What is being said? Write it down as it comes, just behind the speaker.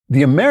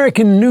The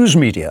American news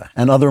media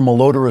and other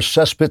malodorous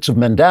cesspits of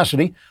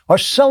mendacity are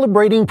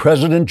celebrating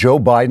President Joe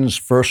Biden's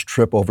first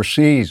trip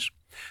overseas.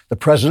 The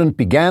president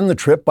began the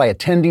trip by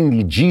attending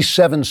the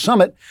G7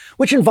 summit,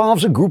 which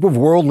involves a group of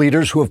world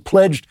leaders who have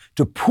pledged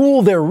to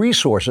pool their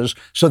resources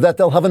so that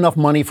they'll have enough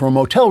money for a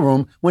motel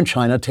room when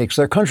China takes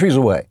their countries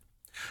away.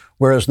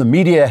 Whereas the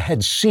media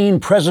had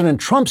seen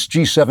President Trump's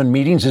G7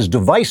 meetings as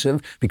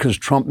divisive because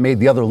Trump made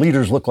the other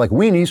leaders look like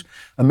weenies,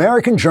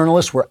 American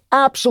journalists were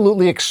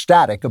absolutely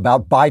ecstatic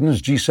about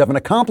Biden's G7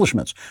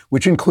 accomplishments,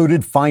 which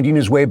included finding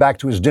his way back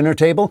to his dinner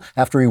table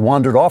after he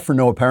wandered off for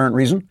no apparent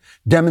reason,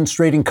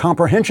 demonstrating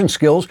comprehension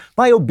skills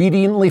by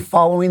obediently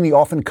following the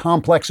often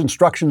complex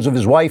instructions of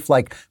his wife,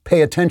 like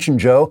 "pay attention,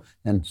 Joe,"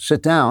 and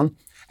 "sit down,"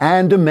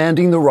 and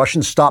demanding the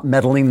Russians stop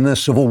meddling in the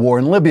civil war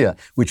in Libya,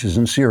 which is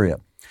in Syria.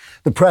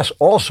 The press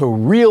also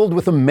reeled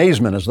with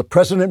amazement as the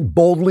president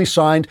boldly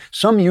signed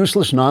some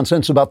useless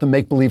nonsense about the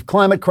make-believe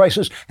climate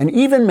crisis and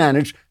even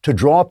managed to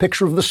draw a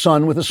picture of the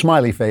sun with a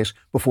smiley face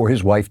before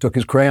his wife took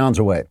his crayons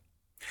away.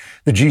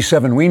 The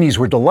G7 weenies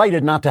were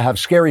delighted not to have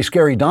scary,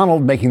 scary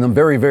Donald making them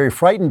very, very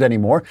frightened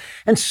anymore,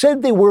 and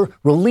said they were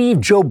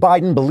relieved Joe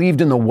Biden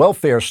believed in the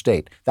welfare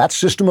state, that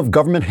system of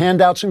government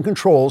handouts and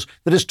controls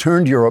that has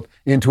turned Europe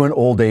into an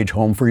old-age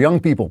home for young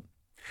people.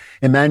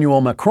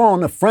 Emmanuel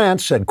Macron of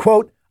France said,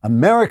 quote,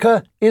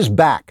 "America is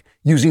back,"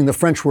 using the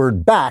French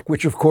word back,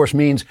 which of course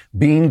means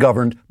being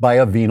governed by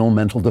a venal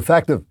mental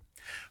defective.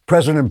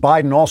 President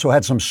Biden also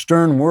had some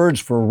stern words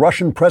for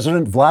Russian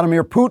President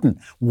Vladimir Putin,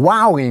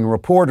 wowing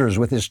reporters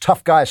with his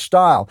tough guy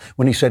style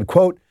when he said,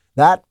 quote,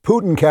 "That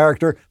Putin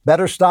character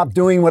better stop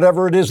doing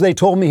whatever it is they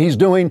told me he's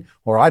doing,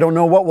 or I don't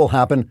know what will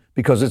happen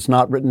because it's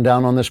not written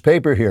down on this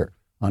paper here,"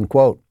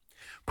 unquote.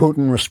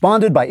 Putin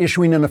responded by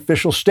issuing an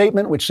official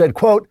statement which said,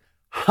 quote,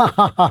 "Ha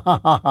ha ha ha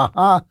ha ha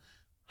ha.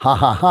 Ha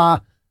ha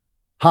ha,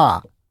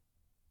 ha,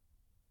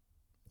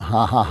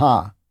 ha ha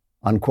ha,"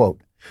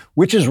 unquote,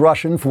 which is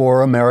Russian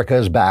for "America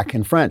is back"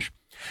 in French.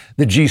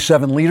 The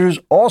G7 leaders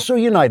also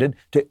united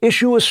to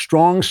issue a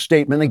strong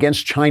statement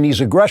against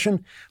Chinese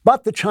aggression,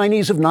 but the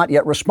Chinese have not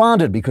yet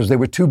responded because they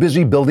were too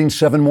busy building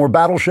 7 more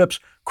battleships,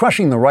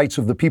 crushing the rights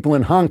of the people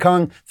in Hong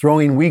Kong,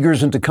 throwing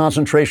Uyghurs into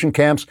concentration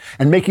camps,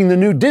 and making the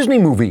new Disney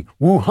movie,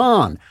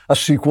 Wuhan, a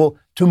sequel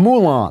to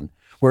Mulan.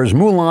 Whereas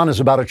Mulan is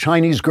about a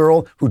Chinese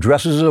girl who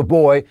dresses as a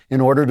boy in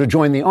order to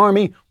join the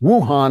army,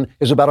 Wuhan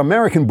is about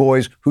American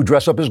boys who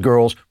dress up as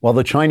girls while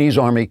the Chinese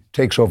army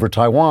takes over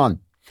Taiwan.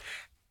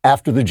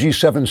 After the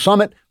G7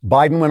 summit,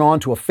 Biden went on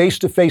to a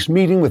face-to-face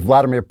meeting with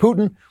Vladimir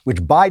Putin,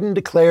 which Biden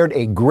declared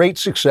a great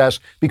success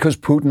because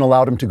Putin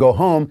allowed him to go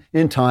home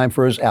in time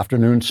for his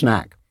afternoon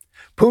snack.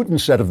 Putin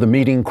said of the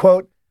meeting,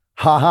 quote,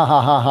 "Ha ha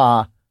ha ha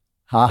ha,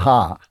 ha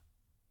ha,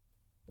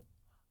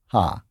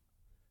 ha."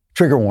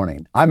 Trigger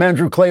warning. I'm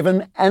Andrew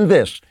Klavan, and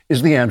this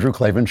is The Andrew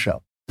Klavan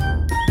Show.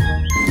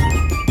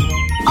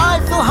 I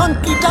feel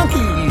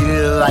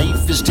hunky-dunky,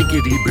 life is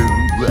tickety-boo.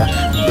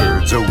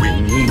 Birds are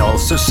winging,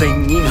 also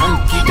singing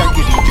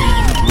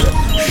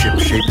hunky-dunky-doo.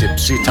 Ship-shaped,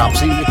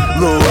 tipsy-topsy,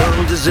 the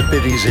world is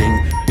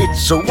zippity-zing.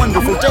 It's a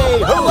wonderful day,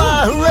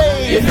 hurrah,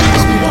 hooray! It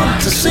makes me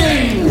want to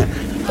sing.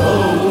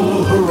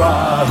 Oh,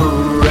 hurrah,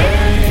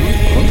 hooray!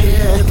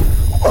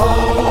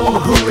 Oh,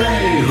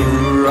 hooray,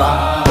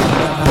 hurrah!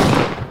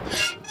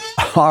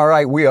 All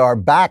right, we are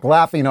back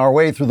laughing our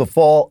way through the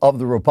fall of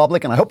the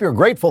Republic, and I hope you're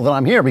grateful that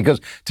I'm here because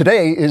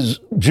today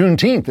is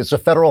Juneteenth. It's a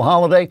federal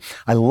holiday.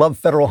 I love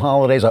federal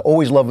holidays. I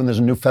always love when there's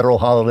a new federal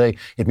holiday.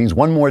 It means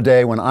one more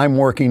day when I'm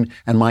working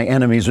and my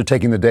enemies are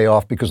taking the day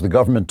off because the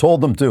government told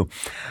them to.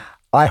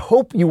 I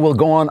hope you will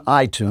go on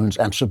iTunes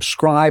and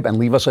subscribe and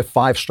leave us a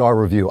 5-star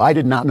review. I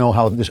did not know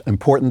how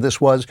important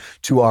this was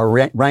to our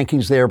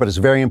rankings there, but it's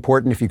very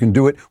important. If you can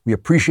do it, we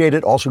appreciate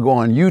it. Also go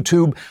on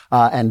YouTube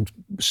and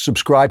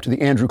subscribe to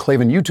the Andrew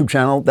Klavan YouTube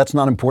channel. That's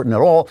not important at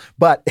all,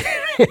 but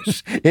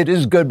it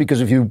is good because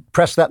if you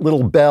press that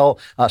little bell,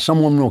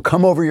 someone will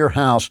come over your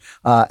house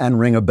and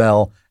ring a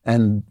bell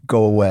and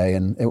go away,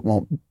 and it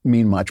won't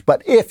mean much.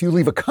 But if you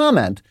leave a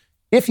comment,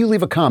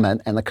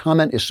 and the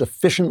comment is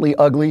sufficiently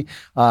ugly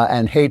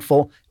and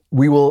hateful,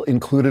 we will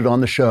include it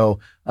on the show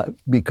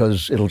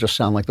because it'll just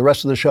sound like the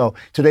rest of the show.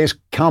 Today's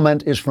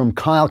comment is from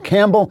Kyle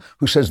Campbell,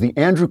 who says the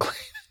Andrew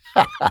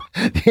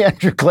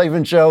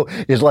Klavan Show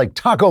is like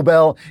Taco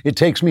Bell. It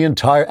takes me an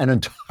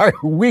entire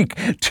week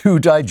to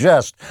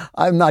digest.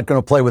 I'm not going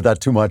to play with that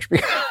too much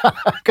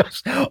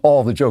because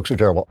all the jokes are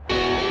terrible.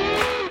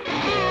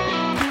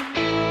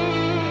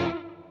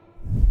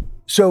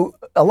 So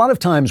a lot of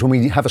times when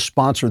we have a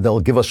sponsor, they'll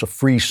give us a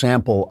free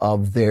sample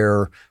of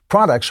their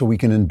product so we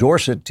can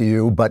endorse it to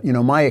you. But, you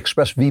know, my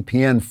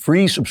ExpressVPN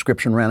free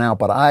subscription ran out,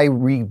 but I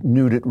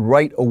renewed it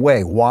right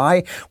away.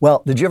 Why?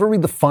 Well, did you ever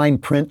read the fine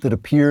print that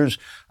appears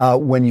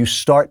when you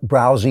start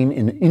browsing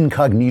in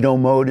incognito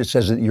mode? It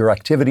says that your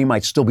activity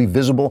might still be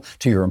visible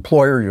to your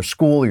employer, your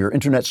school, your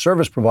internet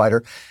service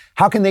provider.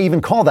 How can they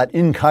even call that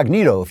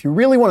incognito? If you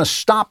really want to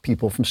stop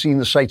people from seeing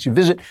the sites you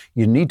visit,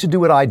 you need to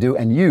do what I do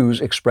and use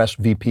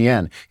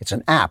ExpressVPN. It's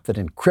an app that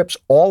encrypts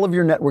all of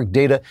your network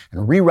data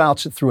and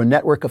reroutes it through a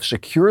network of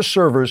secure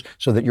secure servers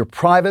so that your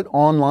private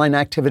online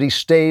activity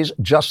stays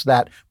just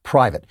that,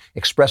 private.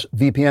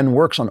 ExpressVPN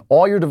works on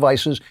all your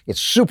devices. It's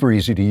super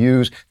easy to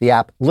use. The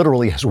app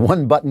literally has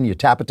one button. You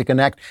tap it to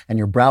connect, and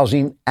your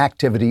browsing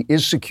activity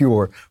is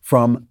secure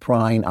from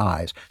prying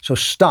eyes. So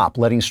stop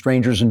letting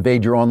strangers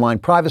invade your online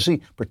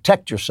privacy.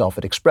 Protect yourself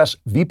at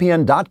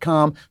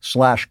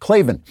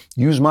expressvpn.com/Klavan.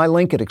 Use my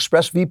link at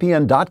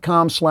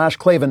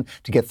expressvpn.com/Klavan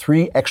to get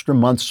 3 extra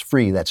months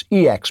free. That's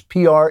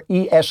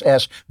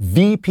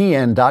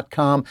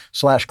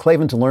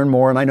expressvpn.com/Klavan to learn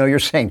more. And I know you're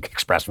saying,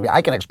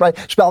 I can spell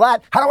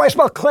that. How do I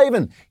spell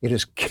Klavan? It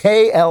is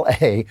Klavan.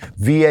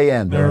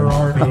 There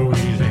are no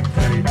easy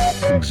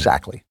things.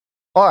 Exactly.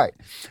 All right.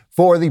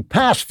 For the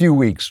past few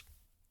weeks,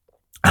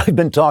 I've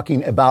been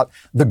talking about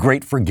the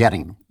Great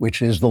Forgetting,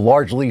 which is the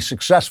largely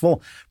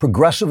successful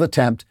progressive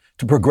attempt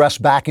to progress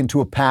back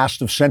into a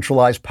past of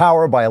centralized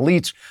power by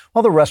elites,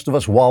 while the rest of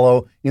us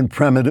wallow in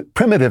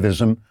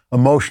primitivism,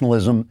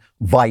 emotionalism,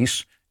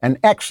 vice, and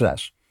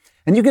excess.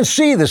 And you can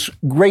see this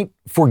great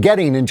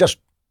forgetting in just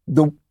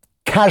the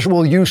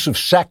casual use of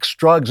sex,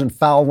 drugs, and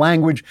foul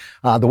language,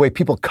 the way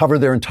people cover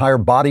their entire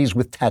bodies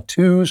with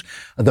tattoos,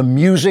 the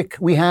music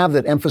we have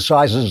that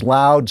emphasizes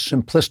loud,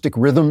 simplistic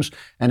rhythms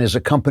and is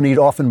accompanied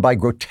often by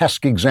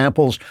grotesque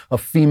examples of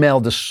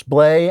female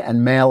display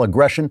and male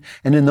aggression,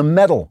 and in the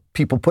metal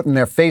people put in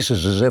their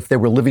faces as if they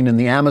were living in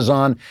the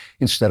Amazon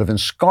instead of in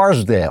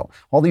Scarsdale.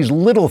 All these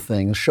little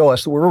things show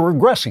us that we're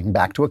regressing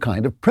back to a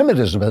kind of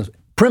primitivism.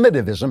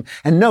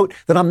 And note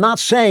that I'm not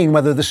saying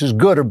whether this is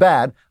good or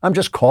bad. I'm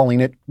just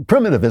calling it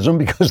primitivism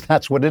because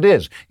that's what it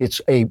is.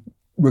 It's a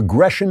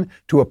regression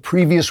to a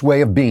previous way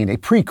of being, a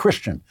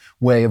pre-Christian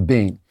way of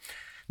being.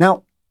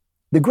 Now,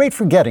 the Great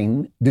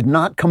Forgetting did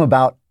not come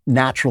about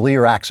naturally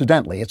or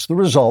accidentally. It's the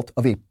result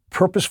of a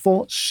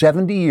purposeful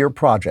 70-year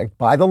project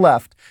by the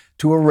left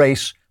to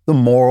erase the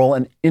moral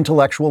and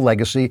intellectual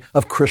legacy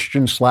of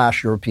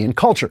Christian/European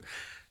culture,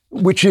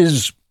 which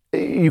is,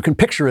 you can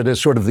picture it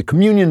as sort of the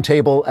communion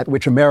table at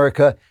which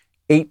America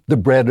ate the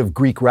bread of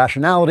Greek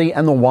rationality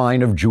and the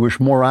wine of Jewish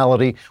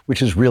morality,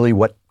 which is really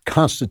what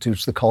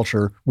constitutes the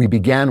culture we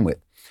began with.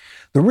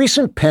 The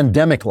recent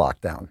pandemic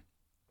lockdown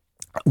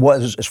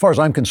was, as far as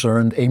I'm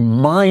concerned, a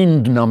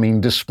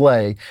mind-numbing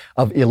display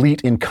of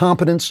elite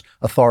incompetence,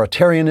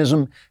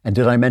 authoritarianism, and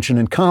did I mention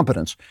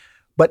incompetence?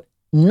 But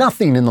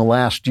nothing in the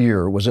last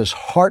year was as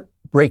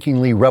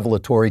heartbreakingly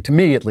revelatory, to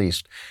me at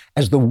least,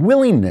 as the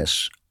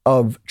willingness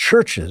of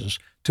churches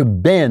to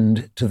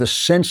bend to the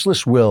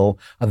senseless will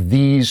of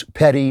these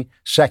petty,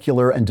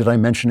 secular, and did I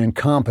mention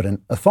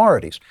incompetent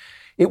authorities.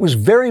 It was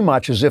very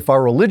much as if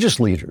our religious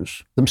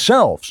leaders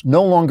themselves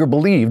no longer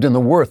believed in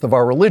the worth of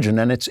our religion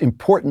and its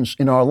importance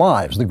in our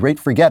lives. The Great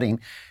Forgetting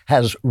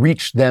has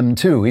reached them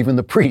too. Even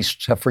the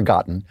priests have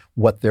forgotten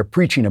what they're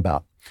preaching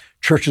about.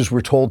 Churches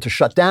were told to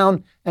shut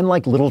down, and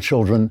like little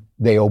children,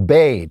 they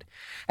obeyed.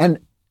 And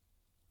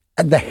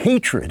the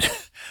hatred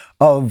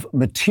of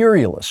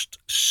materialist,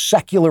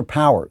 secular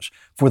powers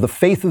for the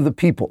faith of the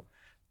people,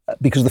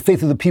 because the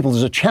faith of the people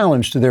is a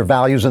challenge to their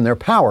values and their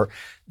power,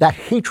 that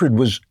hatred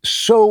was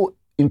so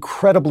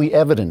incredibly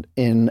evident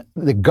in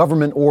the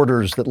government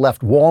orders that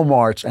left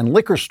Walmarts and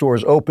liquor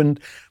stores open,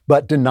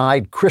 but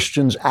denied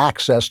Christians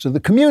access to the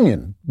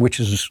communion, which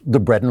is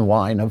the bread and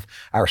wine of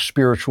our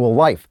spiritual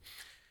life.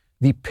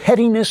 The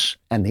pettiness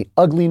and the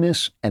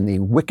ugliness and the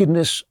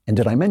wickedness, and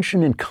did I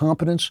mention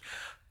incompetence,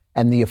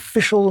 and the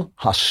official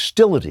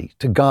hostility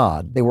to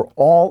God, they were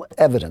all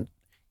evident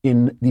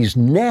in these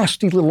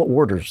nasty little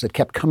orders that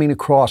kept coming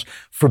across,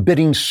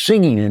 forbidding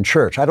singing in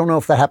church. I don't know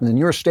if that happened in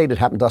your state. It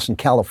happened to us in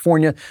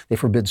California. They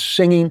forbid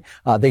singing.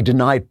 They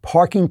denied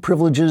parking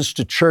privileges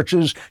to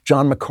churches.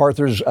 John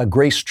MacArthur's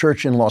Grace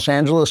Church in Los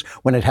Angeles,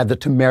 when it had the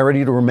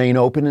temerity to remain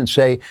open and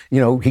say,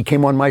 he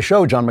came on my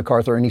show, John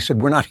MacArthur, and he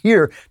said, we're not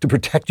here to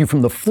protect you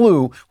from the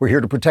flu. We're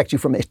here to protect you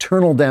from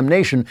eternal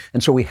damnation.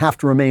 And so we have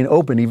to remain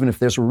open, even if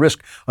there's a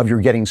risk of your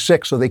getting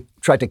sick. So they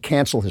tried to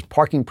cancel his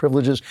parking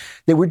privileges.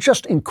 They were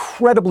just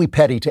incredibly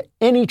petty to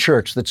any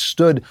church that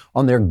stood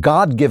on their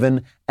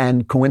God-given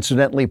and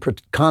coincidentally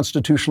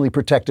constitutionally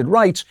protected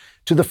rights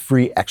to the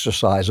free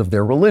exercise of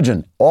their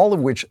religion, all of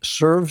which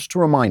serves to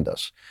remind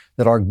us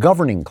that our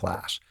governing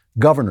class,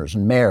 governors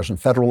and mayors and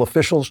federal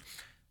officials,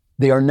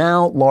 they are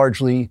now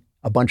largely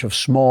a bunch of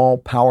small,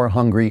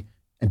 power-hungry,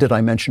 and did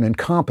I mention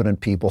incompetent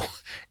people,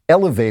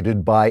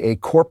 elevated by a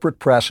corporate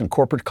press and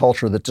corporate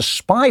culture that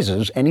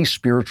despises any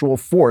spiritual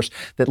force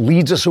that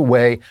leads us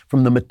away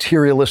from the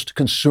materialist,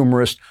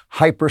 consumerist,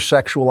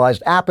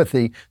 hypersexualized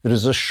apathy that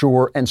is a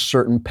sure and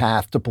certain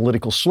path to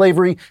political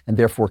slavery and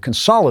therefore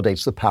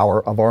consolidates the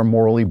power of our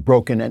morally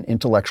broken and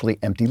intellectually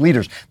empty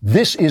leaders.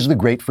 This is the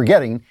Great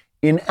Forgetting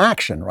in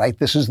action, right?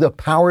 This is the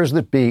powers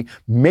that be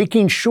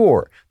making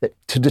sure that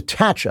to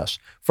detach us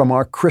from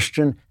our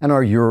Christian and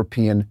our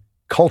European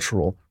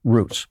cultural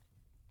roots.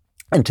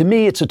 And to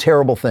me, it's a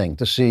terrible thing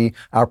to see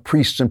our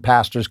priests and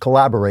pastors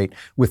collaborate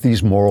with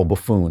these moral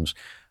buffoons.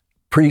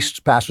 Priests,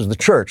 pastors, the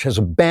church has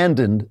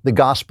abandoned the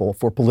gospel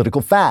for political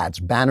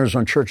fads. Banners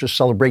on churches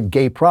celebrate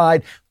gay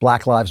pride,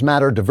 Black Lives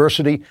Matter,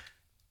 diversity.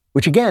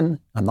 which again,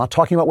 I'm not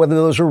talking about whether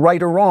those are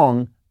right or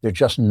wrong. They're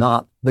just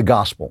not the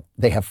gospel.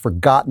 They have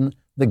forgotten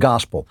the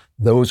gospel.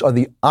 Those are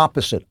the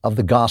opposite of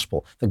the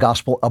gospel. The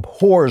gospel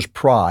abhors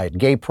pride,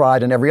 gay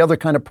pride, and every other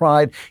kind of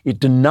pride. It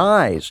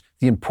denies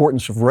the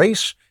importance of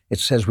race. It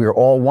says we are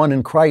all one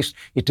in Christ.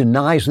 It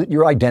denies that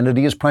your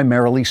identity is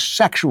primarily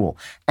sexual.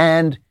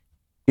 And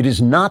it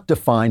is not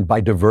defined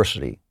by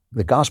diversity.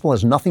 The gospel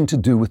has nothing to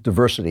do with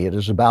diversity. It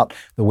is about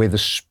the way the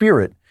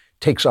Spirit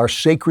takes our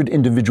sacred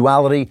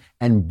individuality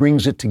and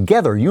brings it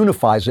together,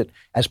 unifies it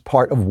as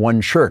part of one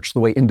church, the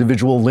way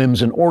individual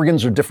limbs and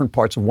organs are different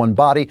parts of one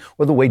body,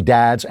 or the way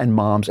dads and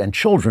moms and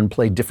children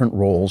play different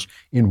roles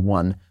in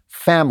one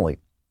family.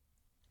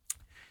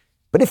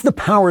 But if the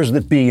powers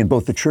that be in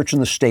both the church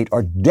and the state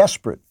are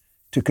desperate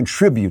to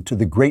contribute to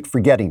the great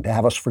forgetting, to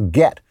have us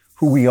forget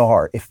who we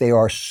are, if they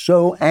are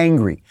so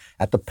angry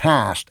at the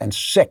past and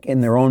sick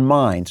in their own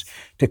minds,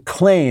 to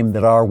claim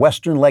that our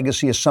Western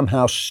legacy is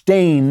somehow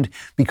stained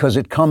because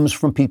it comes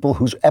from people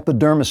whose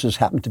epidermises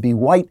happen to be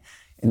white,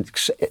 and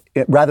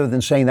rather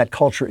than saying that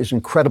culture is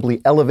incredibly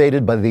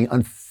elevated by the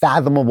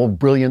unfathomable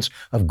brilliance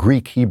of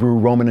Greek, Hebrew,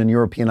 Roman, and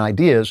European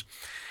ideas,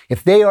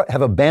 if they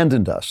have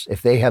abandoned us,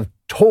 if they have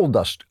told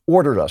us,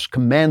 ordered us,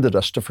 commanded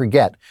us to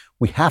forget,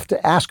 we have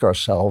to ask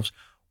ourselves,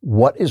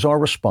 what is our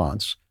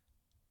response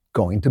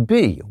going to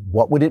be?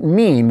 What would it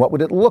mean? What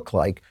would it look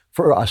like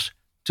for us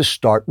to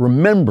start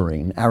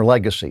remembering our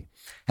legacy?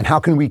 And how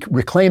can we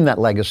reclaim that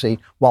legacy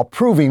while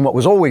proving what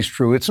was always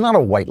true? It's not a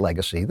white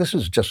legacy. This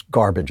is just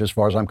garbage as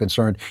far as I'm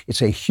concerned.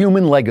 It's a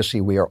human legacy.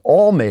 We are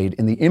all made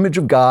in the image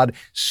of God,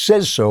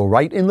 says so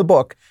right in the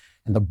book,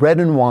 and the bread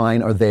and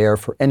wine are there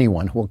for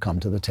anyone who will come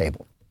to the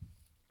table.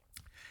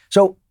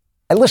 So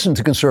I listen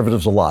to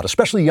conservatives a lot,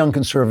 especially young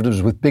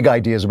conservatives with big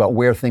ideas about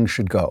where things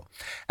should go.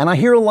 And I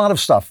hear a lot of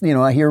stuff.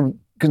 I hear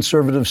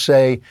conservatives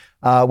say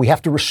we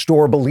have to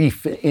restore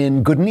belief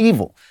in good and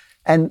evil.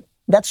 And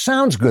that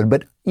sounds good,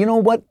 but you know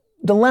what?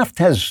 The left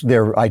has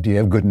their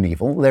idea of good and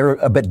evil. They're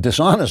a bit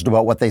dishonest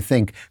about what they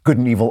think good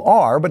and evil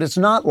are, but it's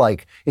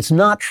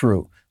not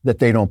true that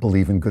they don't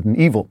believe in good and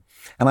evil.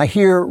 And I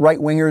hear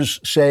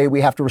right-wingers say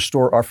we have to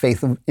restore our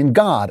faith in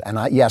God. And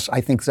yes,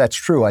 I think that's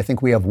true. I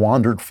think we have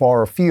wandered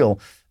far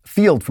afield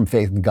from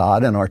faith in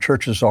God, and our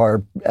churches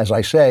are, as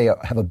I say,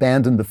 have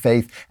abandoned the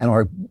faith and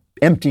are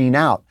emptying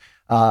out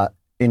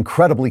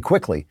incredibly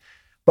quickly.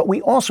 But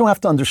we also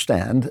have to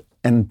understand,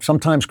 and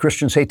sometimes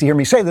Christians hate to hear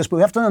me say this, but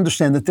we have to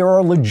understand that there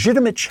are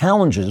legitimate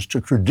challenges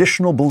to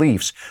traditional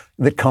beliefs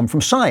that come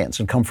from science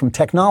and come from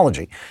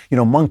technology.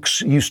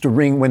 Monks used to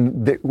ring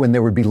when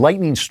there would be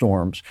lightning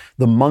storms.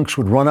 The monks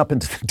would run up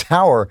into the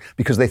tower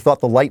because they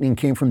thought the lightning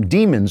came from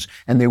demons,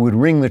 and they would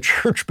ring the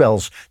church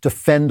bells to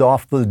fend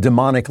off the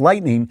demonic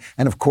lightning.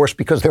 And of course,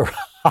 because they were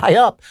high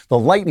up, the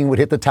lightning would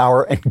hit the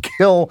tower and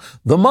kill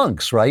the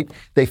monks, right?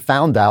 They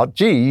found out,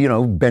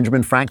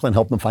 Benjamin Franklin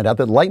helped them find out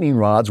that lightning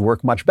rods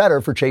work much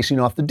better for chasing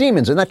off the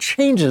demons. And that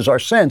changes our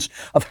sense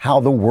of how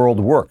the world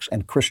works.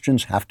 And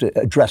Christians have to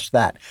address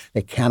that.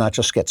 They cannot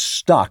just get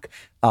stuck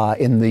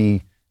in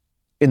the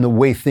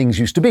way things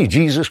used to be.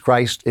 Jesus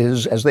Christ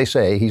is, as they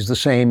say, he's the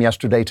same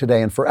yesterday,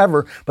 today, and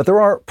forever. But there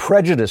are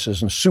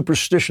prejudices and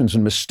superstitions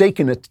and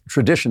mistaken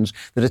traditions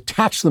that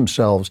attach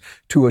themselves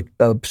to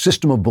a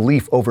system of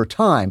belief over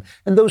time.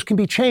 And those can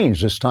be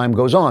changed as time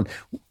goes on.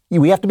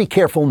 We have to be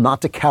careful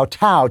not to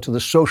kowtow to the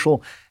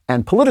social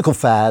and political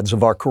fads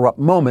of our corrupt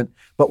moment,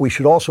 but we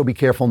should also be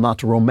careful not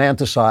to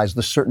romanticize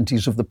the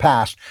certainties of the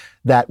past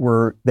they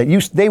were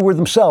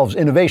themselves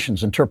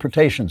innovations,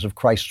 interpretations of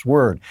Christ's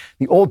word.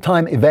 The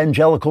old-time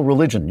evangelical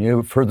religion,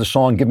 you've heard the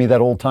song, "Give Me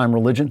That Old-Time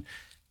Religion."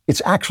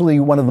 It's actually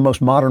one of the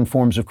most modern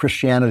forms of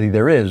Christianity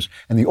there is.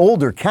 And the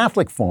older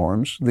Catholic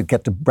forms that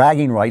get the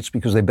bragging rights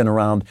because they've been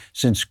around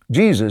since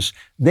Jesus,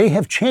 they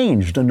have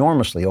changed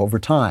enormously over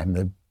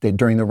time.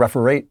 During the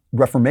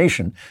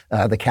Reformation,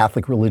 the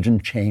Catholic religion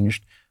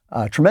changed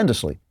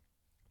tremendously.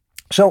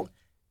 So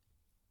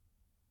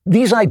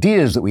these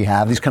ideas that we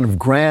have, these kind of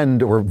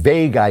grand or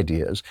vague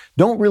ideas,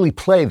 don't really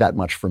play that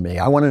much for me.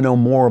 I want to know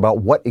more about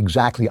what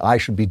exactly I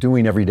should be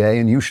doing every day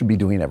and you should be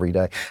doing every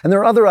day. And there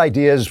are other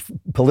ideas,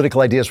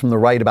 political ideas from the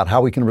right about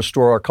how we can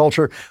restore our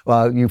culture.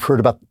 You've heard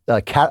about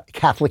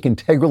Catholic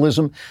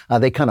integralism.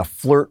 They kind of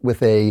flirt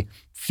with a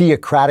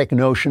theocratic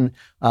notion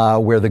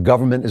where the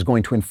government is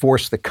going to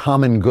enforce the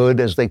common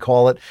good, as they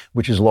call it,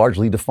 which is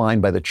largely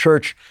defined by the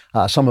church.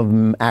 Some of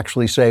them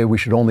actually say we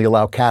should only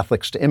allow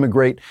Catholics to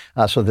immigrate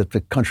so that the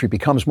country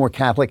becomes more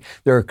Catholic.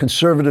 There are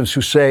conservatives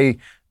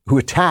who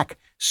attack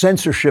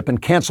censorship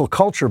and cancel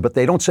culture, but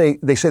they say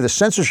the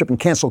censorship and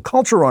cancel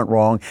culture aren't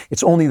wrong.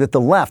 It's only that the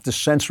left is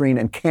censoring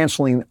and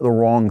canceling the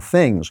wrong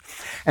things.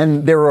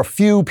 And there are a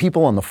few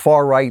people on the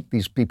far right.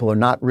 These people are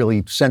not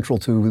really central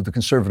to the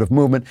conservative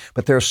movement,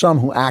 but there are some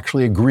who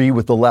actually agree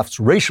with the left's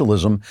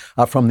racialism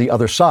from the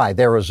other side.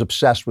 They're as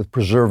obsessed with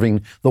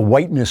preserving the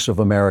whiteness of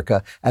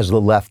America as the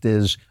left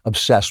is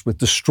obsessed with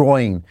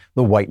destroying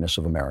the whiteness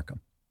of America.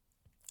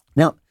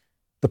 Now,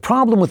 the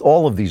problem with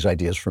all of these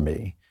ideas for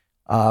me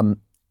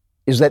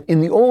is that in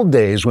the old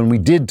days, when we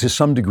did to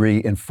some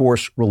degree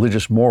enforce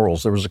religious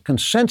morals, there was a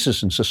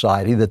consensus in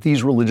society that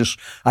these religious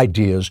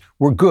ideas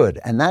were good.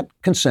 And that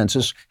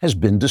consensus has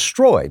been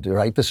destroyed,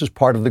 right? This is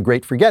part of the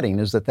great forgetting,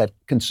 is that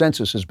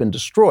consensus has been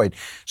destroyed.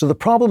 So the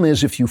problem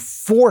is, if you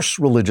force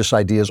religious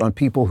ideas on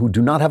people who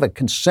do not have a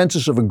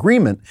consensus of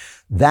agreement,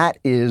 that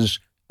is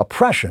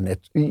oppression.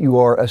 You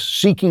are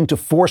seeking to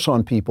force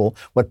on people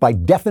what by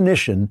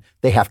definition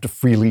they have to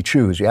freely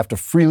choose. You have to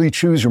freely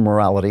choose your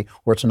morality,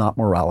 or it's not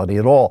morality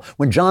at all.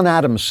 When John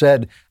Adams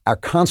said our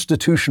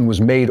Constitution was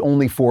made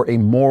only for a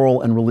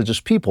moral and religious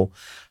people,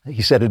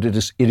 he said it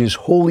is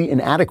wholly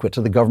inadequate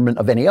to the government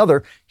of any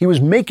other. He was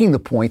making the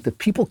point that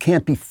people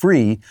can't be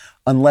free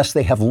unless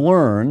they have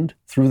learned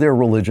through their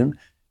religion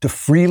to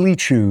freely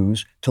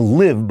choose to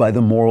live by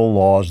the moral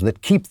laws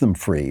that keep them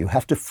free. You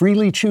have to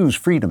freely choose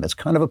freedom. It's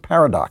kind of a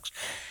paradox.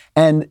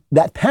 And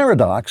that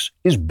paradox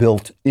is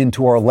built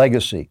into our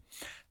legacy.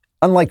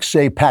 Unlike,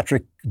 say,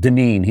 Patrick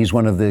Deneen, he's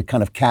one of the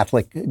kind of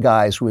Catholic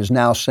guys who is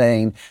now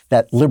saying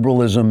that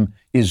liberalism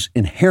is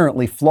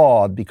inherently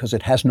flawed because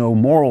it has no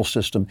moral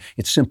system.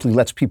 It simply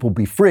lets people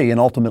be free, and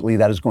ultimately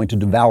that is going to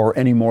devour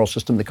any moral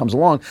system that comes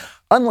along.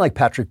 Unlike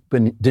Patrick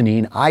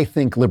Deneen, I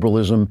think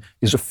liberalism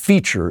is a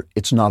feature,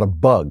 it's not a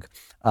bug.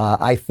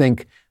 I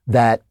think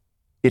that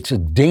there's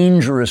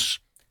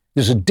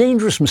a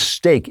dangerous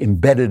mistake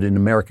embedded in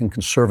American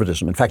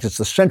conservatism. In fact, it's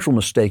the central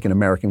mistake in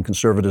American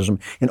conservatism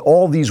in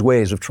all these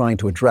ways of trying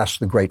to address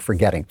the great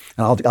forgetting.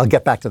 And I'll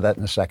get back to that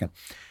in a second.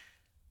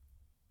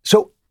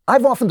 So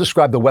I've often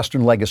described the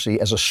Western legacy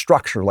as a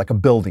structure, like a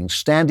building,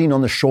 standing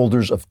on the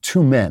shoulders of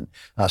two men,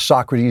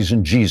 Socrates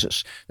and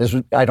Jesus.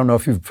 I don't know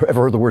if you've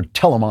ever heard the word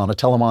telemon. A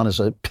telemon is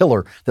a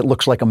pillar that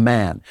looks like a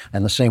man.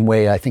 And the same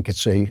way, I think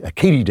it's a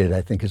katydid.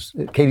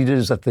 Katydid,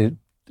 is that the...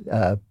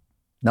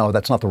 No,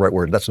 that's not the right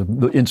word. That's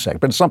the insect.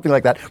 But it's something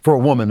like that for a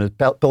woman. A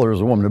pillar is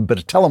a woman, but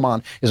a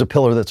telemon is a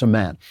pillar that's a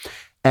man.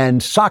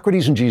 And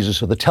Socrates and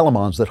Jesus are the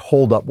telemons that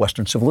hold up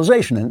Western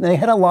civilization, and they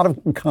had a lot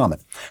in common.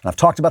 And I've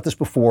talked about this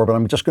before, but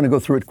I'm just going to go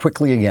through it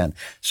quickly again.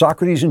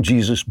 Socrates and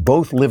Jesus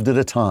both lived at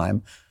a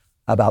time,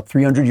 about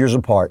 300 years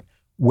apart,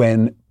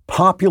 when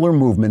popular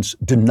movements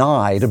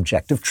denied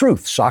objective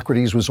truth.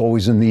 Socrates was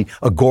always in the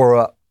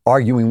agora,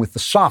 arguing with the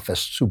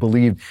sophists who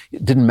believed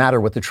it didn't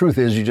matter what the truth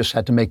is, you just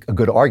had to make a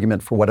good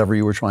argument for whatever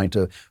you were trying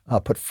to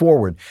put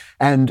forward.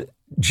 And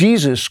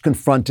Jesus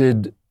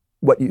confronted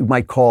what you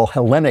might call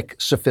Hellenic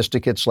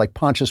sophisticates like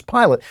Pontius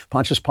Pilate.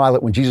 Pontius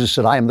Pilate, when Jesus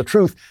said, "I am the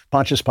truth,"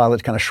 Pontius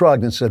Pilate kind of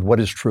shrugged and said, "What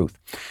is truth?"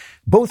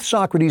 Both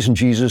Socrates and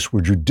Jesus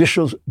were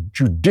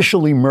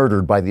judicially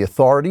murdered by the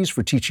authorities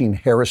for teaching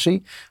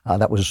heresy.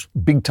 That was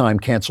big-time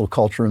cancel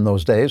culture in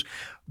those days.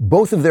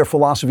 Both of their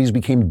philosophies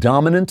became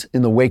dominant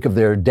in the wake of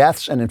their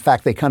deaths, and in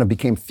fact, they kind of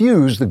became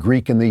fused. The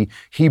Greek and the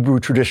Hebrew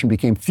tradition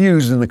became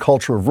fused in the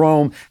culture of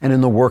Rome and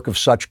in the work of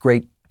such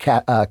great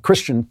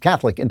Christian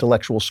Catholic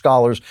intellectual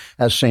scholars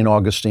as St.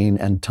 Augustine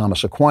and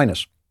Thomas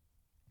Aquinas.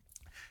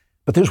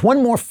 But there's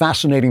one more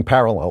fascinating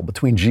parallel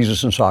between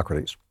Jesus and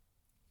Socrates.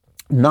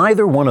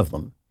 Neither one of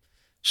them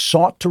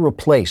sought to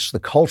replace the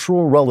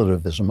cultural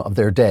relativism of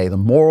their day, the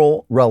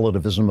moral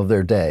relativism of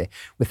their day,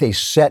 with a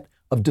set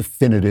of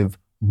definitive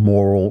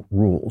moral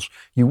rules.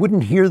 You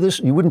wouldn't hear this,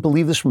 you wouldn't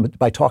believe this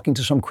by talking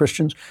to some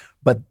Christians,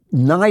 but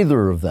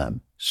neither of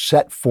them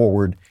set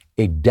forward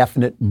a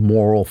definite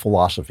moral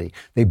philosophy.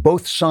 They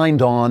both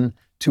signed on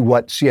to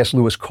what C.S.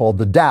 Lewis called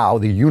the Tao,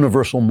 the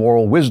universal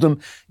moral wisdom.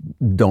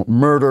 Don't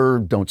murder,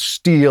 don't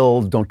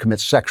steal, don't commit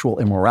sexual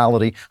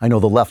immorality. I know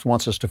the left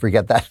wants us to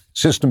forget that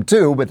system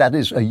too, but that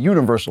is a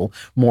universal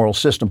moral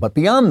system. But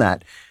beyond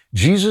that,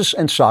 Jesus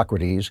and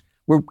Socrates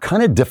were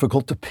kind of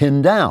difficult to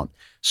pin down.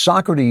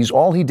 Socrates,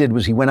 all he did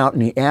was he went out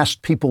and he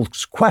asked people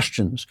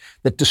questions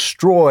that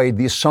destroyed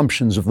the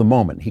assumptions of the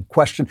moment.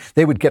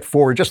 They would get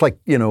forward, just like,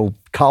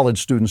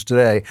 college students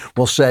today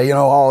will say,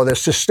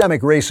 there's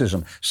systemic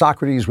racism.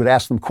 Socrates would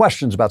ask them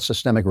questions about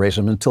systemic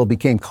racism until it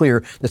became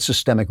clear that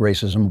systemic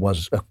racism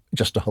was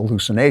just a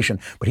hallucination.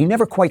 But he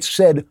never quite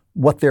said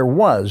what there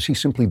was. He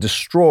simply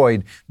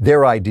destroyed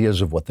their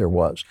ideas of what there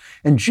was.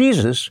 And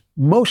Jesus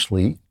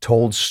mostly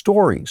told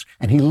stories.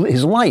 And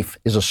his life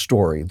is a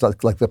story,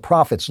 like the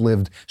prophets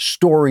lived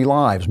story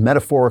lives,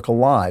 metaphorical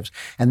lives.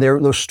 And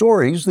those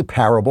stories, the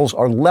parables,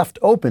 are left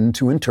open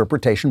to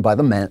interpretation by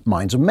the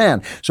minds of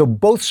man. So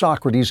both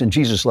Socrates and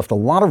Jesus left a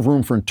lot of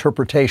room for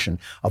interpretation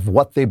of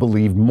what they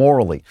believed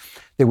morally.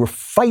 They were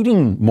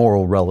fighting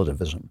moral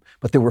relativism,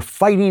 but they were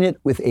fighting it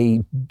with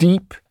a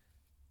deep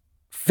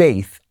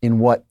faith in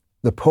what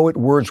the poet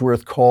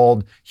Wordsworth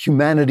called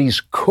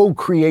humanity's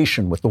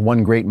co-creation with the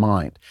one great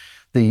mind,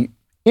 the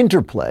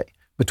interplay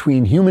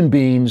between human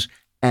beings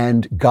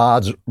and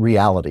God's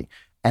reality,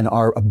 and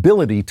our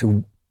ability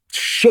to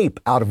shape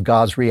out of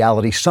God's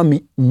reality some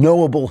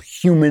knowable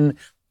human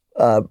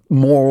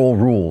moral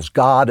rules.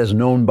 God as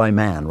known by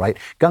man, right?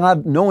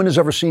 God, no one has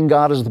ever seen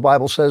God, as the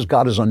Bible says.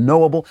 God is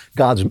unknowable.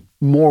 God's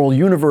moral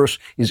universe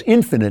is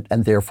infinite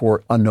and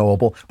therefore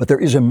unknowable. But there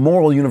is a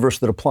moral universe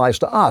that applies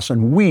to us,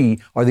 and we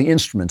are the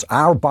instruments.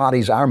 Our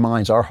bodies, our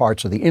minds, our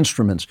hearts are the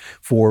instruments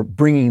for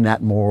bringing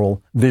that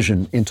moral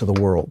vision into the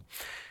world.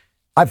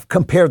 I've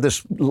compared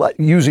this,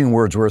 using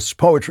Wordsworth's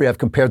poetry, I've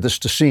compared this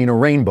to seeing a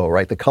rainbow,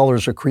 right? The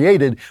colors are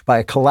created by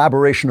a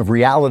collaboration of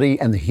reality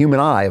and the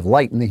human eye, of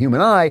light in the human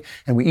eye,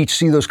 and we each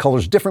see those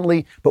colors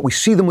differently, but we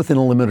see them within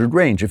a limited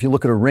range. If you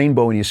look at a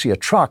rainbow and you see a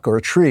truck or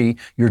a tree,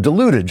 you're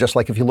deluded, just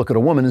like if you look at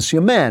a woman and see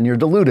a man, you're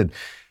deluded.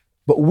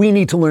 But we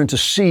need to learn to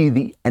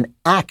see an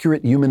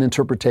accurate human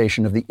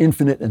interpretation of the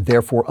infinite and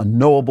therefore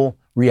unknowable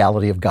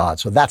reality of God.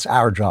 So that's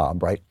our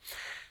job, right?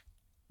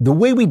 The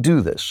way we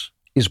do this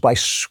is by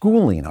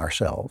schooling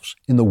ourselves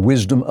in the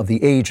wisdom of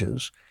the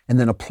ages and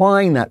then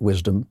applying that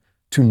wisdom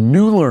to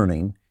new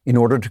learning in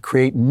order to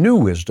create new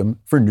wisdom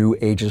for new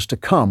ages to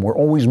come. We're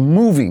always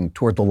moving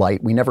toward the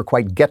light. We never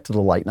quite get to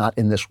the light, not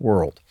in this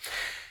world.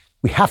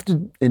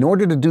 In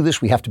order to do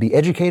this, we have to be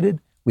educated.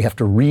 We have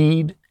to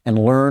read and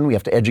learn. We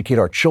have to educate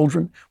our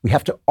children. We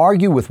have to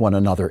argue with one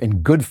another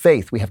in good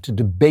faith. We have to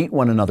debate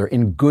one another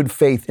in good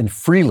faith and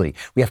freely.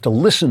 We have to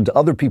listen to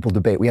other people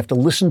debate. We have to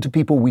listen to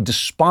people we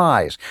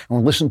despise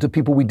and listen to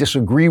people we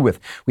disagree with.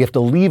 We have to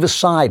leave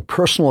aside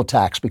personal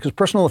attacks, because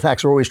personal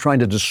attacks are always trying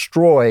to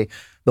destroy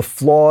the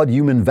flawed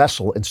human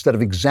vessel instead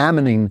of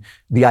examining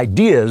the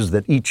ideas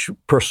that each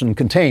person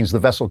contains, the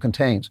vessel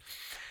contains.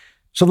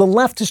 So the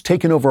left has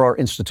taken over our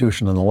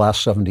institution in the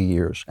last 70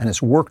 years, and it's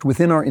worked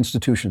within our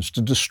institutions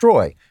to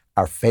destroy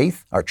our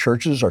faith, our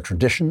churches, our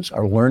traditions,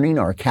 our learning,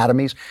 our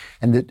academies,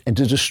 and to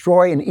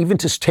destroy and even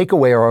to take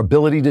away our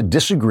ability to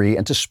disagree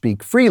and to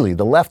speak freely.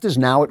 The left is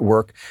now at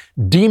work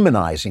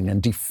demonizing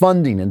and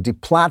defunding and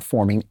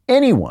deplatforming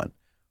anyone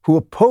who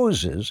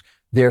opposes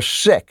their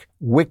sick,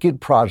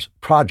 wicked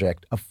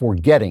project of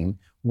forgetting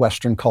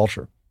Western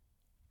culture.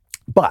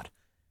 But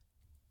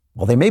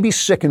while they may be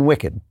sick and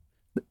wicked,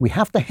 we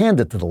have to hand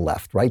it to the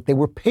left, right? They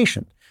were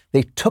patient.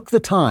 They took the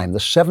time, the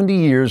 70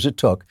 years it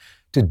took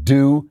to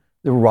do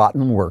the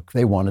rotten work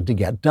they wanted to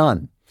get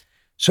done.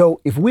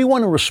 So if we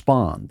want to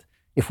respond,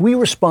 if we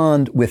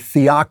respond with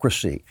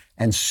theocracy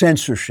and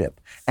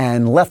censorship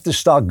and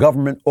leftist-style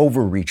government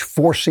overreach,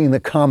 forcing the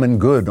common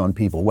good on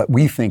people, what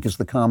we think is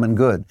the common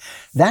good,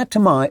 that to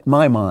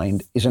my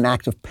mind is an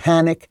act of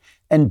panic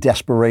and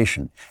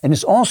desperation. And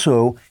it's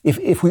also,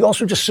 if we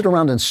also just sit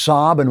around and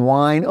sob and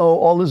whine, oh,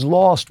 all is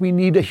lost, we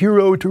need a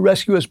hero to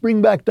rescue us, bring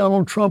back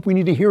Donald Trump, we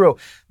need a hero,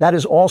 that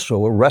is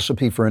also a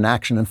recipe for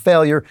inaction and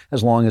failure,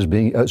 as well as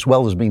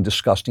being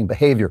disgusting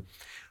behavior.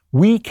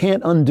 We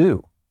can't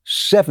undo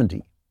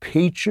 70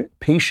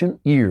 patient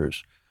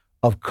years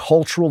of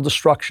cultural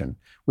destruction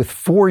with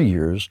 4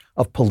 years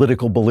of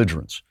political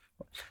belligerence.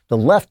 The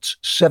left's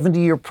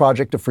 70-year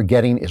project of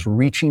forgetting is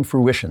reaching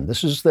fruition.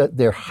 This is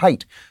their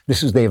height.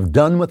 They have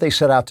done what they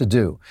set out to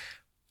do.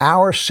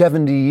 Our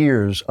 70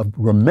 years of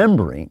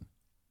remembering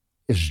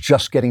is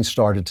just getting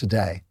started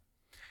today.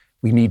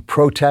 We need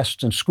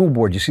protests and school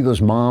board. You see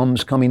those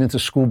moms coming into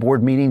school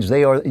board meetings?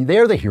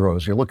 They're the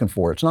heroes you're looking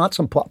for. It's not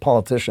some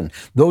politician.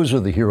 Those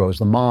are the heroes,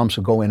 the moms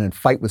who go in and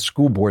fight with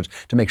school boards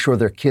to make sure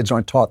their kids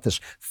aren't taught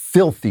this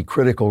filthy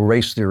critical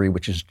race theory,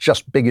 which is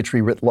just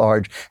bigotry writ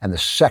large, and the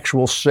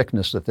sexual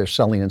sickness that they're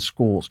selling in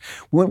schools.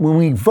 When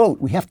we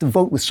vote, we have to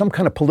vote with some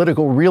kind of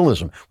political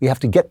realism. We have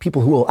to get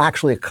people who will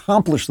actually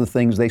accomplish the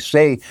things they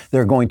say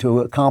they're going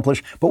to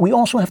accomplish, but we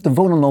also have to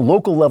vote on the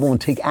local level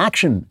and take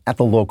action at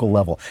the local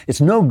level.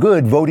 It's no good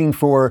voting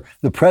for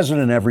the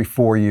president every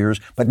 4 years,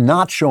 but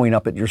not showing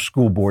up at your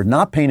school board,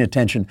 not paying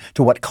attention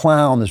to what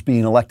clown is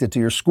being elected to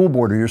your school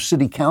board or your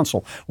city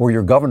council or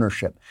your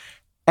governorship.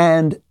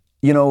 And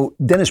you know,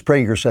 Dennis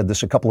Prager said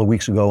this a couple of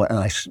weeks ago, and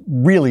I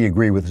really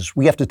agree with this.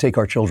 We have to take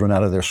our children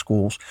out of their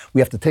schools.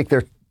 We have to take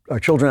our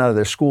children out of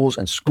their schools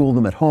and school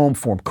them at home,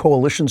 form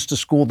coalitions to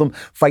school them,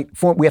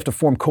 we have to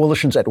form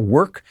coalitions at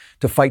work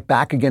to fight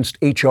back against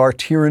HR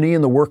tyranny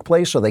in the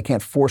workplace so they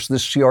can't force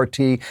this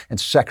CRT and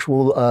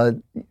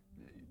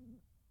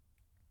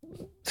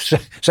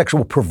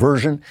sexual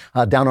perversion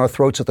down our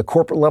throats at the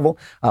corporate level.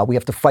 We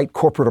have to fight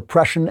corporate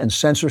oppression and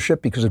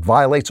censorship because it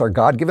violates our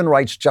God-given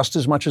rights just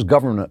as much as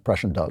government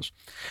oppression does.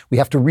 We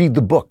have to read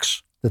the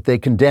books that they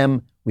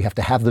condemn. We have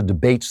to have the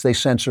debates they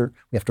censor.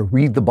 We have to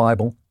read the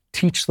Bible,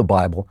 teach the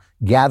Bible,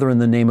 gather in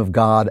the name of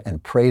God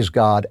and praise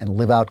God and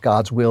live out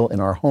God's will in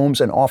our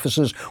homes and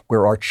offices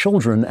where our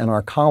children and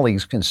our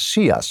colleagues can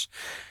see us.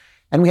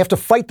 And we have to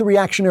fight the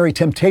reactionary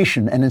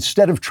temptation. And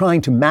instead of trying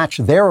to match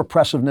their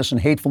oppressiveness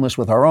and hatefulness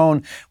with our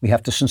own, we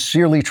have to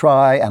sincerely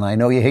try, and I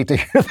know you hate to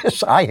hear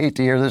this, I hate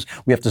to hear this,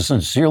 we have to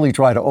sincerely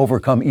try to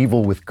overcome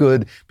evil with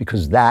good,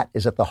 because that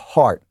is at the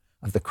heart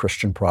of the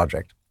Christian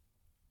project.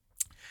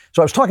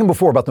 So I was talking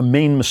before about the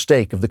main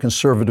mistake of the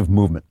conservative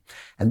movement.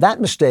 And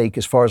that mistake,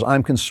 as far as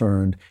I'm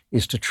concerned,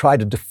 is to try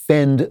to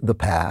defend the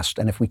past.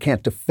 And if we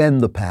can't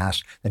defend the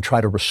past, then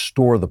try to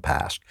restore the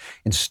past.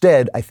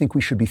 Instead, I think we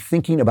should be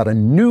thinking about a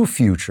new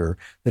future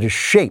that is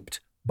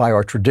shaped by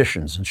our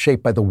traditions and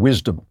shaped by the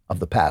wisdom of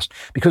the past.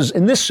 Because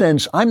in this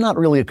sense, I'm not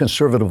really a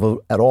conservative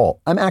at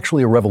all. I'm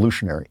actually a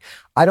revolutionary.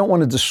 I don't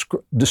want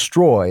to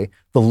destroy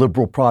the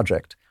liberal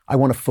project. I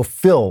want to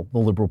fulfill the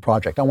liberal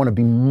project. I want to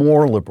be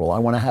more liberal. I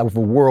want to have a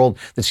world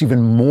that's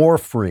even more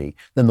free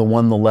than the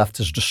one the left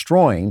is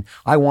destroying.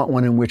 I want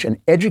one in which an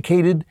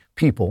educated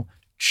people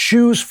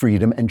choose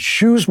freedom and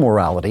choose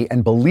morality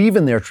and believe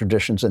in their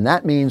traditions. And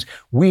that means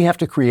we have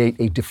to create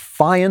a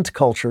defiant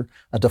culture,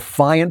 a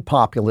defiant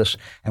populace,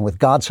 and with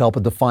God's help, a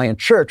defiant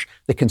church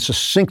that can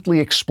succinctly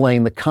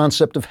explain the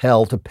concept of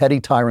hell to petty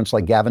tyrants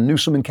like Gavin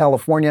Newsom in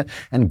California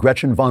and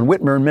Gretchen von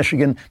Whitmer in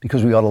Michigan,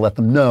 because we ought to let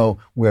them know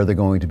where they're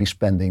going to be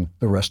spending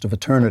the rest of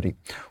eternity.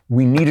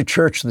 We need a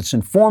church that's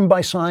informed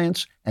by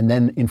science and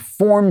then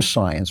informs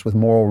science with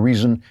moral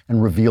reason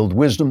and revealed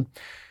wisdom.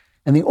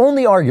 And the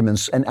only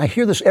arguments, and I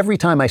hear this every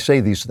time I say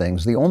these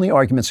things, the only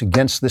arguments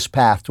against this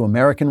path to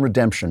American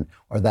redemption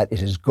are that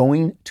it is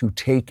going to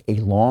take a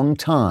long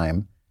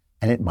time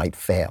and it might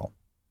fail.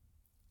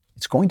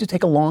 It's going to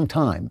take a long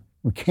time.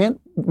 We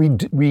can't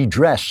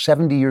redress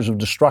 70 years of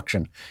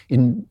destruction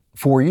in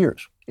 4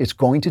 years. It's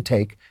going to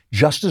take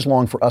just as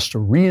long for us to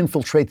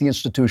reinfiltrate the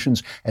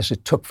institutions as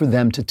it took for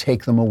them to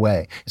take them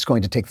away. It's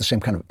going to take the same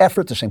kind of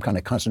effort, the same kind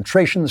of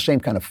concentration, the same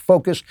kind of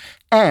focus,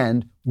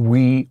 and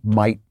we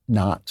might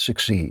not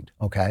succeed,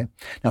 okay?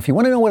 Now, if you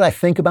want to know what I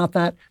think about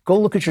that, go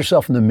look at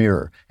yourself in the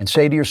mirror and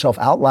say to yourself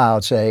out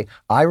loud, say,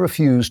 I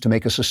refuse to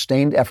make a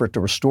sustained effort to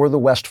restore the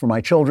West for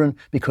my children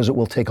because it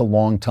will take a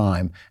long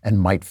time and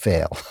might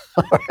fail,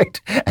 all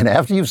right? And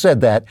after you've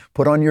said that,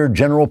 put on your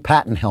General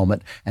Patton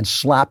helmet and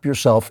slap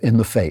yourself in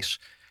the face.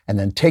 And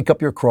then take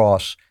up your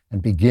cross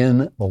and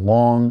begin the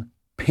long,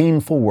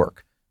 painful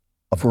work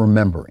of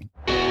remembering.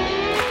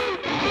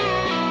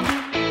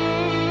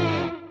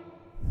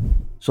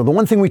 So the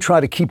one thing we try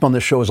to keep on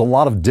this show is a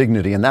lot of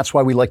dignity, and that's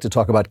why we like to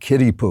talk about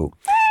kiddie poo.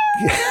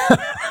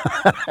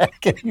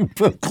 Kiddie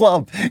Poo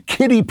Club.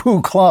 Kiddie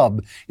Poo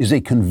Club is a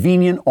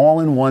convenient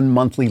all-in-one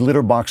monthly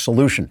litter box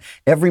solution.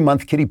 Every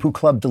month, Kiddie Poo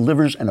Club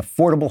delivers an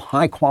affordable,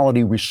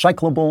 high-quality,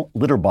 recyclable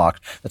litter box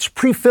that's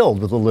pre-filled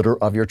with the litter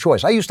of your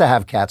choice. I used to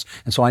have cats,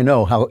 and so I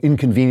know how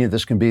inconvenient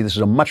this can be. This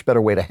is a much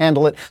better way to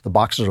handle it. The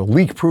boxes are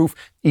leak-proof,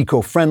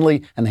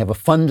 eco-friendly, and they have a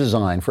fun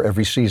design for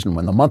every season.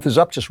 When the month is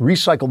up, just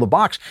recycle the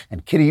box,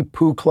 and Kiddie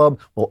Poo Club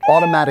will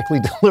automatically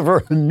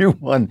deliver a new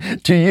one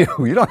to you.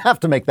 You don't have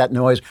to make that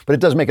noise, but it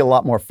does make it a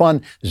lot more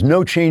fun. There's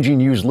no changing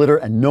used litter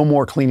and no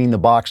more cleaning the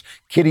box.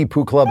 Kiddie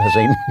Poo Club has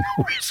a no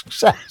risk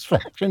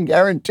satisfaction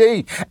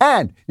guarantee,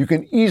 and you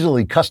can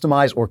easily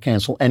customize or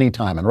cancel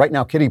anytime. And right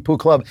now, Kiddie Poo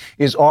Club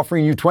is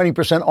offering you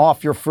 20%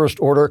 off your first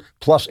order,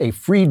 plus a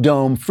free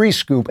dome, free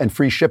scoop, and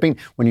free shipping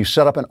when you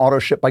set up an auto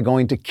ship by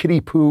going to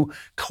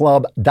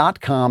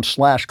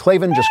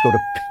kittypooclub.com/Klavan. Just go to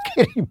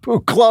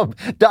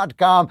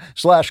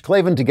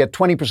kittypooclub.com/Klavan to get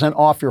 20%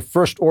 off your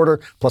first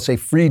order, plus a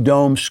free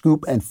dome,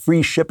 scoop, and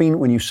free shipping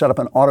when you set up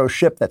an auto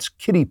ship. That's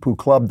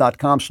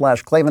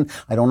kittypooclub.com/Klavan.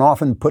 I don't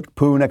often put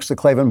poo next to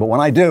Klavan, but when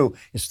I do,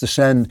 it's to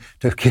send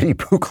to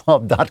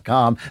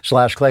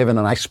kittypooclub.com/Klavan.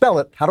 And I spell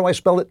it. How do I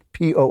spell it?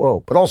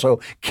 P-O-O, but also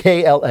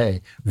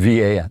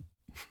K-L-A-V-A-N.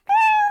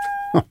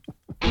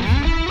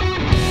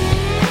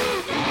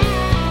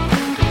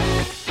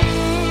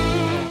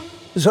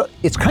 So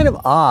it's kind of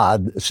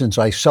odd, since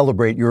I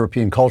celebrate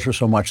European culture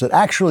so much, that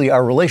actually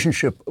our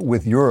relationship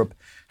with Europe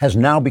has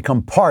now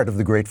become part of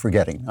the Great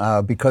Forgetting,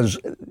 because,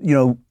 you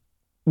know,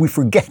 we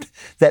forget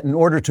that in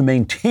order to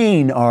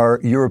maintain our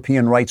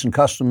European rights and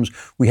customs,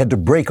 we had to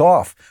break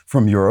off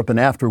from Europe. And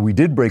after we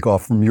did break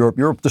off from Europe,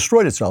 Europe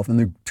destroyed itself in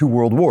the two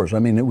world wars. I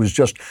mean, it was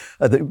just,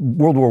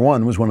 World War I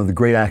was one of the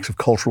great acts of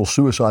cultural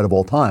suicide of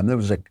all time. There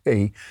was a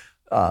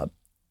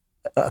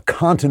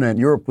continent,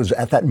 Europe was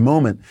at the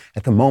moment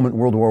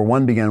World War I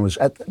began, was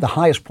at the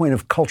highest point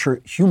of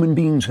culture human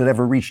beings had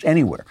ever reached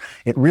anywhere.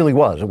 It really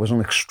was. It was an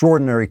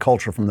extraordinary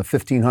culture from the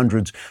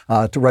 1500s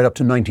to right up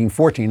to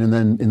 1914. And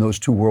then in those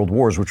two world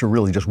wars, which are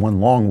really just one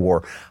long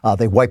war,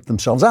 they wiped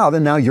themselves out.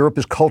 And now Europe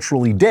is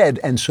culturally dead.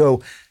 And so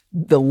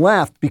the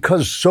left,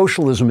 because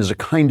socialism is a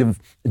kind of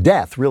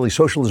death, really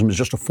socialism is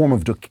just a form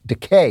of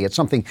decay. It's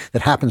something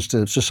that happens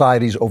to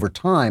societies over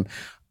time.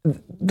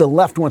 The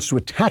left wants to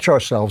attach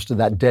ourselves to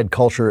that dead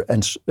culture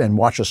and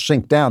watch us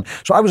sink down.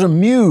 So I was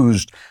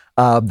amused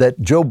that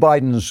Joe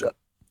Biden's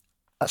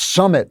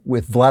summit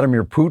with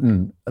Vladimir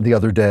Putin the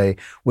other day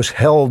was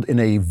held in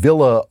a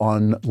villa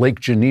on Lake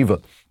Geneva.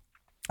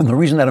 And the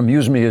reason that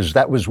amused me is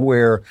that was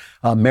where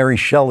Mary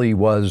Shelley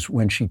was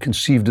when she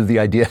conceived of the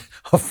idea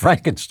of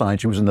Frankenstein.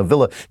 She was in the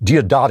Villa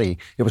Diodati.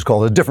 It was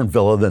called a different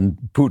villa than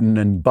Putin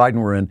and Biden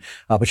were in.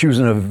 But she was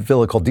in a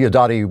villa called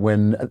Diodati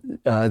when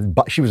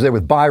she was there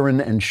with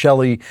Byron and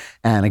Shelley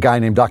and a guy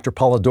named Dr.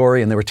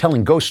 Polidori. And they were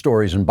telling ghost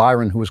stories. And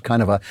Byron, who was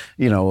kind of a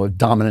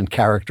dominant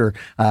character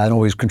and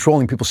always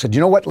controlling people, said,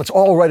 you know what, let's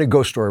all write a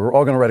ghost story. We're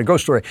all going to write a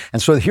ghost story.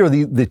 And so here are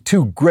the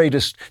two of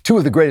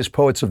the greatest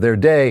poets of their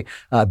day,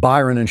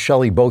 Byron and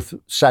Shelley, both both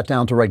sat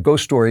down to write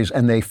ghost stories,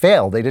 and they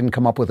failed. They didn't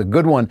come up with a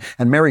good one.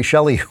 And Mary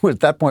Shelley, who at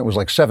that point was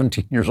like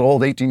 17 years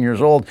old, 18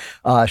 years old,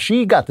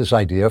 she got this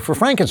idea for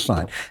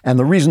Frankenstein. And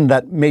the reason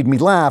that made me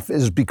laugh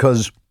is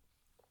because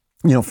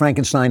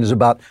Frankenstein is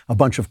about a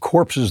bunch of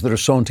corpses that are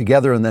sewn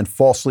together and then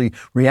falsely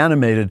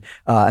reanimated.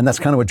 And that's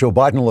kind of what Joe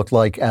Biden looked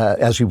like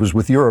as he was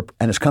with Europe.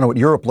 And it's kind of what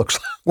Europe looks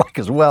like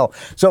as well.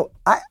 So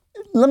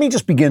let me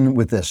just begin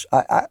with this.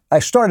 I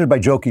started by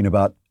joking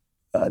about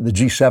the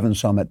G7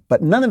 summit,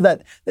 but none of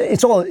that,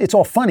 it's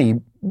all funny,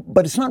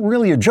 but it's not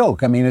really a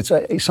joke. I mean,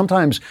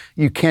 sometimes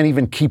you can't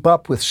even keep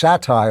up with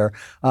satire.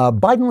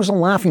 Biden was a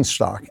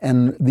laughingstock,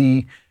 and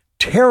the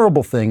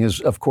terrible thing is,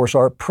 of course,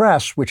 our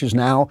press, which is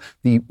now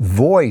the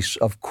voice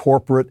of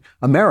corporate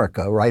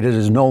America, right? It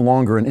is no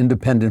longer an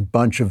independent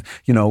bunch of,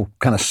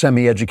 kind of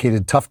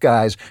semi-educated tough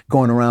guys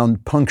going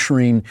around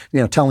puncturing,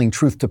 telling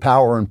truth to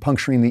power and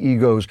puncturing the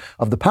egos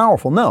of the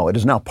powerful. No, it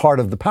is now part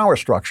of the power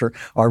structure.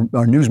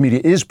 Our news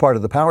media is part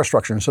of the power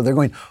structure. And so they're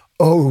going,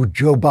 oh,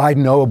 Joe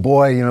Biden, oh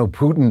boy,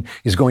 Putin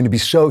is going to be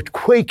so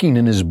quaking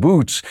in his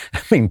boots.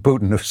 I mean,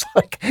 Putin is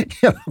like,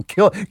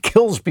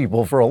 kills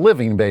people for a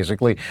living,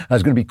 basically,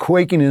 is going to be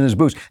quaking in his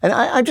boots. And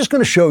I'm just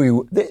going to show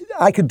you,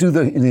 I could do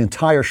the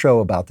entire show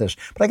about this,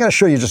 but I got to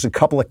show you just a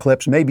couple of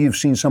clips, maybe you've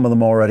seen some of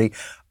them already,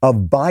 of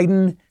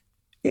Biden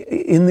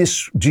in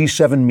this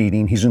G7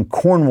 meeting. He's in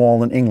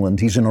Cornwall in England.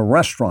 He's in a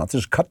restaurant. This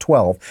is cut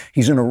 12.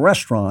 He's in a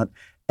restaurant.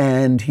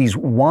 And he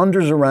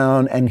wanders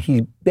around and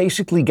he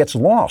basically gets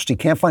lost. He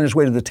can't find his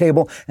way to the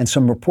table. And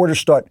some reporters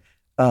start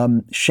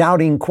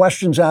shouting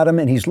questions at him.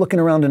 And he's looking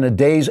around in a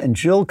daze. And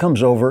Jill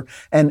comes over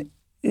and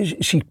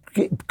she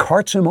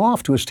carts him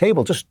off to his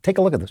table. Just take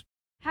a look at this.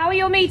 How are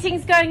your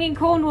meetings going in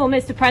Cornwall,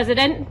 Mr.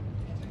 President?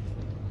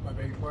 I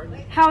beg your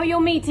pardon? How are your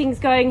meetings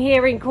going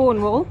here in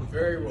Cornwall?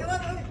 Very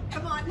well.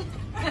 Come on.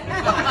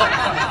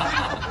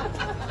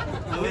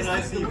 Really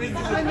nice evening.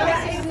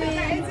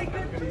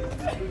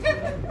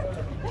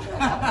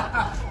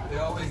 They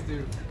always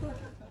do.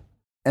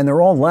 And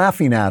they're all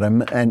laughing at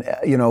him, and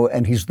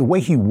and he's the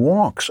way he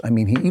walks. I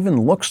mean, he even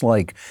looks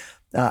like,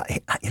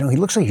 he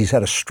looks like he's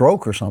had a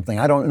stroke or something.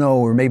 I don't know,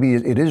 or maybe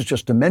it is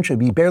just dementia.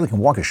 He barely can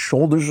walk. His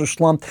shoulders are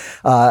slumped.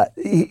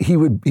 He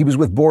was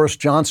with Boris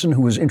Johnson,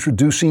 who was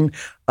introducing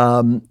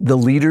the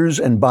leaders,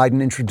 and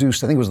Biden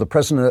introduced, I think it was the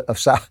president of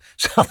South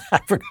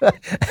Africa,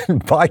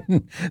 and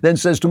Biden then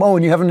says to him, "Oh,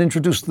 and you haven't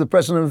introduced the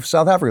president of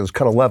South Africa." It's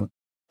cut 11.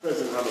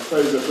 President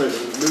Ramaphosa,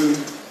 President Moon,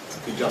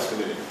 in just a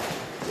minute.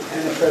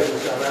 And the president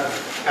of South Africa.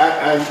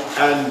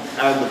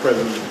 And the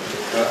president of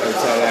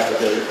South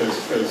Africa,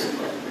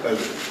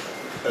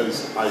 as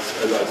I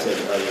said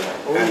earlier.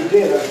 Oh, you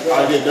did?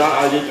 I did not.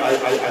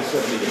 I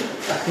certainly did.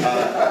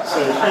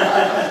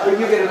 But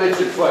you get to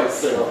mention twice,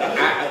 so.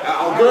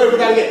 I'll go over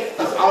that again.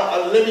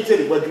 Let me tell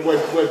you, we're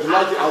delighted.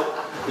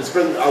 Mr.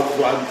 President,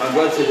 I'm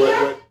going to say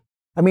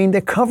I mean,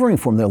 they're covering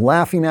for him. They're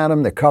laughing at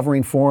him. They're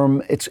covering for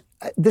him.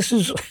 This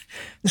is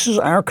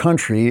our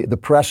country. The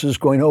press is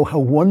going, oh, how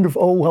wonderful.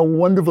 Oh, how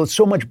wonderful. It's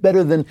so much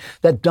better than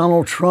that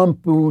Donald Trump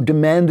who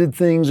demanded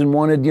things and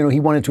wanted, he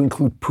wanted to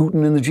include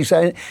Putin in the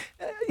G7.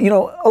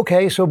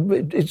 Okay, so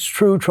it's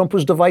true. Trump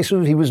was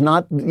divisive. He was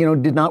not,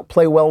 did not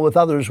play well with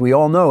others. We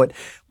all know it.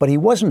 But he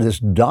wasn't this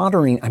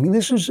doddering. I mean,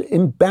 this is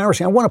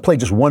embarrassing. I want to play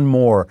just one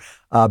more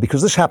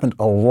because this happened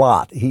a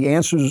lot. He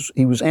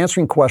was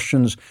answering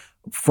questions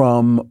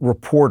from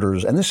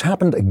reporters, and this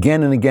happened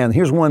again and again.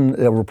 Here's one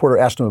reporter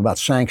asked him about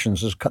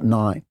sanctions. This is cut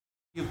 9.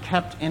 You've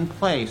kept in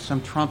place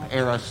some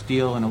Trump-era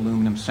steel and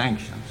aluminum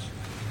sanctions.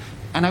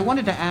 And I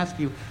wanted to ask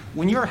you,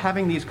 when you're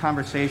having these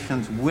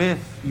conversations with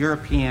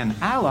European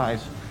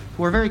allies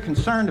who are very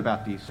concerned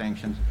about these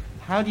sanctions,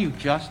 how do you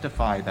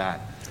justify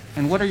that?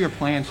 And what are your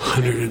plans to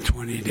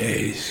 120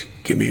 days.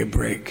 Give me a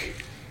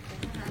break.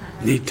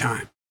 Need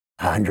time.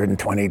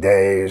 120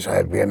 days.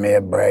 Give me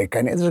a break.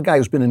 This is a guy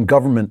who's been in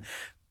government.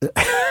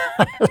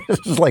 This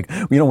is like,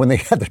 when they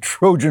had the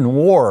Trojan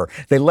War,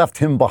 they left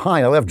him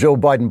behind. They left Joe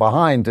Biden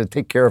behind to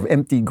take care of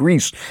empty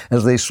Greece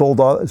as they sailed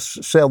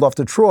off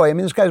to Troy. I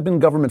mean, this guy's been in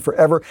government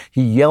forever.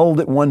 He yelled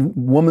at one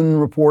woman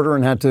reporter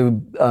and had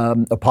to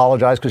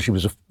apologize because she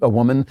was a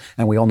woman.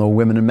 And we all know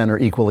women and men are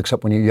equal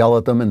except when you yell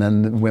at them and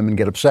then women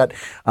get upset.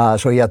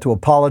 So he had to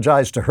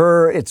apologize to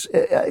her. It's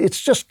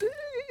just...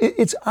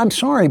 I'm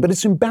sorry, but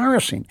it's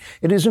embarrassing.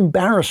 It is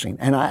embarrassing.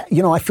 And I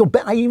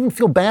even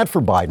feel bad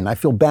for Biden. I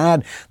feel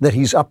bad that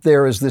he's up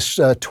there as this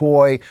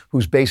toy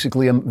who's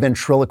basically a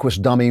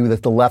ventriloquist dummy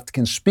that the left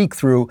can speak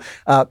through.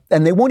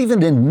 And they won't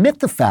even admit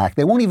the fact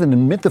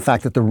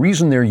that the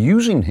reason they're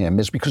using him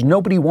is because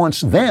nobody wants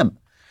them.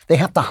 They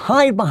have to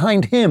hide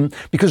behind him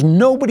because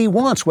nobody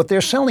wants what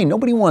they're selling.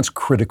 Nobody wants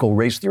critical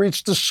race theory.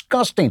 It's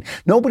disgusting.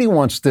 Nobody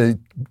wants to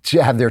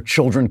have their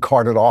children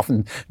carted off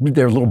and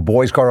their little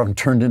boys carted off and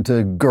turned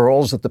into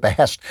girls at the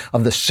behest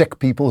of the sick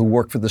people who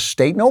work for the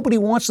state. Nobody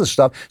wants this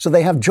stuff. So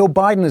they have Joe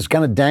Biden as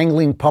kind of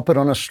dangling puppet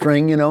on a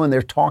string, and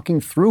they're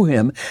talking through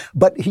him.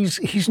 But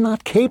he's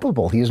not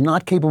capable. He is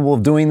not capable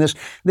of doing this.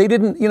 They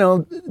didn't,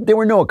 there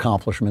were no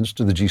accomplishments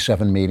to the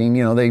G7 meeting.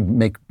 They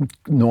make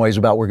noise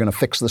about we're going to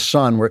fix the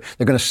sun. They're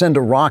going to to send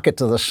a rocket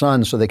to the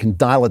sun so they can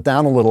dial it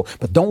down a little.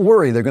 But don't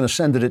worry, they're going to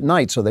send it at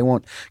night so they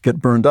won't get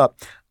burned up.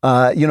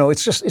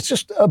 It's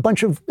just a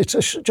bunch of,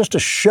 just a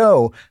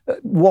show.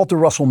 Walter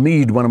Russell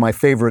Mead, one of my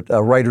favorite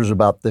writers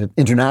about the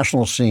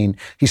international scene,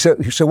 he said,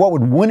 what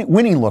would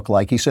winning look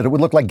like? He said it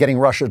would look like getting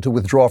Russia to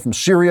withdraw from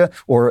Syria,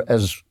 or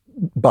as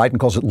Biden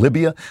calls it,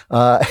 Libya.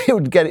 It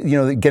would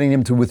getting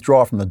him to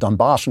withdraw from the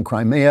Donbass and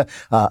Crimea.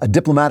 A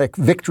diplomatic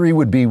victory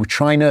would be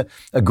China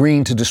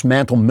agreeing to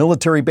dismantle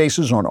military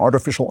bases on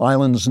artificial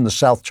islands in the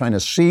South China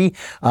Sea.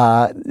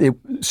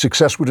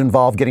 Success would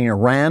involve getting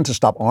Iran to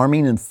stop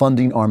arming and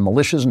funding armed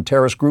militias and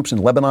terrorist groups in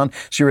Lebanon,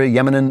 Syria,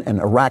 Yemen, and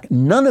Iraq.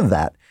 None of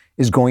that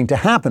is going to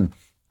happen.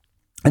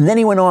 And then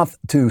he went off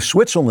to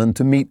Switzerland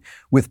to meet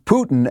with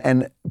Putin,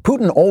 and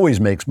Putin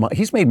always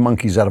he's made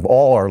monkeys out of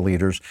all our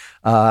leaders,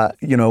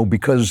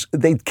 because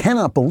they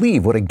cannot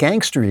believe what a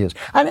gangster he is.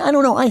 I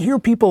don't know. I hear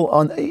people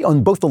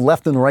on both the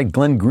left and the right,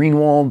 Glenn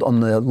Greenwald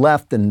on the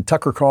left and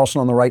Tucker Carlson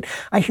on the right.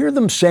 I hear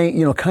them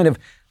saying, why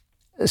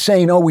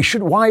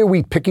are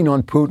we picking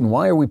on Putin?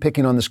 Why are we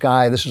picking on this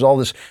guy? This is all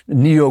this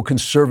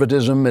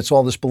neoconservatism. It's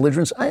all this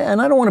belligerence.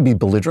 And I don't want to be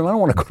belligerent. I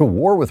don't want to go to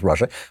war with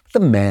Russia. But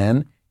the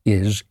man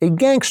is a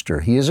gangster.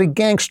 He is a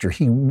gangster.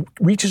 He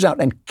reaches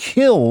out and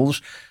kills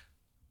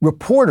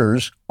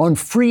reporters on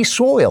free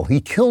soil.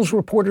 He kills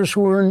reporters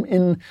who are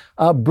in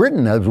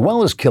Britain, as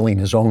well as killing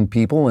his own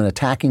people and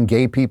attacking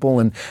gay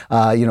people and,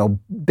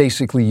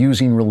 basically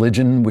using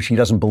religion, which he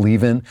doesn't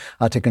believe in,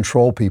 to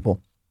control people.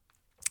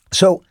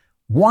 So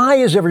why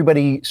is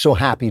everybody so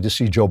happy to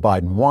see Joe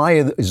Biden? Why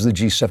is the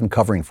G7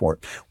 covering for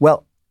it?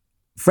 Well,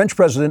 French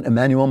President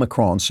Emmanuel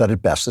Macron said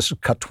it best. This is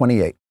cut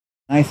 28.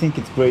 I think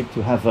it's great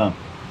to have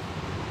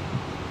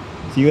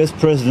the U.S.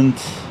 president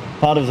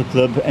part of the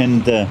club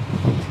and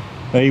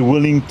very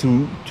willing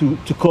to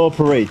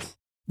cooperate.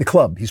 The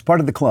club. He's part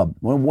of the club.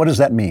 Well, what does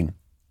that mean?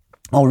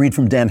 I'll read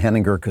from Dan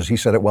Henninger because he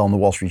said it well in the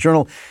Wall Street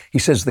Journal. He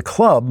says the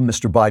club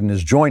Mr. Biden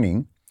is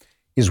joining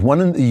is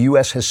one the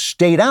U.S. has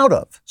stayed out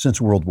of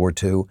since World War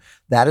II.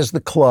 That is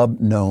the club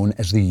known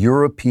as the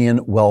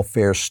European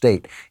welfare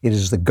state. It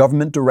is the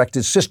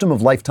government-directed system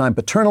of lifetime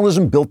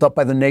paternalism built up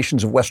by the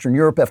nations of Western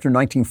Europe after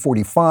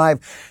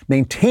 1945.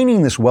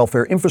 Maintaining this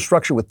welfare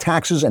infrastructure with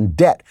taxes and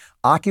debt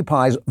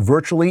occupies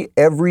virtually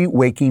every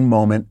waking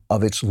moment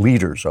of its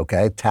leaders,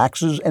 okay?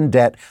 Taxes and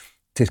debt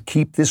to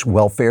keep this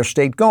welfare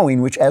state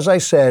going, which, as I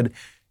said,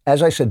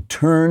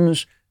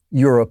 turns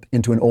Europe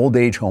into an old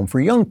age home for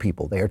young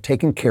people. They are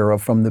taken care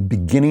of from the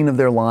beginning of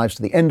their lives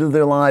to the end of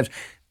their lives.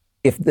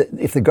 If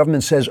the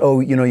government says,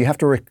 you have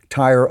to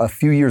retire a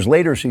few years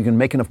later so you can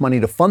make enough money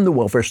to fund the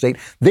welfare state,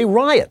 they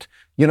riot.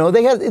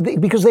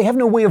 Because they have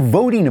no way of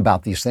voting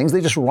about these things.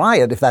 They just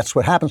riot if that's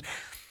what happens.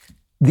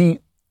 The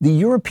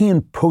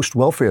European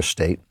post-welfare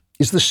state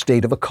is the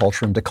state of a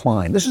culture in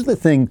decline. This is the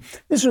thing.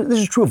 This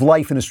is true of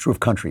life and it's true of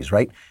countries,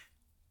 right?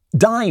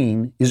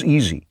 Dying is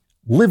easy.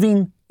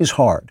 Living is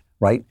hard,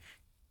 right?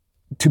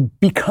 To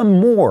become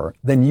more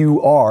than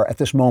you are at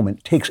this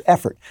moment takes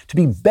effort. To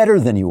be better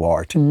than you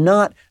are, to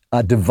not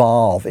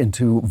devolve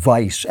into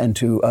vice and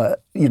to,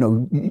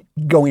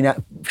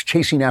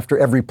 chasing after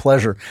every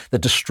pleasure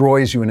that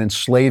destroys you and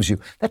enslaves you.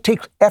 That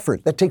takes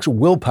effort. That takes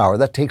willpower.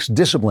 That takes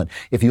discipline.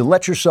 If you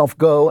let yourself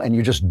go and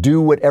you just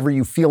do whatever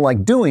you feel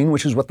like doing,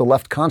 which is what the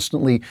left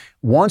constantly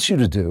wants you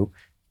to do,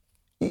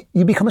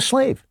 you become a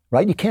slave,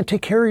 right? You can't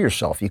take care of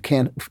yourself. You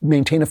can't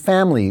maintain a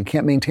family. You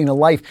can't maintain a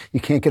life. You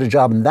can't get a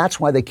job. And that's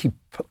why they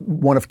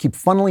want to keep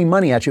funneling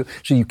money at you.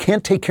 So you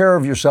can't take care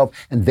of yourself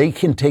and they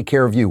can take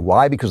care of you.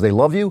 Why? Because they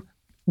love you?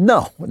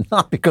 No,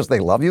 not because they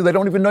love you. They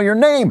don't even know your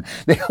name.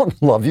 They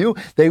don't love you.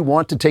 They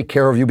want to take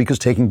care of you because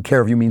taking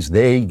care of you means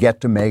they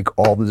get to make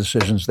all the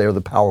decisions. They're the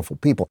powerful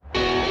people.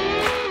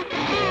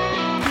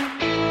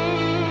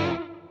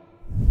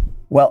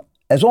 Well,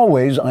 as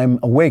always, I'm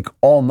awake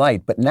all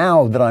night, but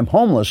now that I'm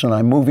homeless and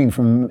I'm moving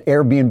from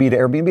Airbnb to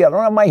Airbnb, I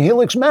don't have my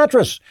Helix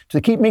mattress to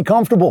keep me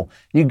comfortable.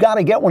 You got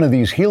to get one of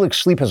these. Helix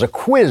Sleep has a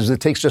quiz that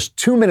takes just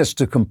 2 minutes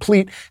to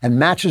complete and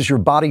matches your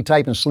body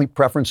type and sleep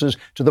preferences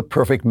to the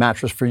perfect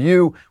mattress for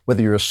you.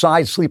 Whether you're a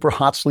side sleeper,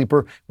 hot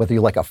sleeper, whether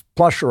you like a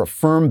plush or a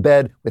firm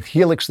bed, with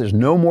Helix, there's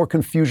no more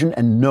confusion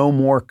and no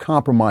more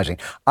compromising.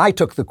 I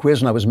took the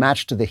quiz and I was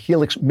matched to the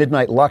Helix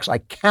Midnight Luxe. I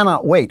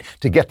cannot wait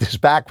to get this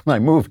back when I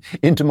move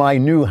into my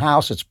new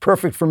house. It's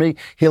perfect for me.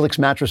 Helix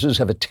mattresses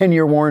have a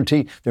 10-year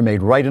warranty. They're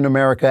made right in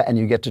America, and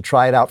you get to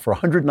try it out for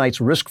 100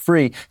 nights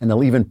risk-free, and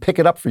they'll even pick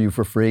it up for you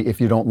for free if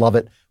you don't love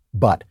it.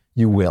 But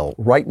you will.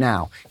 Right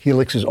now,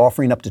 Helix is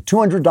offering up to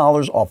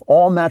 $200 off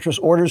all mattress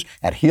orders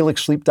at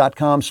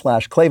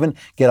helixsleep.com/Klavan.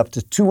 Get up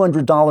to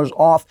 $200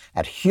 off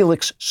at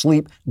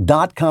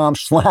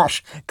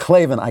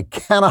helixsleep.com/Klavan. I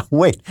cannot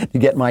wait to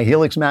get my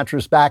Helix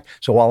mattress back.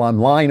 So while I'm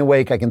lying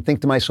awake, I can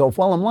think to myself,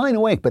 well, I'm lying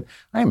awake, but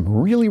I am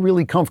really,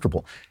 really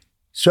comfortable.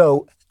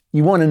 So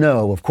you want to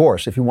know, of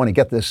course, if you want to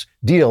get this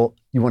deal,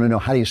 you want to know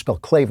how do you spell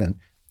Klavan.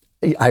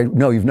 I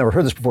know you've never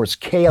heard this before. It's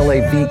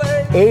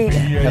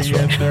K-L-A-V-A-N. That's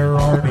right.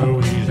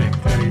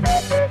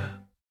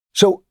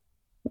 So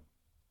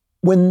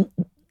when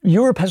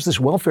Europe has this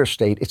welfare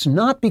state. It's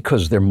not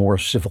because they're more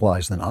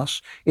civilized than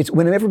us. It's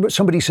whenever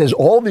somebody says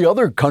all the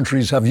other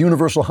countries have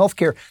universal health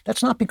care,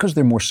 that's not because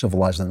they're more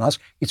civilized than us.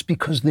 It's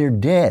because they're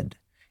dead.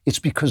 It's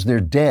because they're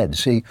dead.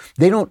 See,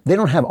 they don't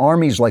have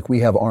armies like we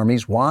have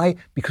armies. Why?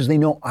 Because they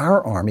know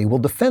our army will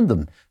defend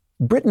them.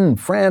 Britain,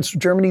 France,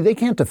 Germany, they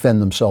can't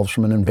defend themselves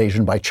from an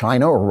invasion by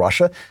China or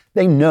Russia.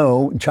 They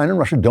know China and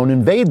Russia don't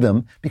invade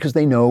them because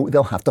they know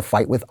they'll have to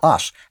fight with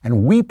us.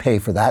 And we pay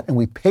for that, and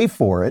we pay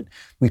for it.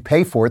 We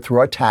pay for it through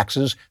our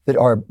taxes that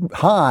are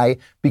high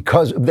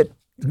because that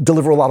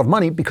deliver a lot of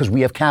money because we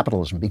have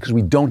capitalism, because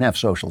we don't have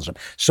socialism.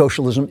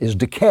 Socialism is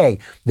decay.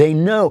 They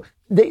know.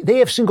 They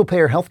have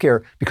single-payer health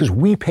care because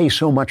we pay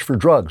so much for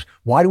drugs.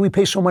 Why do we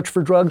pay so much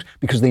for drugs?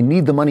 Because they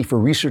need the money for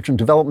research and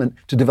development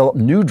to develop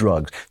new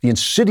drugs. The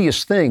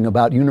insidious thing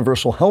about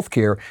universal health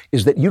care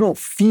is that you don't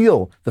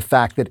feel the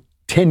fact that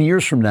 10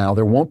 years from now,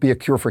 there won't be a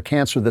cure for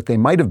cancer that they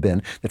might have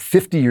been, that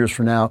 50 years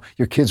from now,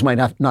 your kids might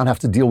not have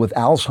to deal with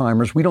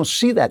Alzheimer's. We don't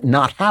see that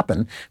not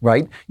happen,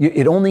 right?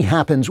 It only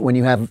happens when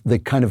you have the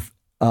kind of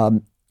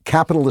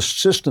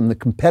capitalist system, the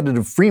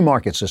competitive free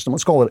market system,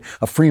 let's call it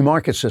a free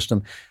market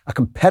system, a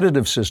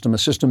competitive system, a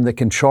system that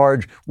can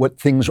charge what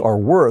things are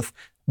worth,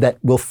 that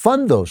will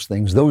fund those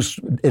things. Those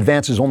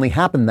advances only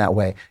happen that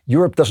way.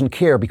 Europe doesn't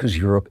care because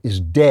Europe is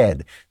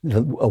dead.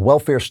 A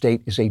welfare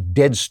state is a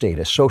dead state.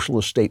 A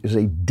socialist state is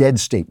a dead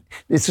state.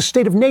 It's a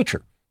state of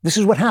nature. This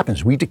is what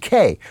happens. We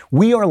decay.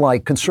 We are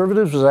like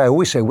conservatives, as I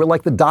always say, we're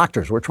like the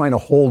doctors. We're trying to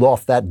hold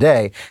off that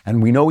day.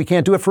 And we know we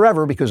can't do it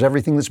forever because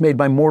everything that's made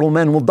by mortal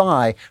men will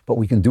die, but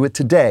we can do it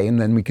today,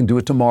 and then we can do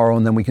it tomorrow,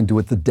 and then we can do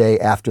it the day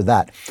after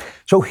that.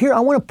 So here,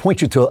 I want to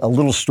point you to a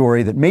little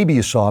story that maybe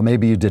you saw,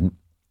 maybe you didn't.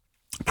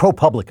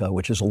 ProPublica,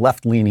 which is a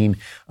left-leaning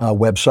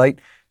website,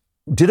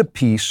 did a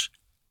piece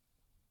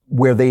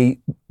where they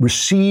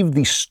received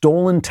the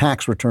stolen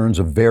tax returns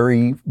of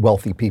very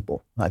wealthy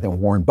people. I think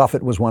Warren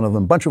Buffett was one of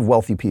them, a bunch of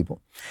wealthy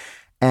people.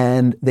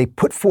 And they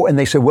and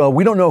they said, well,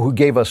 we don't know who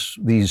gave us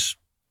these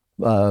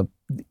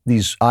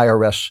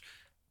IRS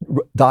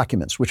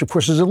documents, which of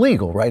course is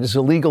illegal, right? It's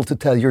illegal to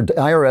tell your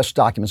IRS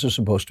documents are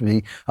supposed to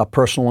be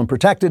personal and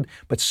protected,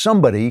 but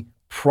somebody,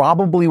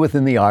 probably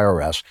within the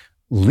IRS,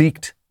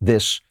 leaked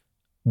these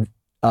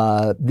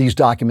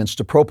documents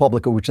to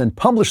ProPublica, which then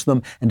published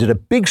them and did a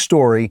big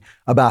story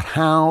about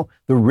how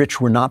the rich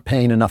were not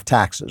paying enough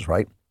taxes,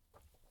 right?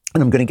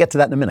 And I'm going to get to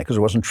that in a minute because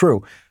it wasn't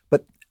true.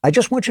 But I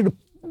just want you to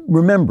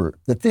remember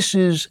that this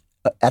is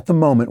at the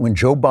moment when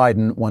Joe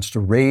Biden wants to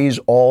raise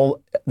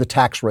all the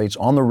tax rates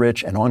on the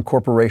rich and on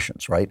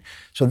corporations, right?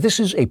 So this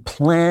is a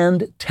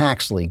planned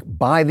tax leak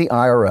by the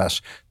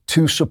IRS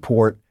to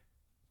support,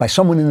 by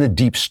someone in the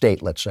deep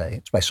state, let's say.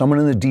 It's by someone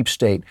in the deep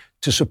state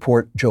to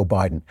support Joe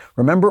Biden.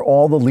 Remember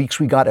all the leaks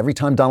we got every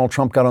time Donald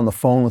Trump got on the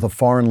phone with a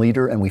foreign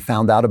leader and we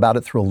found out about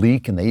it through a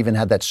leak, and they even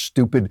had that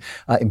stupid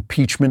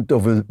impeachment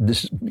over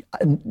this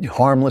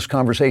harmless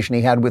conversation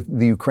he had with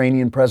the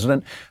Ukrainian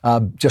president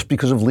just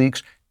because of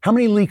leaks. How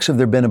many leaks have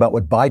there been about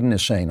what Biden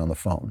is saying on the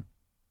phone?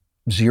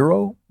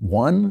 0,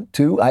 1,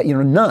 2,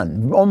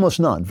 none, almost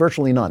none,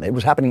 virtually none. It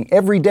was happening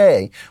every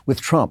day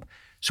with Trump.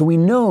 So we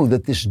know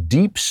that this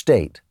deep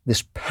state,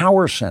 this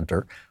power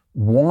center,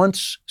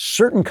 wants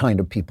certain kind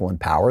of people in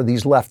power,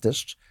 these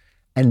leftists,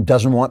 and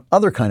doesn't want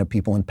other kind of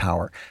people in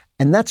power.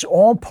 And that's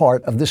all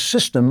part of the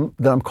system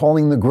that I'm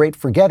calling the Great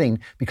Forgetting,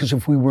 because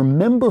if we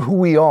remember who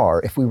we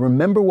are, if we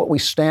remember what we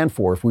stand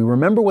for, if we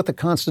remember what the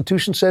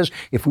Constitution says,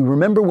 if we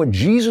remember what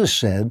Jesus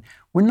said,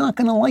 we're not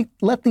going to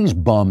let these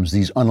bums,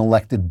 these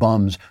unelected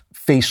bums,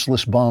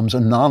 faceless bums,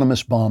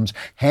 anonymous bums,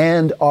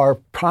 hand our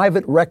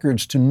private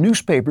records to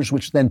newspapers,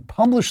 which then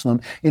publish them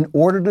in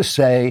order to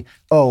say,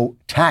 oh,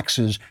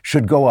 taxes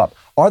should go up.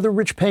 Are the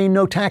rich paying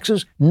no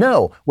taxes?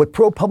 No. What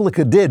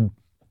ProPublica did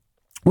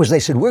was they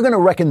said, we're going to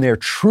reckon their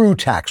true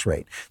tax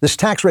rate. This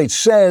tax rate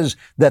says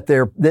that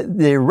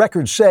their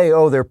records say,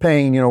 oh, they're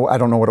paying, I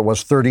don't know what it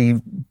was,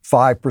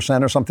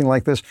 35% or something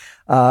like this.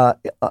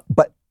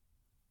 But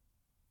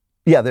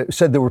yeah, they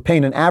said they were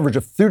paying an average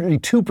of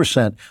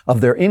 32%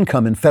 of their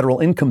income in federal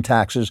income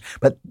taxes.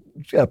 But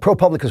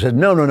ProPublica said,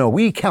 no,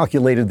 we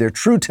calculated their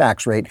true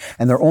tax rate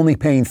and they're only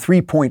paying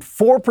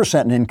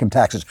 3.4% in income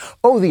taxes.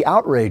 Oh, the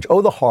outrage.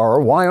 Oh, the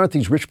horror. Why aren't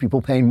these rich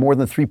people paying more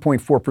than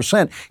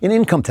 3.4% in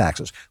income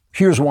taxes?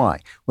 Here's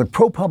why. When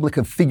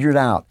ProPublica figured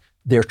out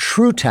their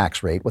true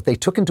tax rate, what they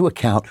took into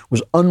account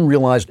was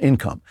unrealized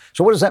income.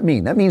 So what does that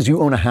mean? That means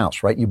you own a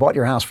house, right? You bought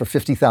your house for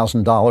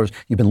 $50,000.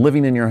 You've been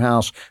living in your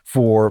house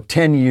for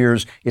 10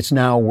 years. It's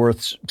now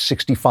worth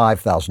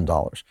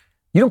 $65,000.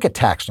 You don't get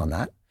taxed on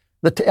that.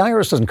 The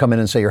IRS doesn't come in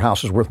and say your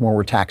house is worth more,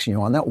 we're taxing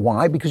you on that.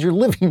 Why? Because you're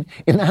living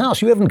in the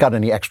house. You haven't got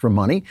any extra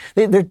money.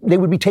 They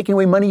would be taking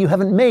away money you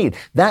haven't made.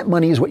 That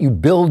money is what you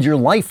build your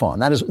life on.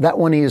 That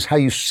money is how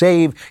you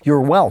save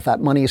your wealth. That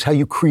money is how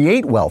you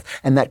create wealth.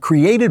 And that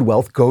created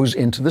wealth goes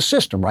into the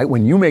system, right?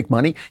 When you make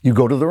money, you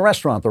go to the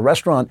restaurant. The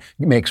restaurant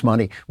makes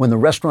money. When the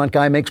restaurant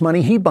guy makes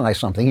money, he buys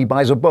something. He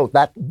buys a boat.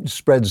 That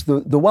spreads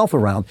the wealth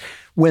around.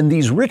 When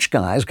these rich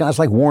guys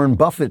like Warren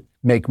Buffett,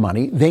 make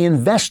money. They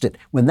invest it.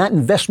 When that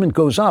investment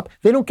goes up,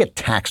 they don't get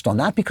taxed on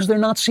that because they're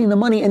not seeing the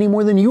money any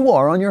more than you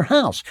are on your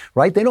house,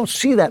 right? They don't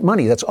see that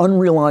money. That's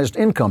unrealized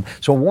income.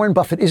 So Warren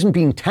Buffett isn't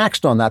being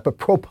taxed on that, but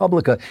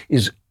ProPublica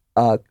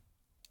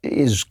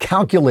is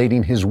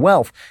calculating his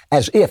wealth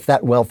as if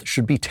that wealth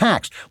should be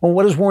taxed. Well,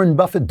 what does Warren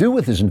Buffett do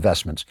with his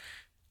investments?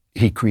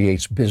 He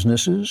creates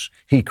businesses.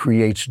 He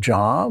creates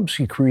jobs.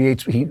 He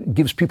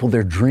gives people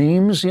their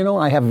dreams. You know,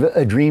 I have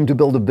a dream to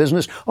build a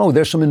business. Oh,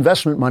 there's some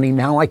investment money.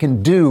 Now I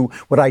can do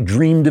what I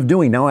dreamed of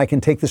doing. Now I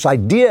can take this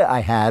idea I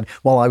had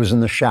while I was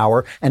in the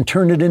shower and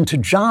turn it into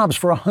jobs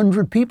for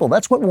 100 people.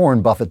 That's what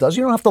Warren Buffett does.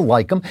 You don't have to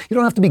like him. You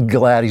don't have to be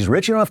glad he's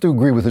rich. You don't have to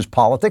agree with his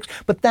politics,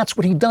 but that's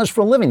what he does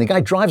for a living. The guy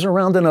drives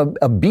around in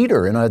a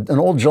beater, in an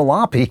old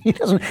jalopy.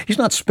 He's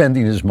not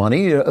spending his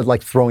money,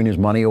 like throwing his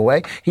money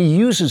away. He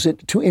uses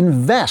it to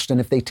invest. And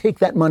if they take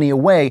that money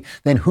away,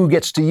 then who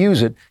gets to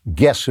use it?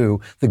 Guess who?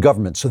 The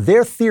government. So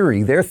their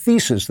theory, their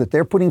thesis that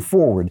they're putting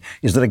forward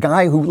is that a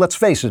guy who, let's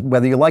face it,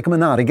 whether you like him or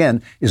not,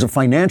 again, is a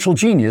financial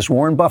genius,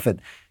 Warren Buffett,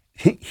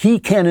 he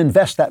can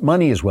invest that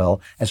money as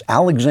well as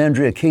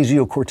Alexandria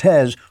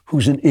Ocasio-Cortez,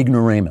 who's an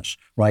ignoramus,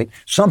 right?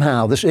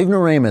 Somehow this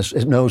ignoramus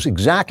knows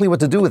exactly what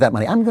to do with that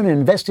money. I'm going to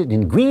invest it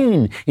in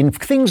green, in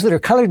things that are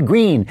colored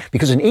green,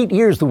 because in 8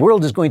 years the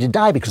world is going to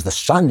die because the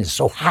sun is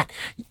so hot.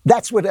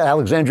 That's what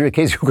Alexandria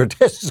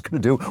Ocasio-Cortez is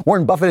going to do.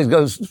 Warren Buffett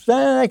goes,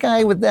 that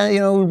guy with that,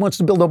 who wants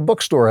to build a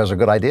bookstore has a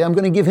good idea. I'm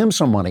going to give him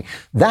some money.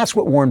 That's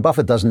what Warren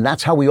Buffett does, and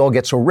that's how we all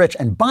get so rich.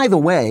 And by the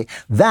way,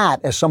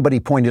 that, as somebody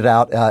pointed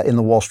out in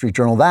the Wall Street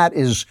Journal, that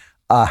is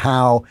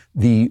how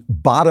the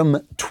bottom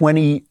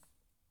 20%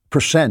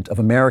 of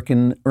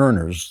American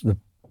earners, the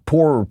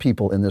poorer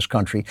people in this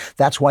country,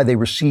 that's why they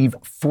receive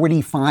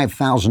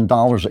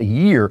 $45,000 a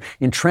year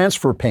in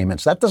transfer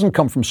payments. That doesn't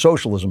come from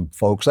socialism,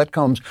 folks. That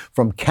comes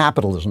from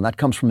capitalism. That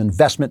comes from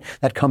investment.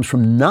 That comes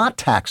from not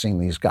taxing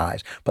these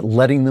guys, but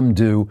letting them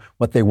do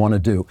what they want to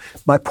do.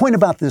 My point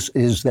about this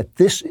is that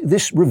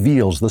this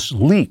reveals, this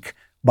leak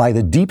by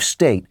the deep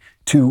state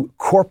to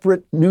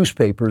corporate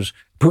newspapers,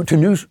 to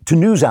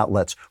news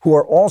outlets who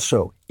are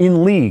also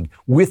in league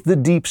with the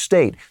deep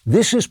state.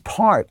 This is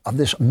part of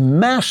this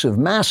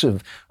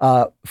massive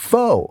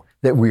foe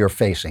that we are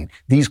facing.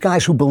 These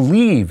guys who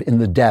believe in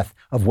the death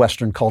of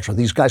Western culture,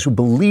 these guys who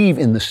believe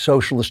in the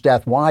socialist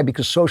death. Why?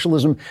 Because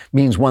socialism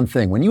means one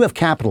thing. When you have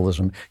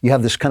capitalism, you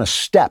have this kind of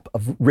step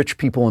of rich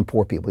people and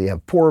poor people. You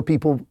have poorer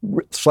people,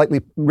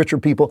 slightly richer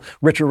people,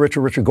 richer,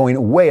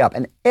 going way up.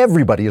 And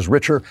everybody is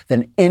richer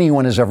than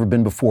anyone has ever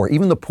been before.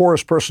 Even the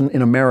poorest person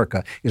in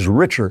America is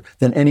richer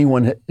than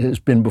anyone has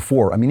been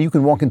before. I mean, you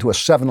can walk into a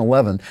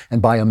 7-Eleven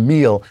and buy a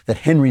meal that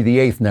Henry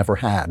VIII never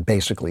had,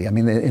 basically,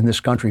 in this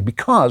country,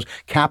 because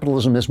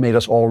capitalism has made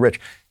us all rich.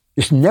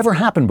 This never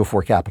happened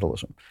before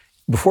capitalism.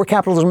 Before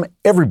capitalism,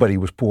 everybody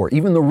was poor.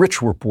 Even the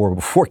rich were poor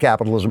before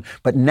capitalism.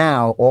 But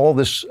now all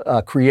this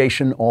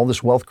creation, all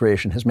this wealth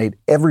creation has made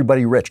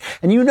everybody rich.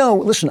 And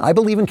listen, I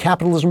believe in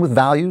capitalism with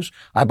values.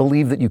 I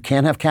believe that you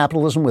can't have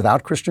capitalism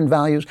without Christian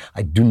values.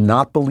 I do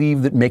not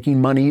believe that making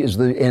money is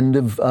the end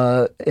of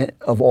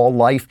all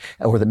life,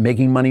 or that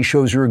making money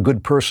shows you're a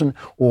good person,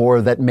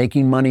 or that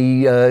making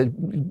money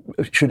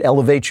should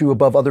elevate you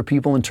above other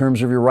people in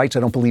terms of your rights.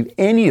 I don't believe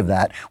any of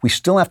that. We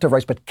still have to have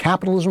rights, but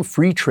capitalism,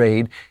 free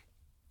trade,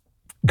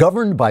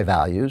 governed by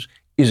values,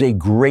 is a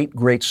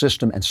great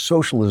system. And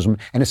socialism,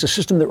 and it's a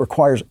system that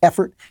requires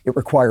effort, it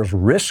requires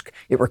risk,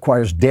 it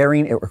requires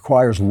daring, it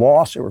requires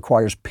loss, it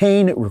requires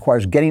pain, it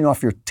requires getting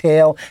off your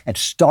tail and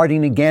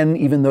starting again,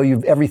 even though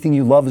everything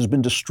you love has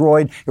been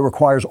destroyed. It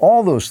requires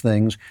all those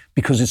things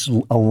because it's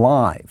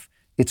alive.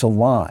 It's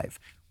alive.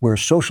 Where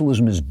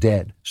socialism is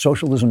dead.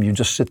 Socialism, you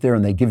just sit there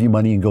and they give you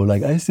money and go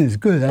like, this is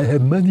good, I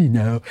have money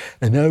now.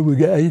 And now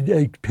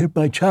I put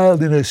my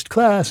child in a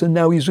class and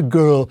now he's a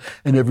girl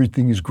and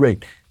everything is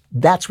great.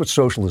 That's what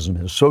socialism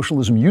is.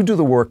 Socialism, you do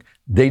the work,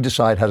 they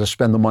decide how to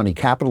spend the money.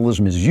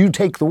 Capitalism is you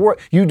take the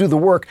work, you do the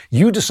work,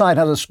 you decide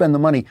how to spend the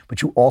money,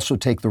 but you also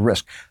take the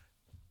risk.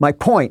 My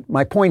point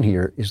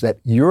here is that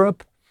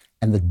Europe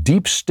and the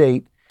deep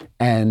state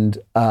and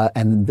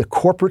the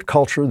corporate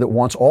culture that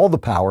wants all the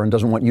power and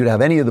doesn't want you to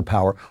have any of the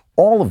power,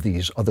 all of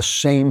these are the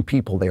same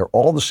people. They are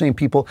all the same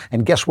people.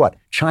 And guess what?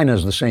 China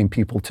is the same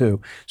people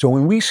too. So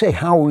when we say,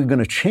 how are we going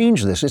to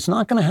change this? It's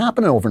not going to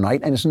happen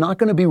overnight, and it's not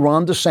going to be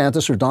Ron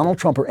DeSantis or Donald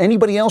Trump or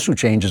anybody else who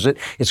changes it.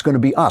 It's going to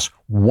be us,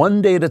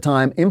 one day at a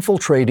time,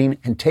 infiltrating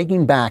and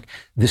taking back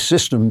the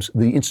systems,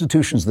 the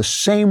institutions, the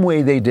same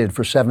way they did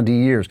for 70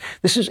 years.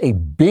 This is a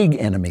big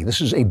enemy.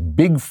 This is a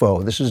big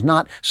foe. This is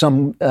not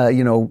some,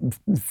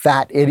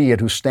 fat idiot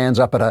who stands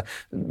up at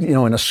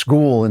in a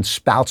school and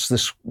spouts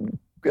this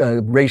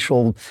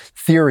racial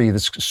theory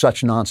that's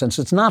such nonsense.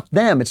 It's not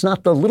them. It's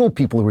not the little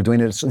people who are doing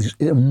it. It's these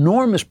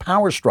enormous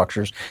power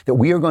structures that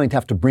we are going to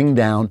have to bring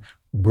down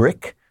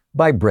brick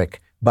by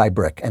brick by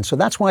brick. And so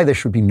that's why there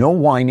should be no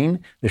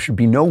whining. There should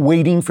be no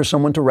waiting for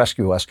someone to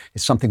rescue us.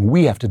 It's something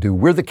we have to do.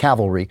 We're the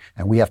cavalry,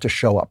 and we have to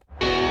show up.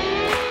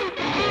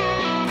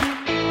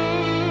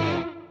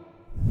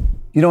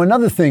 You know,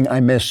 another thing I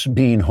miss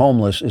being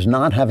homeless is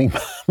not having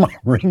my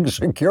Ring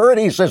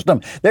security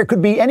system. There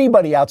could be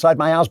anybody outside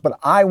my house, but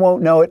I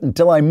won't know it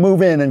until I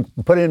move in and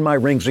put in my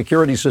Ring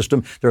security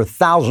system. There are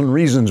 1,000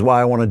 reasons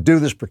why I want to do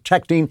this.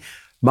 Protecting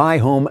my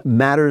home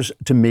matters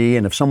to me,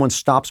 and if someone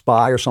stops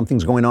by or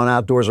something's going on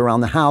outdoors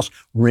around the house,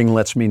 Ring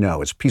lets me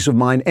know. It's peace of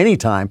mind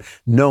anytime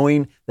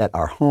knowing that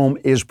our home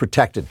is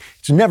protected.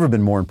 It's never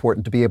been more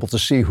important to be able to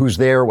see who's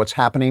there, what's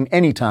happening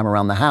anytime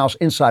around the house,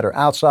 inside or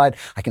outside.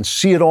 I can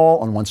see it all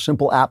on one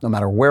simple app, no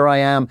matter where I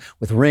am.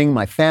 With Ring,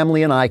 my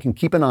family and I can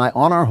keep an eye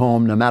on our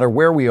home, no matter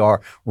where we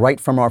are, right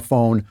from our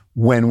phone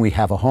when we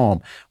have a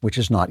home, which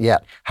is not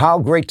yet. How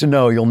great to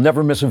know you'll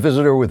never miss a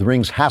visitor with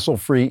Ring's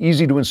hassle-free,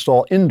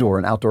 easy-to-install indoor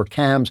and outdoor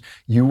cams.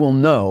 You will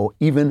know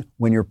even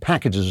when your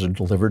packages are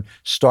delivered.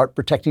 Start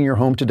protecting your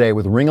home today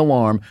with Ring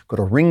Alarm. Go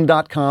to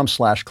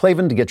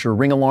ring.com/Klavan to get your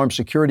Ring Alarm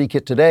security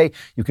kit today.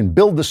 You can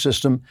build the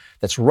system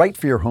that's right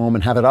for your home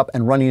and have it up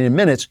and running in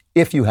minutes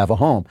if you have a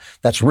home.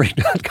 That's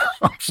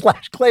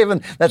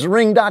ring.com/Klavan. That's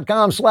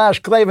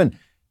ring.com/Klavan.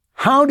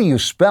 How do you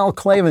spell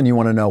Klavan, you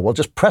want to know? Well,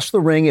 just press the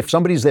ring. If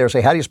somebody's there,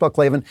 say, how do you spell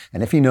Klavan?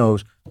 And if he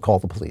knows, call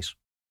the police.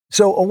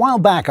 So a while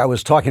back, I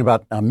was talking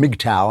about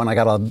MGTOW, and I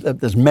got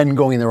there's men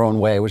going their own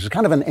way, which is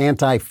kind of an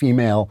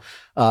anti-female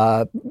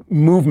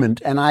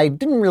movement. And I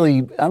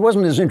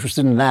wasn't as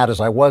interested in that as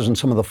I was in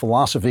some of the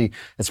philosophy.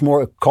 It's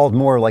called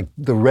more like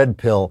the red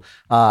pill.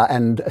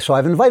 And so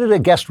I've invited a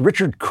guest,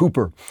 Richard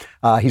Cooper.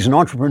 He's an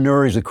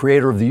entrepreneur. He's the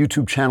creator of the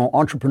YouTube channel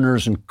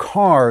Entrepreneurs in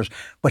Cars,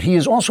 but he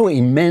is also a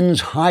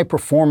men's high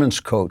performance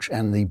coach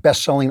and the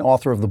best-selling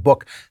author of the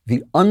book,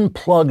 The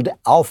Unplugged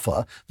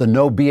Alpha, the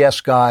No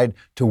BS Guide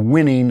to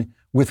Winning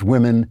with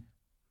Women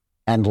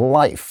and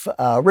Life.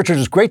 Richard,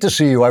 it's great to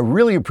see you. I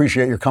really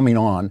appreciate your coming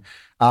on.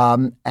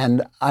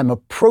 And I'm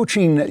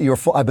approaching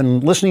I've been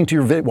listening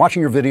to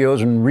watching your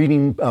videos and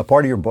reading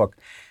part of your book.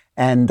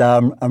 And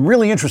I'm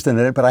really interested in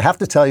it, but I have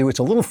to tell you, it's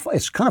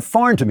kind of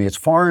foreign to me. It's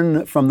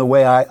foreign from the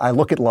way I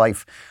look at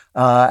life.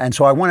 And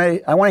so I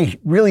want to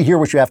really hear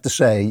what you have to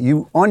say.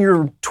 On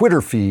your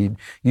Twitter feed,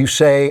 you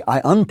say,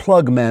 I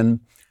unplug men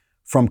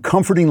from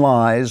comforting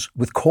lies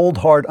with cold,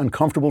 hard,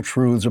 uncomfortable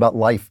truths about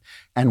life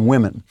and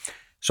women.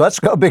 So that's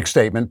a big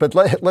statement, but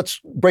let's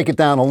break it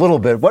down a little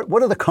bit.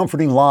 What are the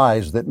comforting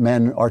lies that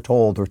men are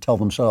told or tell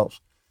themselves?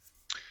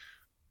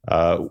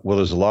 Well,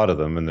 there's a lot of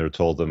them, and they're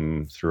told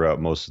them throughout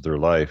most of their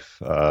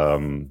life.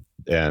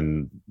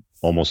 And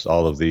almost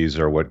all of these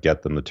are what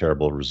get them the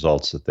terrible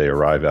results that they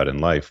arrive at in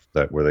life,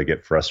 where they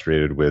get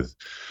frustrated with,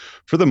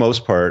 for the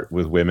most part,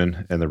 with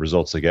women and the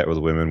results they get with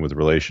women, with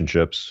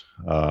relationships,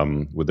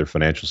 with their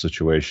financial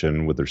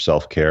situation, with their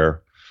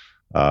self-care.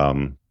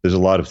 There's a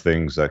lot of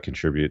things that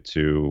contribute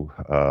to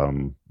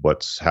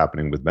what's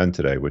happening with men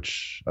today,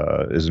 which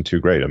isn't too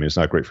great. I mean, it's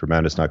not great for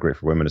men. It's not great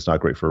for women. It's not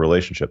great for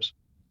relationships.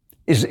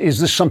 Is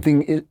this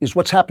something, is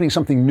what's happening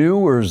something new,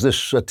 or is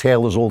this a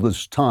tale as old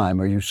as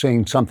time? Are you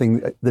saying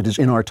something that is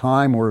in our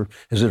time, or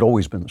has it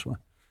always been this way?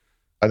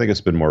 I think it's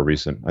been more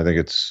recent. I think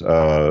it's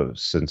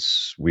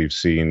since we've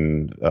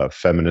seen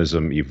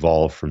feminism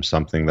evolve from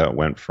something that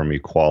went from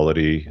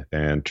equality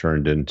and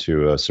turned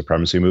into a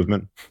supremacy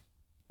movement.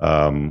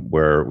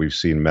 Where we've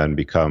seen men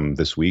become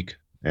this weak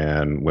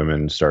and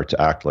women start to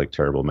act like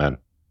terrible men.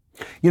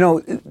 You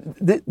know,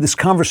 this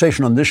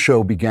conversation on this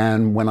show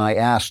began when I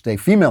asked a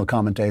female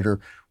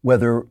commentator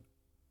whether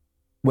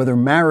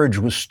marriage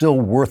was still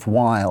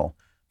worthwhile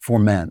for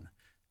men.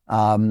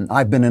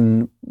 I've been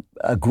in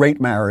a great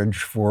marriage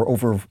for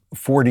over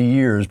 40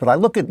 years, but I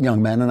look at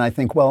young men and I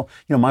think, well,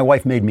 you know, my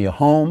wife made me a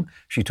home.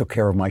 She took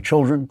care of my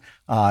children.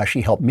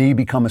 She helped me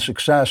become a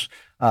success.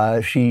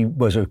 She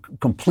was a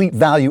complete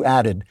value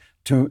added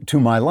to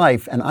my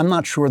life, and I'm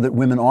not sure that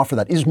women offer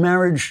that. Is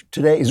marriage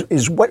today,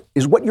 is what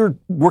you're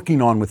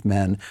working on with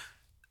men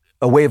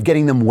a way of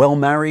getting them well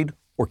married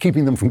or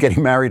keeping them from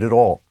getting married at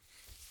all?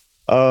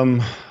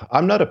 I'm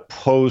not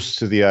opposed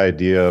to the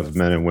idea of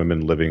men and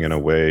women living in a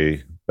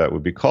way that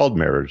would be called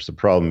marriage. The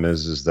problem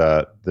is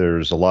that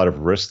there's a lot of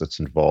risk that's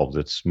involved.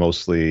 It's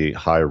mostly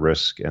high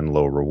risk and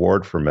low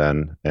reward for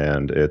men,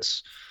 and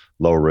it's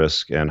low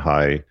risk and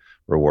high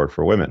reward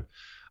for women.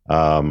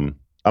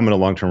 I'm in a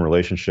long-term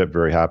relationship,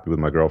 very happy with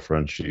my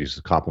girlfriend. She's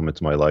a compliment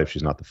to my life.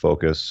 She's not the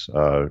focus.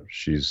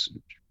 She's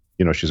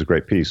a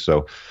great piece.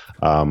 So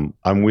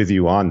I'm with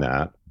you on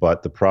that.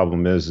 But the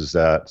problem is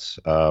that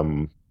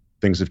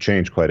things have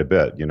changed quite a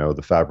bit. You know,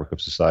 the fabric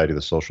of society,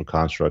 the social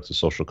constructs, the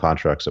social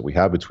contracts that we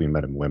have between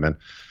men and women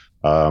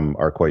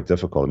are quite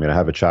difficult. I mean, I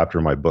have a chapter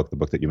in my book, the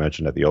book that you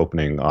mentioned at the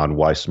opening, on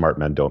why smart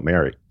men don't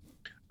marry.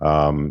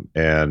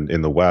 And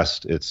in the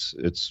West, it's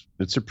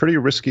a pretty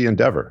risky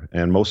endeavor.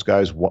 And most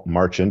guys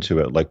march into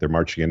it like they're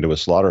marching into a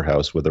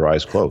slaughterhouse with their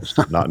eyes closed,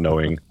 not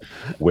knowing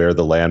where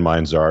the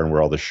landmines are and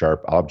where all the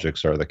sharp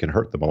objects are that can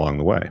hurt them along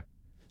the way.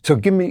 So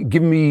give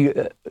me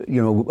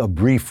a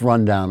brief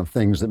rundown of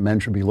things that men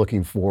should be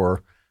looking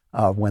for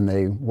when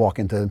they walk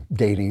into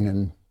dating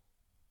and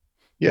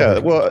Yeah,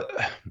 well,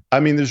 I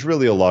mean, there's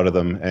really a lot of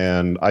them,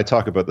 and I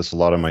talk about this a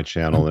lot on my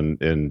channel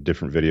in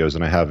different videos,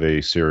 and I have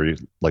a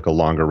series, like a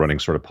longer running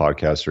sort of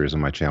podcast series on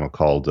my channel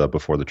called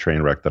Before the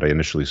Train Wreck that I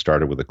initially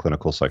started with a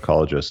clinical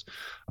psychologist,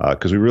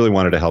 because we really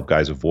wanted to help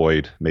guys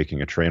avoid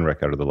making a train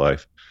wreck out of their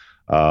life.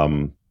 I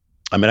mean,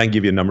 I can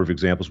give you a number of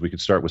examples. We could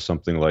start with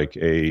something like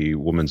a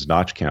woman's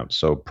notch count.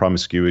 So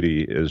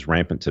promiscuity is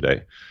rampant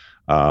today.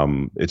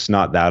 It's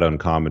not that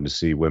uncommon to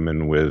see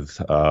women with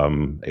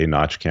a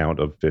notch count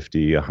of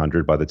 50,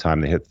 100 by the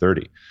time they hit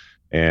 30.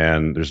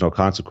 And there's no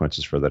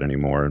consequences for that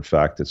anymore. In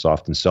fact, it's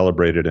often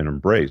celebrated and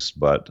embraced.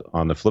 But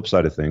on the flip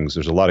side of things,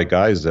 there's a lot of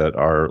guys that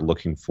are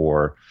looking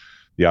for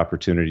the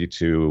opportunity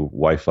to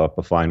wife up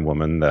a fine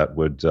woman that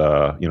would,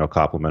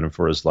 compliment him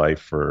for his life,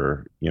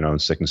 for, in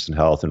sickness and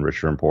health, and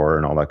richer and poorer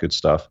and all that good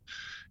stuff.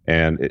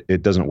 And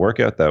it doesn't work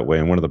out that way.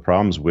 And one of the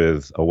problems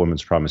with a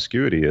woman's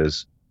promiscuity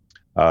is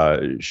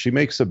she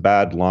makes a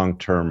bad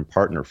long-term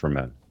partner for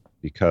men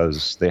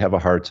because they have a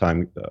hard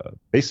time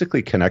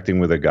basically connecting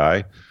with a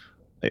guy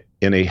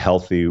in a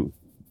healthy,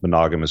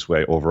 monogamous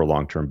way over a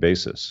long-term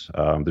basis.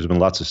 There's been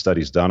lots of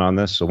studies done on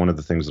this. So one of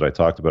the things that I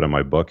talked about in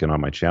my book and on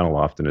my channel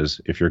often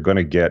is if you're going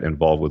to get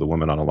involved with a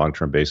woman on a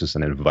long-term basis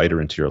and invite her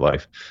into your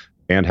life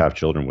and have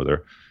children with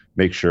her,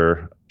 make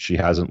sure she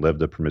hasn't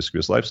lived a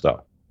promiscuous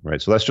lifestyle,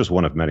 right? So that's just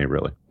one of many,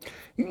 really.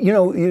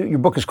 Your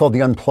book is called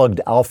The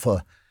Unplugged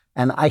Alpha.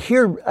 And I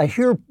hear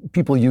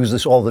people use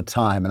this all the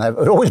time, and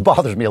it always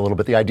bothers me a little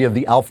bit, the idea of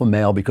the alpha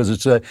male, because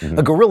it's a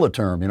gorilla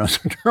term. It's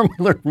a term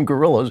we learned from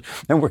gorillas,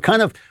 and we're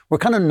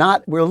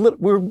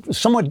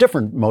somewhat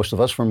different, most of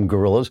us, from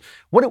gorillas.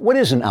 What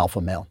is an alpha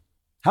male?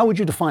 How would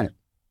you define it?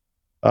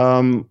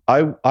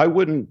 I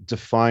wouldn't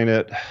define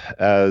it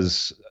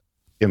as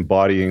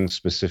embodying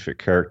specific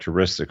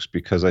characteristics,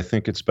 because I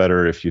think it's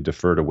better if you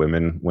defer to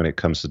women when it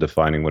comes to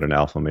defining what an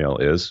alpha male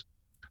is.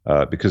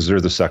 Because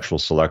they're the sexual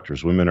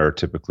selectors. Women are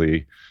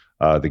typically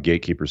the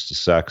gatekeepers to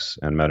sex,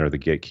 and men are the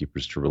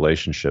gatekeepers to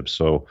relationships.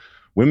 So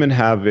women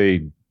have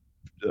a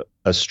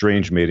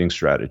strange mating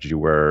strategy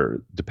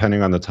where,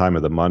 depending on the time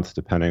of the month,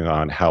 depending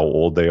on how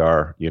old they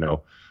are,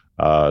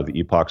 the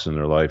epochs in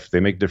their life,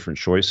 they make different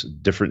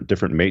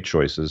mate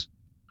choices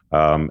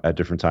at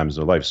different times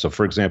in their life. So,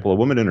 for example, a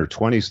woman in her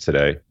 20s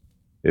today,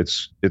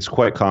 it's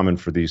quite common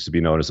for these to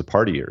be known as the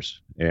party years.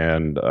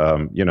 And,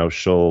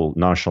 she'll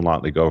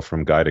nonchalantly go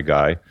from guy to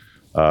guy,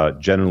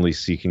 generally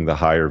seeking the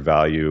higher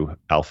value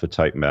alpha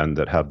type men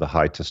that have the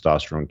high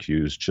testosterone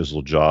cues,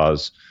 chiseled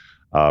jaws,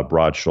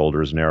 broad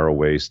shoulders, narrow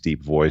waist,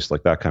 deep voice,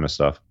 like that kind of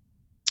stuff.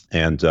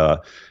 And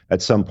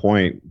at some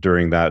point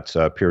during that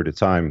period of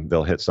time,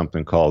 they'll hit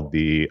something called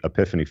the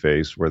epiphany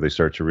phase, where they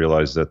start to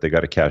realize that they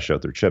got to cash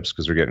out their chips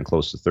because they're getting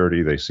close to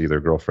 30. They see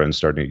their girlfriends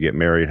starting to get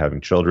married,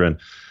 having children,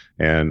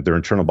 and their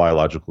internal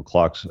biological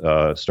clock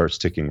starts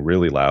ticking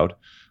really loud.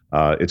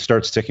 It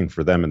starts ticking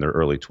for them in their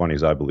early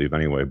 20s, I believe,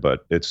 anyway.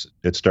 But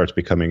it starts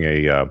becoming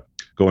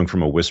going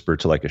from a whisper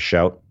to like a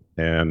shout,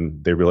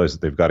 and they realize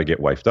that they've got to get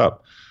wifed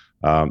up.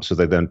 So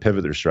they then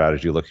pivot their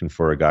strategy, looking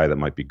for a guy that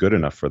might be good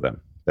enough for them,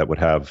 that would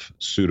have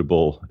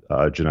suitable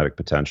genetic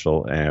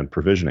potential and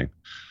provisioning.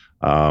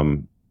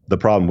 The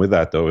problem with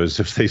that, though,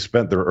 is if they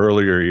spent their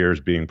earlier years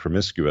being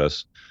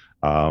promiscuous,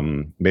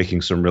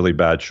 making some really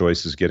bad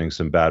choices, getting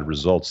some bad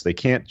results, they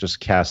can't just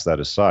cast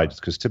that aside,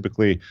 because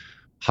typically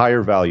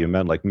higher value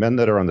men, like men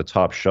that are on the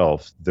top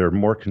shelf, they're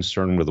more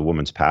concerned with a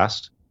woman's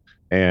past,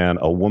 and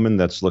a woman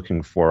that's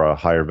looking for a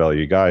higher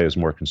value guy is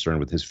more concerned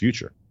with his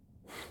future.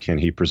 Can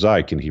he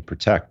preside? Can he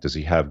protect? Does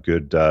he have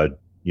good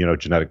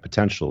genetic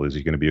potential? Is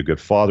he going to be a good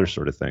father,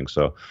 sort of thing?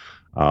 So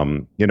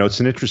it's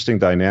an interesting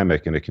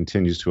dynamic, and it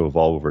continues to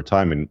evolve over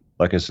time, and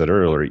like I said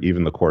earlier,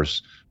 even the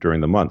course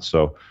during the month.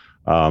 So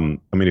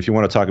if you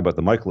want to talk about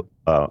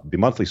the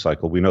monthly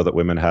cycle, we know that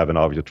women have an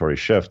ovulatory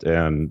shift,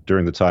 and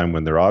during the time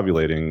when they're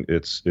ovulating,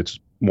 it's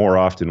more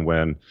often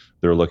when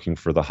they're looking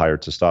for the higher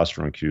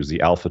testosterone cues, the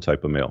alpha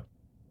type of male.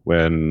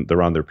 When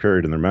they're on their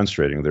period and they're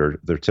menstruating,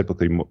 they're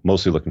typically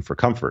mostly looking for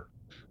comfort,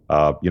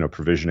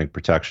 provisioning,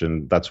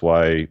 protection. That's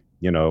why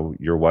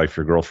your wife,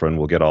 your girlfriend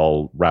will get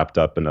all wrapped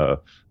up in a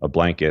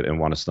blanket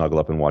and want to snuggle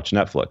up and watch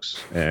Netflix.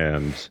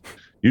 And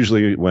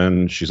usually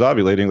when she's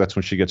ovulating, that's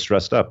when she gets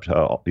stressed up.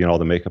 All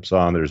the makeup's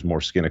on, there's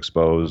more skin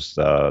exposed.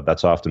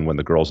 That's often when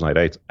the girls'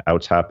 night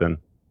outs happen.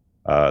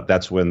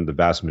 That's when the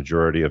vast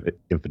majority of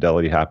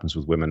infidelity happens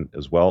with women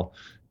as well,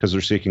 because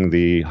they're seeking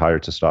the higher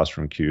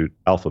testosterone cued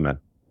alpha men.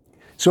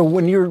 So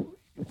when you're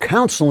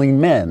counseling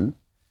men,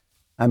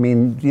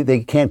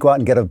 they can't go out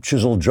and get a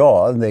chiseled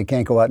jaw. They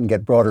can't go out and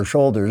get broader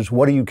shoulders.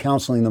 What are you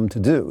counseling them to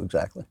do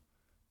exactly?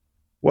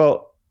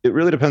 Well, it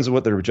really depends on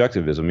what their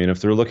objective is.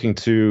 If they're looking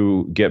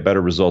to get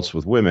better results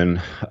with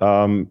women,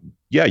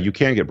 you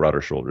can get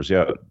broader shoulders.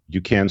 Yeah,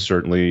 you can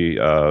certainly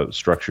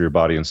structure your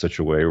body in such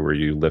a way where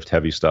you lift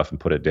heavy stuff and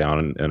put it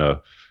down in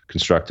a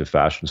constructive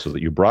fashion so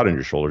that you broaden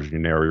your shoulders and you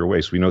narrow your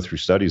waist. We know through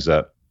studies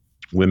that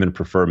women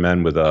prefer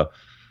men with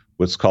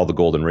what's called the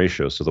golden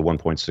ratio, so the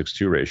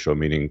 1.62 ratio,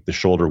 meaning the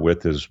shoulder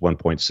width is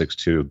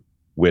 1.62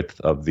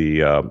 width of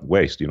the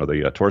waist,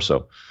 the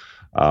torso.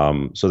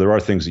 So there are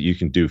things that you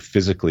can do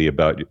physically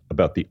about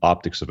the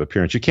optics of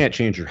appearance. You can't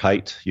change your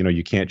height.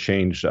 You can't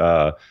change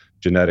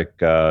genetic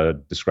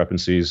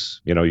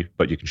discrepancies.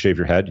 But you can shave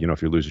your head.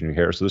 If you're losing your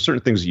hair. So there's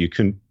certain things that you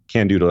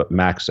can do to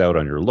max out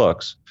on your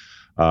looks.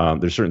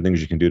 There's certain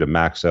things you can do to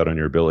max out on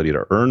your ability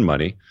to earn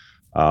money.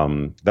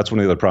 That's one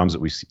of the other problems that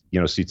we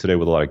see today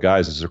with a lot of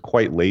guys is they're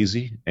quite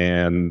lazy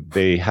and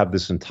they have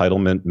this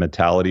entitlement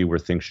mentality where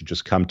things should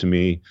just come to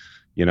me.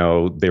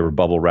 They were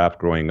bubble wrapped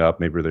growing up.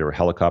 Maybe they were a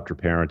helicopter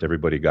parent.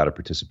 Everybody got a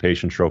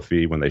participation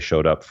trophy when they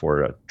showed up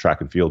for a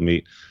track and field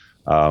meet.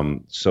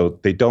 So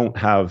they don't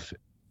have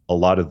a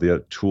lot of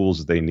the tools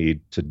that they need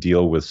to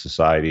deal with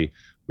society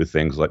with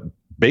things like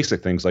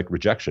basic things like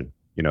rejection.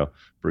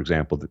 For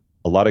example,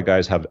 a lot of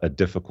guys have a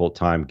difficult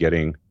time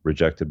getting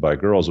rejected by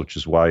girls, which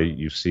is why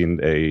you've seen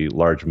a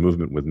large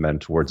movement with men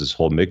towards this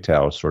whole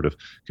MGTOW sort of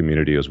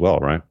community as well,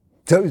 right?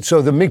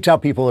 So the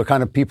MGTOW people are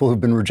kind of people who've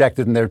been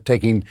rejected and they're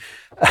taking,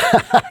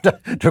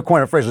 to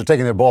coin a phrase, they're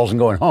taking their balls and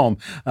going home,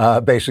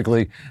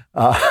 basically.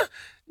 But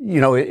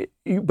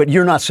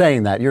you're not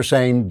saying that. You're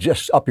saying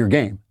just up your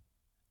game.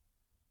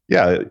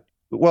 Yeah.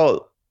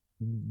 Well,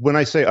 when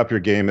I say up your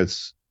game,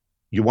 it's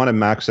you want to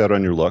max out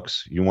on your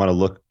looks. You want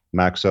to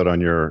max out on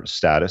your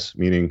status,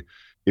 meaning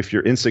if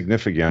you're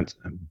insignificant,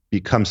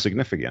 become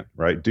significant,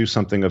 right? Do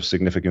something of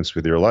significance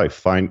with your life.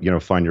 Find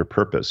your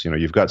purpose.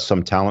 You've got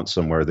some talent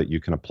somewhere that you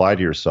can apply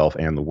to yourself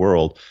and the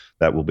world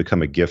that will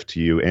become a gift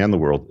to you and the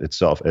world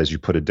itself as you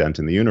put a dent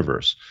in the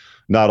universe.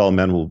 Not all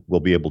men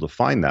will be able to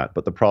find that.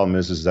 But the problem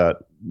is that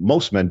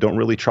most men don't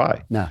really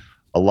try. No.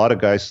 A lot of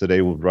guys today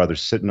would rather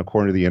sit in a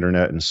corner of the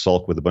internet and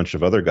sulk with a bunch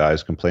of other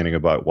guys complaining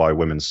about why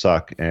women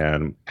suck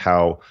and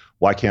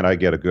why can't I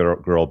get a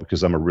good girl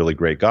because I'm a really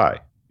great guy?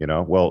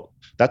 Well,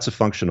 that's a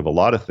function of a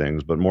lot of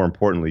things, but more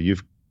importantly,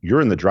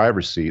 you're in the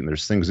driver's seat and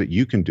there's things that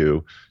you can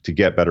do to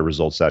get better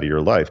results out of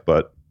your life.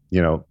 But,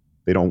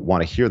 they don't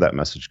want to hear that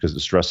message because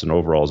it's dressed in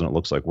overalls and it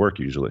looks like work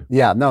usually.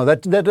 Yeah, no,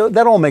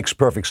 that all makes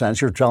perfect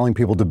sense. You're telling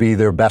people to be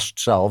their best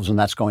selves and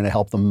that's going to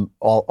help them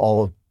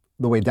all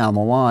the way down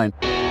the line.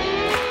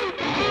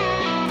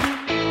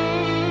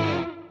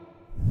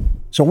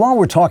 So while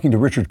we're talking to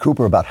Richard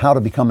Cooper about how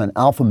to become an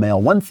alpha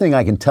male, one thing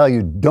I can tell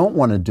you don't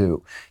want to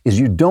do is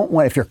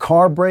if your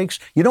car breaks,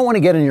 you don't want to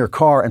get in your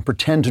car and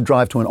pretend to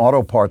drive to an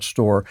auto parts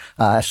store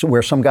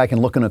where some guy can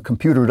look in a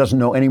computer who doesn't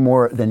know any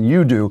more than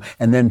you do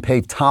and then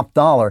pay top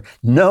dollar.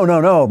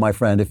 No, my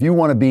friend. If you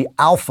want to be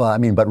alpha,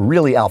 but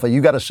really alpha, you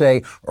got to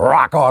say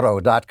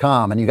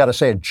rockauto.com and you got to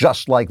say it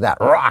just like that,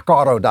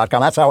 rockauto.com.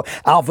 That's how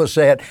alphas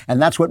say it.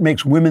 And that's what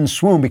makes women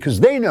swoon because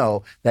they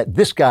know that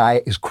this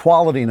guy is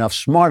quality enough,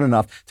 smart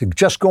enough to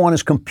just go on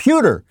his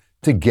computer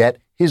to get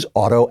his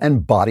auto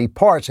and body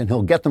parts. And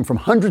he'll get them from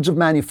hundreds of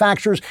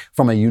manufacturers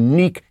from a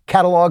unique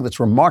catalog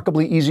that's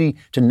remarkably easy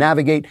to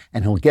navigate,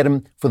 and he'll get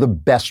them for the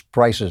best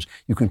prices.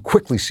 You can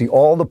quickly see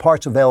all the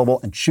parts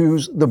available and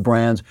choose the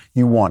brands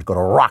you want. Go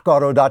to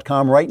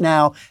rockauto.com right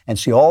now and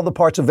see all the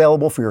parts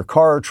available for your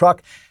car or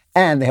truck.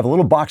 And they have a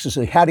little box that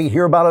says, how do you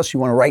hear about us? You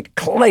want to write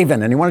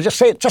Klavan, and you want to just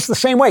say it just the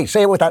same way.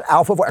 Say it with that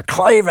alpha voice,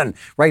 Klavan,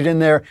 right in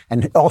there,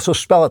 and also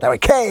spell it that way,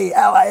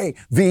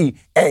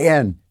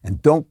 Klavan.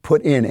 And don't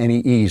put in any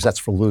E's. That's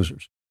for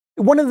losers.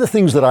 One of the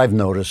things that I've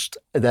noticed,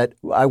 that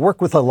I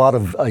work with a lot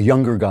of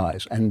younger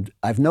guys, and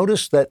I've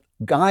noticed that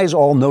guys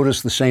all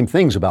notice the same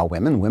things about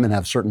women. Women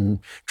have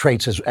certain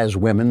traits as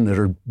women that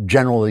are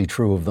generally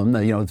true of them.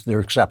 There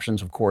are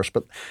exceptions, of course,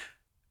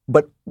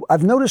 But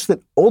I've noticed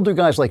that older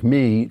guys like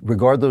me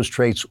regard those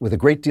traits with a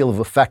great deal of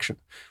affection.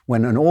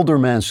 When an older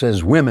man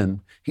says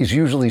women, he's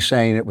usually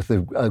saying it with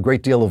a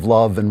great deal of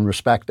love and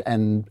respect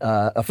and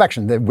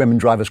affection. The women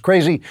drive us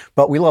crazy,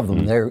 but we love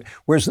them.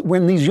 Whereas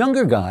when these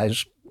younger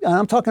guys, and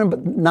I'm talking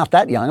about not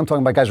that young, I'm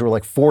talking about guys who are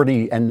like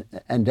 40 and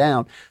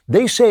down,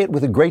 they say it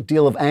with a great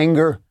deal of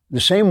anger,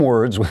 the same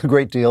words with a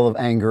great deal of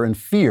anger and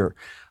fear.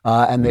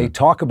 And they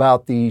talk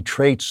about the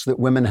traits that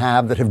women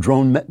have that have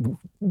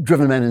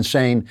driven men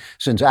insane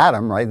since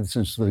Adam, right?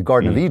 Since the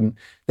Garden of Eden.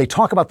 They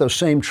talk about those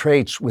same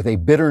traits with a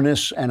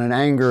bitterness and an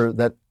anger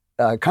that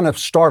kind of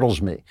startles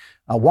me.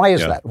 Why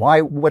is that?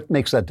 What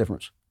makes that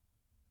difference?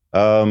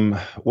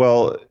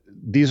 Well,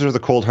 these are the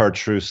cold hard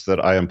truths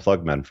that I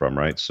unplug men from,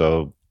 right?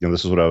 So,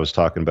 this is what I was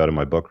talking about in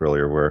my book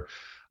earlier, where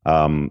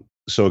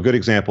so a good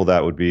example of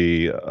that would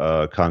be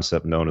a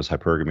concept known as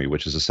hypergamy,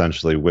 which is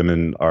essentially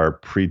women are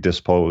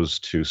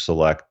predisposed to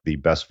select the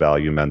best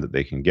value men that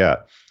they can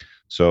get.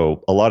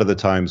 So a lot of the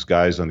times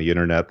guys on the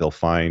internet, they'll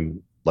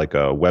find like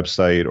a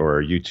website or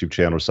a YouTube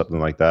channel or something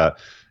like that,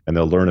 and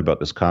they'll learn about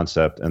this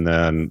concept. And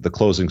then the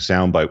closing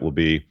soundbite will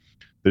be,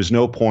 there's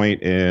no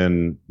point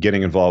in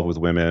getting involved with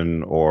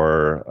women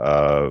or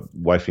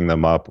wifing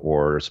them up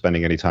or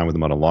spending any time with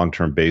them on a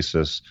long-term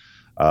basis.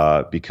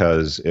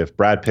 Because if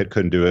Brad Pitt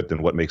couldn't do it,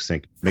 then what makes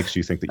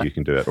you think that you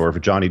can do it? Or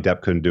if Johnny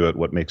Depp couldn't do it,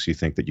 what makes you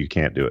think that you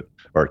can't do it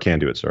or can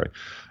do it? Sorry.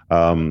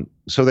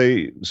 So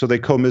they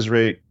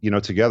commiserate,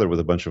 together with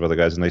a bunch of other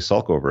guys, and they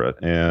sulk over it.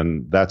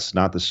 And that's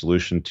not the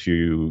solution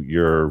to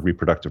your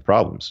reproductive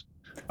problems.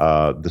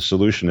 The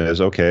solution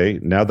is, okay,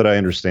 now that I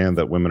understand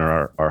that women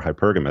are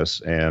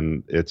hypergamous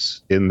and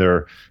it's in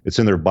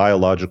their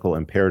biological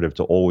imperative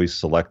to always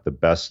select the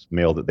best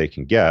male that they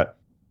can get,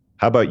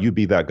 how about you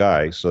be that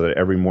guy so that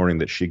every morning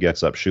that she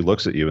gets up, she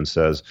looks at you and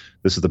says,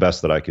 this is the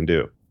best that I can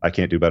do. I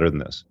can't do better than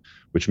this,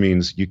 which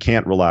means you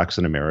can't relax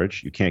in a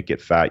marriage. You can't get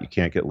fat. You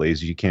can't get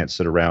lazy. You can't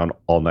sit around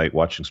all night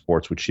watching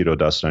sports with Cheeto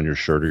dust on your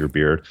shirt or your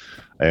beard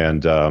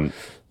and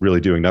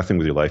really doing nothing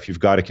with your life. You've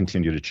got to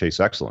continue to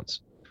chase excellence.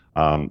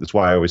 That's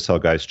why I always tell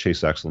guys,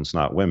 chase excellence,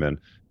 not women,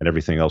 and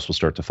everything else will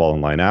start to fall in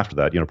line after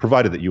that,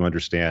 provided that you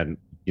understand,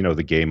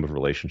 the game of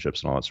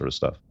relationships and all that sort of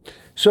stuff.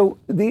 So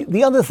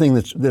the other thing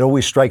that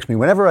always strikes me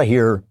whenever I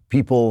hear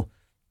people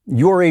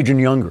your age and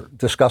younger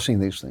discussing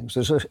these things,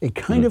 there's a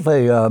kind of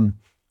an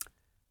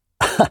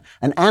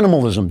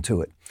animalism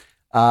to it.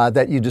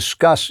 That you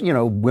discuss,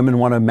 women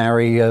want to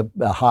marry a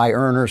high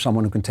earner,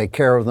 someone who can take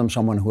care of them,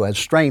 someone who has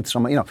strength,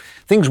 someone,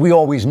 things we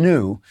always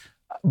knew,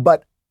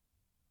 but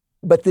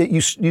that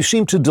you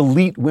seem to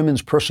delete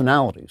women's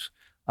personalities.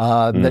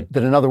 That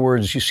in other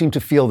words, you seem to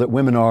feel that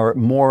women are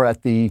more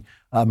at the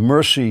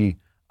mercy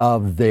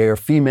of their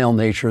female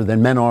nature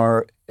than men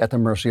are at the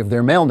mercy of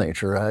their male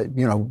nature.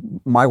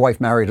 My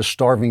wife married a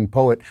starving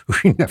poet who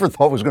she never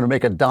thought was going to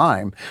make a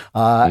dime,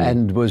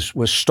 and was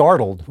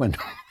startled when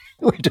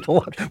we did a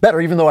lot better,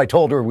 even though I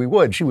told her we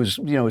would. She was,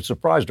 it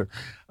surprised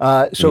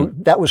her. So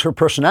that was her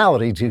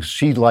personality.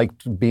 She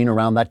liked being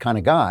around that kind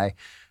of guy.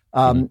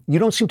 You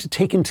don't seem to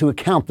take into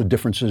account the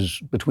differences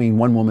between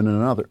one woman and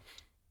another.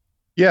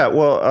 Yeah,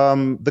 well,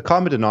 the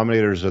common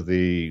denominators are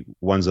the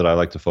ones that I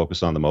like to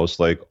focus on the most.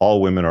 Like,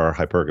 all women are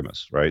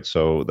hypergamous, right?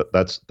 So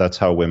that's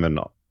how women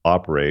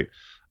operate,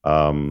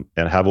 and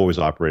have always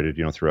operated,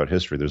 throughout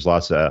history. There's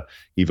lots of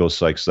evo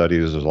psych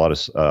studies. There's a lot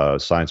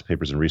of science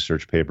papers and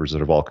research papers that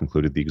have all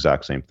concluded the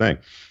exact same thing.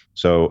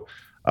 So,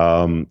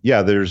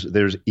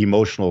 there's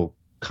emotional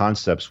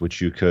concepts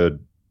which you could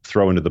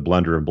throw into the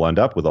blender and blend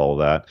up with all of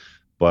that.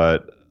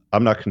 But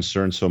I'm not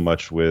concerned so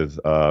much with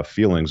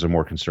feelings. I'm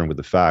more concerned with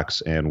the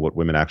facts and what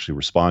women actually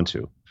respond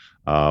to.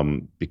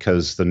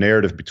 Because the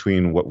narrative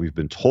between what we've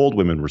been told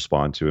women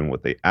respond to and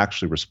what they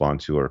actually respond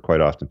to are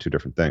quite often two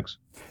different things.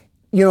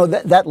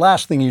 That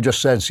last thing you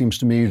just said seems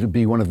to me to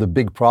be one of the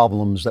big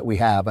problems that we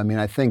have. I mean,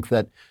 I think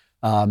that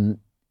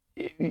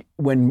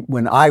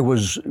when I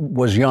was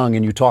young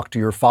and you talked to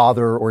your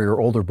father or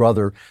your older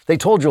brother, they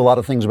told you a lot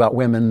of things about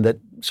women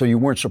so you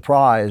weren't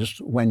surprised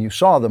when you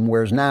saw them.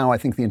 Whereas now I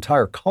think the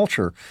entire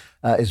culture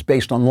is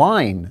based on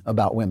lying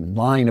about women,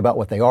 lying about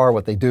what they are,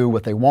 what they do,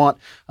 what they want.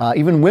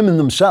 Even women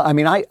themselves. I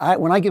mean, I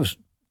when I give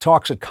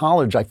talks at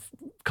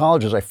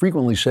colleges, I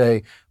frequently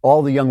say,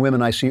 all the young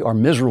women I see are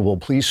miserable.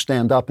 Please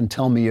stand up and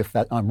tell me if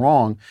I'm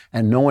wrong.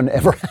 And no one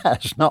ever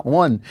has. Not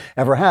one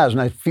ever has.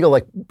 And I feel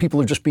like people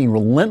are just being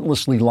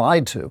relentlessly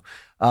lied to.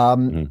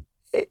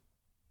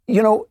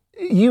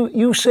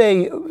 You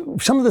say,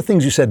 some of the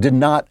things you said did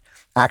not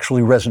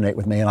actually resonate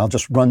with me, and I'll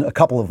just run a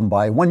couple of them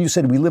by. One, you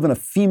said we live in a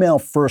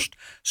female-first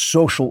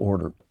social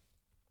order.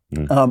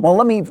 Well,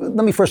 let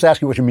me first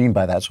ask you what you mean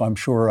by that, so I'm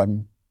sure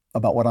I'm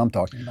about what I'm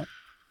talking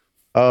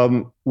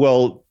about.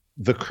 Well,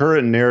 the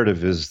current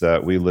narrative is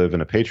that we live in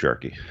a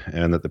patriarchy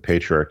and that the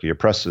patriarchy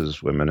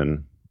oppresses women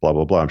and blah,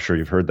 blah, blah. I'm sure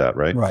you've heard that,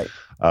 right? Right.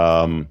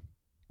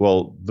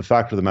 Well, the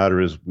fact of the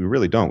matter is we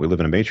really don't. We live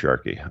in a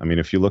matriarchy. I mean,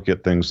 if you look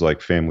at things like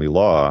family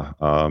law,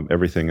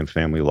 everything in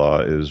family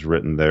law is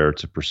written there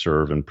to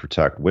preserve and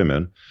protect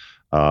women.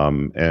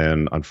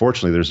 And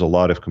unfortunately, there's a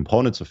lot of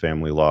components of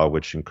family law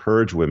which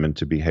encourage women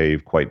to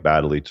behave quite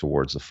badly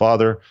towards the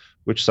father,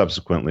 which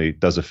subsequently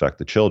does affect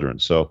the children.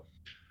 So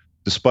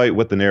despite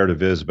what the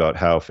narrative is about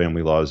how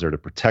family law is there to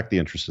protect the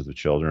interests of the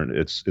children,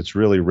 it's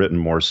really written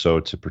more so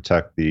to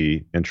protect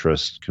the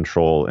interest,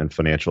 control, and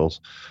financials,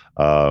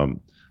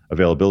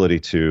 availability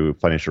to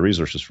financial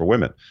resources for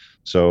women.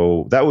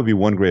 So that would be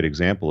one great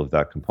example of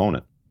that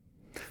component.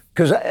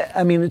 Because,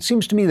 I mean, it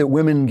seems to me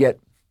that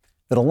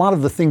that a lot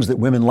of the things that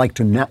women like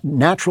to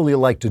naturally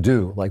like to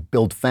do, like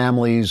build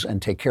families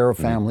and take care of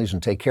families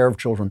and take care of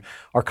children,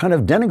 are kind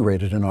of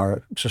denigrated in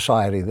our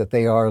society. That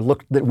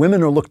that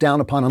women are looked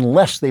down upon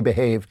unless they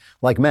behave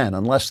like men,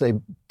 unless they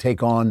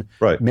take on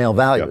male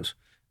values.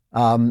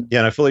 Yeah, and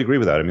I fully agree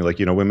with that. I mean,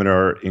 women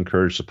are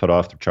encouraged to put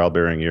off their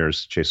childbearing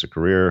years, chase a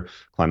career,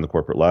 climb the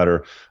corporate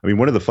ladder. I mean,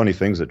 one of the funny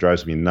things that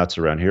drives me nuts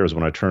around here is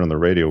when I turn on the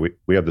radio,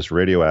 we have this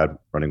radio ad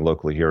running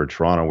locally here in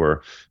Toronto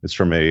where it's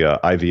from a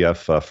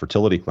IVF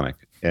fertility clinic.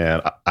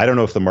 And I don't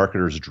know if the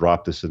marketers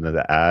dropped this into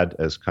the ad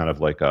as kind of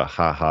like a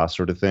ha-ha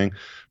sort of thing,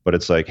 but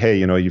it's like, hey,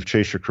 you've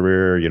chased your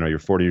career, you're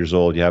 40 years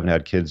old, you haven't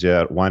had kids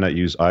yet. Why not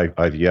use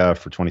IVF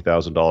for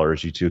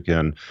 $20,000? You two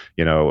can,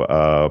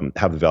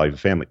 have the value of a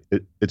family.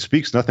 It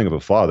speaks nothing of a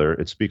father.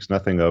 It speaks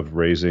nothing of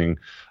raising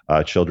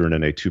children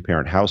in a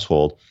two-parent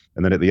household.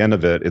 And then at the end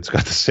of it, it's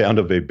got the sound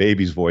of a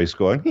baby's voice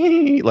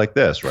going like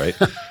this, right?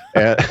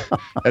 and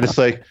it's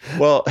like,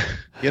 well,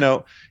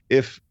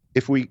 if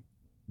we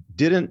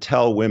didn't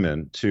tell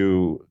women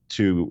to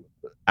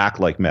act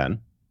like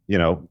men,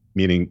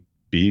 meaning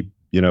be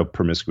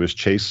promiscuous,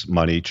 chase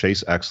money,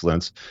 chase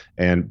excellence,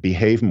 and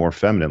behave more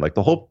feminine. Like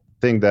the whole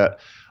thing that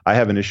I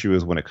have an issue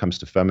with when it comes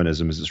to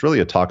feminism is it's really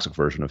a toxic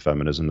version of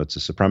feminism. That's a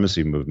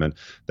supremacy movement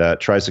that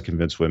tries to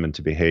convince women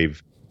to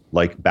behave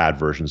like bad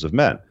versions of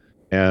men.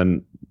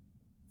 And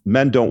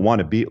men don't want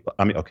to be,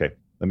 okay,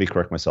 let me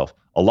correct myself.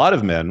 A lot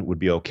of men would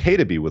be okay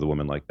to be with a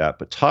woman like that,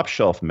 but top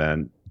shelf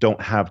men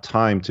don't have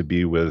time to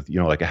be with,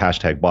 like a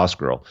hashtag boss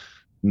girl.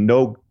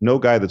 No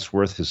guy that's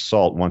worth his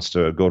salt wants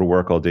to go to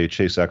work all day,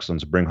 chase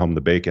excellence, bring home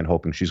the bacon,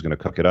 hoping she's going to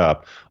cook it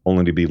up,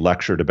 only to be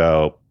lectured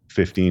about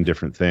 15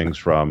 different things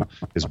from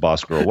his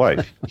boss girl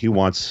wife. He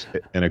wants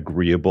an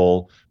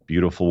agreeable,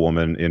 beautiful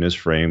woman in his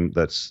frame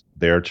that's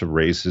there to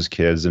raise his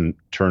kids and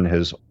turn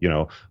his,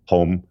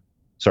 turn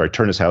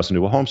his house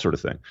into a home sort of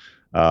thing.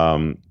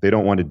 They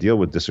don't want to deal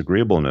with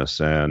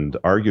disagreeableness and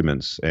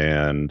arguments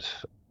and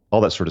all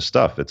that sort of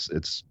stuff.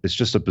 It's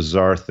just a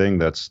bizarre thing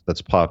that's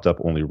popped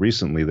up only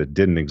recently that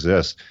didn't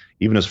exist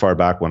even as far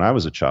back when I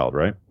was a child,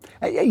 right?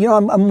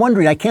 I'm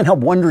wondering, I can't help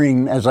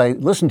wondering as I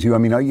listen to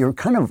you, you're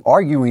kind of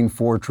arguing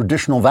for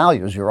traditional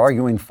values. You're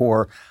arguing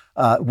for,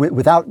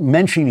 without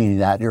mentioning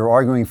that, you're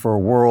arguing for a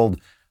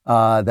world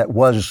that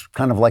was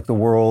kind of like the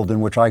world in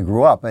which I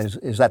grew up.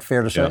 Is that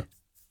fair to say?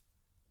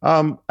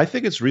 Yeah. I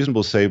think it's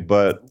reasonable to say,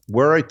 but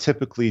where I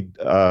typically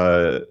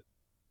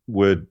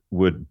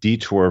would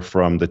detour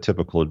from the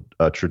typical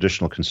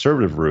traditional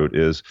conservative route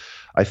is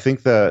I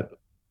think that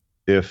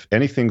if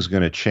anything's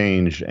going to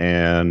change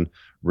and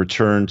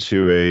return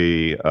to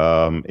a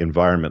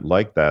environment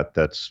like that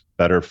that's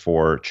better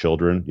for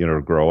children,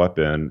 to grow up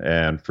in,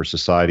 and for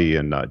society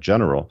in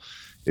general,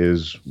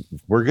 is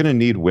we're going to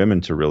need women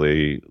to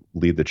really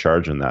lead the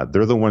charge in that.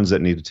 They're the ones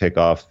that need to take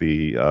off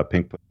the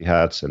pink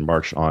hats and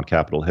march on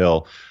Capitol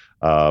Hill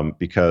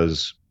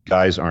because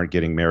guys aren't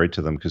getting married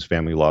to them because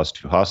family law is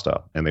too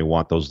hostile, and they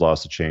want those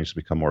laws to change to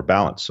become more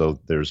balanced, so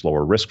there's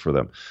lower risk for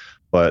them.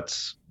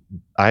 But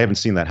I haven't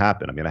seen that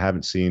happen. I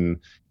haven't seen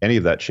any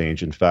of that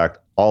change. In fact,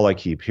 all I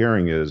keep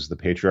hearing is the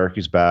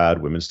patriarchy's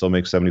bad, women still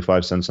make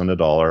 75 cents on the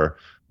dollar,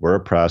 we're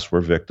oppressed,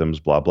 we're victims,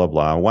 blah, blah,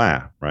 blah,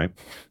 wah, right?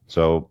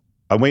 So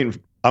I'm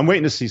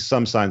waiting to see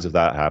some signs of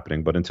that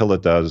happening, but until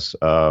it does,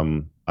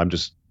 I'm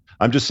just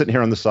sitting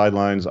here on the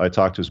sidelines. I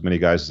talk to as many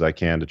guys as I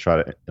can to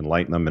try to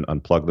enlighten them and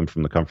unplug them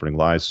from the comforting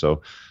lies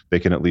so they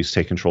can at least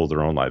take control of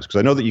their own lives. Because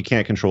I know that you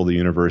can't control the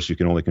universe, you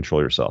can only control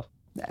yourself.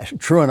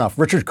 True enough.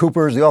 Richard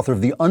Cooper is the author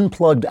of The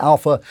Unplugged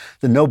Alpha,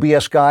 the No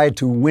BS Guide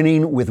to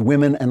Winning with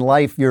Women and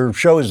Life. Your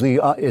show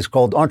is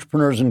called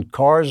Entrepreneurs in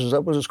Cars. Is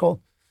that what it's called?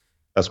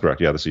 That's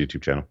correct. Yeah, that's a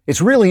YouTube channel.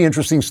 It's really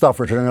interesting stuff,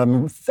 Richard,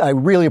 and I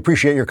really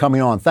appreciate your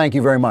coming on. Thank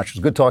you very much. It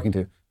was good talking to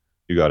you.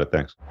 You got it.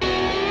 Thanks.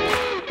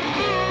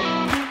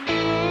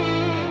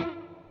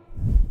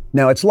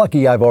 Now, it's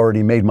lucky I've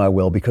already made my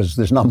will because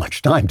there's not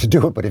much time to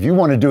do it, but if you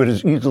want to do it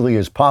as easily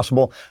as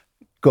possible,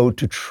 go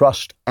to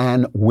Trust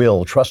and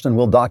Will. Trust and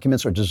Will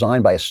documents are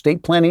designed by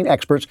estate planning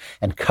experts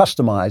and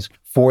customized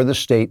for the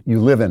state you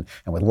live in.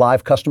 And with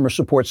live customer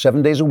support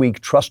 7 days a week,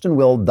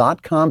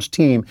 trustandwill.com's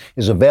team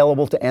is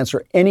available to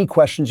answer any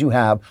questions you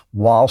have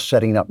while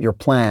setting up your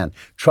plan.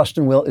 Trust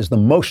and Will is the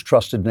most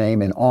trusted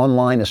name in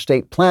online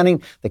estate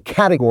planning, the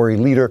category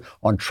leader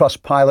on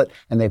Trustpilot,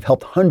 and they've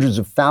helped hundreds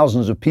of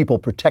thousands of people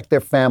protect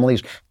their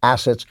families,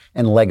 assets,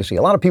 and legacy.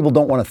 A lot of people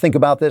don't want to think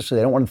about this.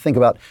 They don't want to think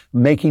about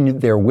making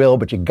their will,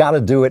 but you got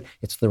to do it.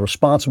 It's the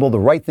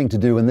right thing to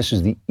do, and this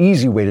is the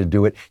easy way to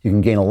do it. You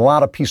can gain a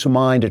lot of peace of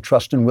mind at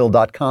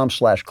trustandwill.com/Klavan,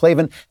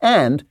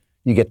 and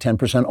you get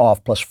 10%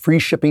 off plus free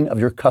shipping of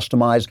your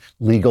customized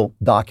legal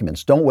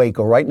documents. Don't wait.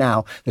 Go right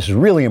now. This is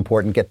really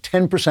important. Get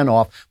 10%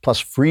 off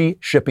plus free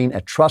shipping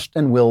at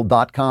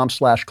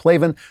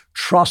trustandwill.com/Klavan,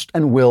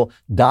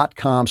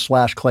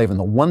 trustandwill.com/Klavan.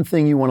 The one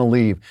thing you want to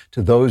leave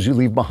to those you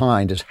leave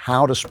behind is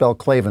how to spell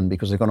Klavan,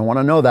 because they're going to want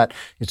to know that.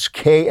 It's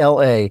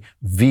Klavan.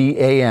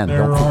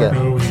 Don't forget.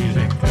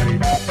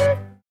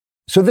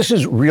 So this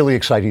is really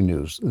exciting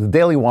news. The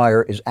Daily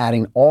Wire is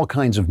adding all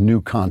kinds of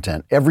new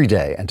content every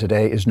day, and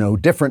today is no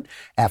different.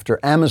 After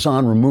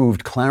Amazon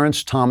removed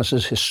Clarence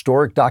Thomas's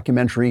historic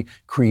documentary,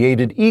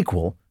 Created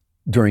Equal,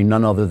 during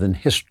none other than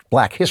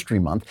Black History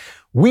Month,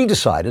 we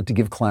decided to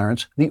give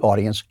Clarence the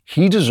audience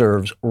he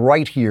deserves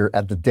right here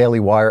at the Daily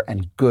Wire,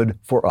 and good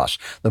for us.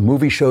 The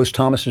movie shows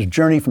Thomas's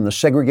journey from the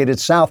segregated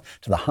South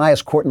to the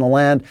highest court in the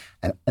land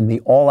and the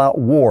all-out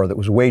war that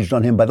was waged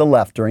on him by the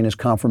left during his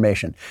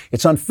confirmation.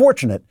 It's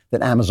unfortunate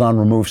that Amazon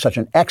removed such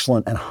an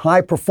excellent and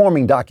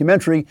high-performing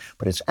documentary,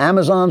 but it's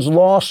Amazon's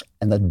loss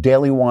and the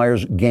Daily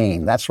Wire's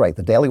gain. That's right,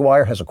 the Daily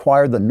Wire has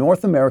acquired the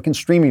North American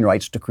streaming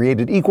rights to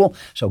Created Equal,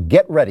 so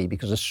get ready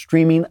because it's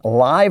streaming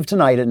live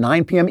tonight at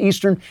 9 p.m.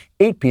 Eastern,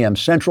 8 p.m.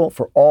 Central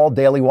for all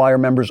Daily Wire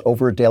members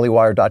over at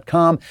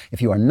dailywire.com.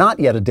 If you are not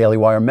yet a Daily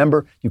Wire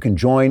member, you can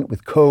join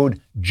with code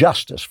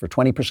JUSTICE for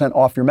 20%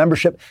 off your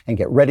membership and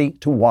get ready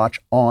to watch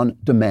on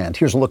demand.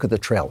 Here's a look at the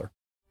trailer.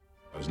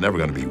 I was never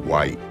going to be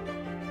white.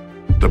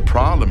 The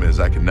problem is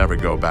I can never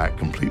go back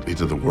completely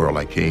to the world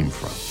I came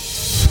from.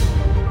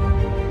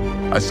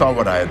 I saw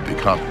what I had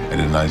become, and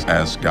then I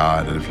asked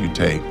God that if you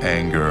take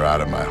anger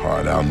out of my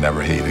heart, I'll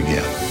never hate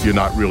again. You're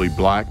not really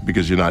black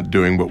because you're not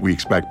doing what we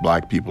expect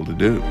black people to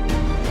do.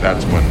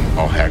 That's when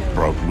all heck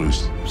broke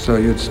loose. So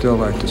you'd still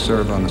like to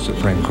serve on the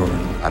Supreme Court?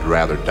 I'd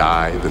rather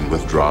die than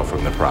withdraw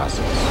from the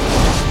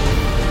process.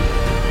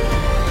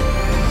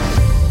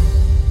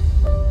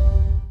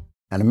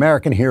 An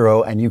American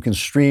Hero, and you can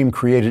stream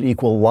Created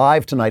Equal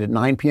live tonight at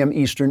 9 p.m.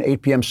 Eastern,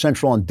 8 p.m.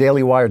 Central on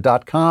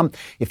dailywire.com.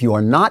 If you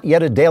are not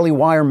yet a Daily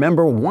Wire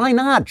member, why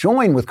not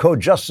join with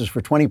code JUSTICE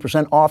for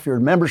 20% off your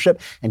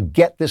membership and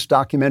get this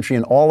documentary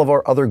and all of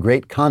our other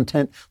great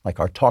content like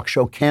our talk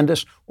show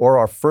Candace or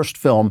our first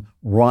film,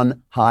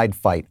 Run, Hide,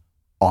 Fight,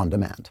 on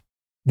demand.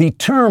 The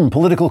term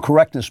political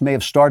correctness may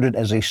have started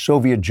as a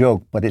Soviet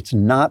joke, but it's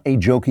not a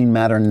joking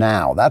matter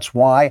now. That's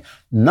why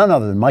none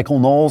other than Michael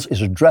Knowles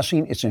is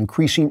addressing its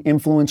increasing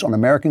influence on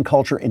American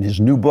culture in his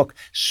new book,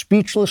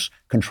 Speechless: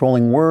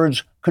 Controlling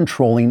Words,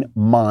 Controlling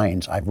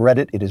Minds. I've read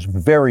it. It is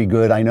very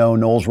good. I know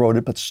Knowles wrote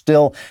it, but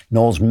still,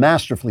 Knowles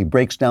masterfully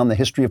breaks down the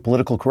history of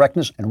political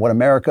correctness and what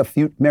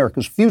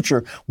America's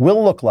future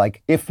will look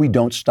like if we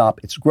don't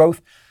stop its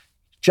growth.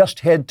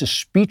 Just head to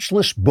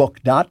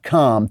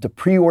speechlessbook.com to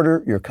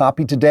pre-order your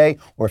copy today,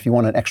 or if you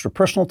want an extra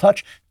personal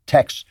touch,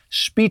 text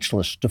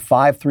SPEECHLESS to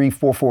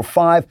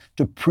 53445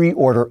 to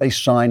pre-order a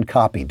signed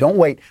copy. Don't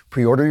wait.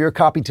 Pre-order your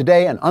copy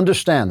today and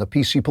understand the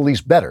PC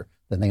police better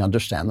than they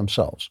understand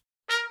themselves.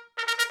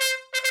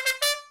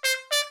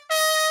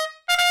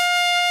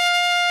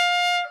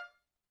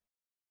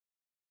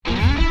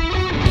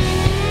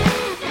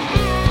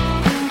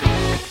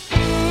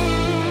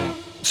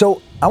 So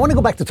I want to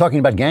go back to talking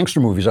about gangster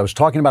movies. I was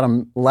talking about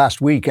them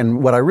last week,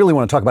 and what I really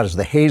want to talk about is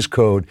the Hays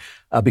Code,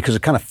 because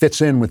it kind of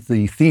fits in with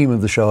the theme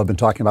of the show. I've been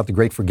talking about the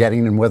great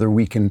forgetting and whether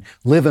we can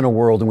live in a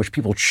world in which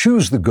people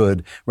choose the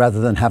good rather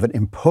than have it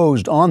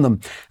imposed on them.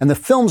 And the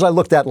films I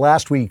looked at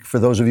last week, for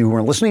those of you who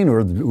weren't listening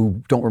or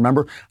who don't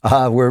remember,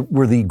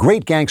 were the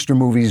great gangster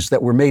movies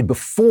that were made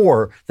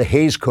before the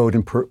Hays Code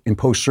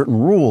imposed certain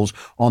rules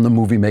on the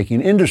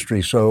movie-making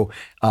industry. So,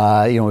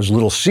 it was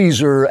Little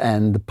Caesar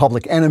and The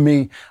Public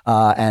Enemy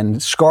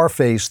and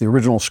Scarface, the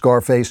original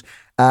Scarface,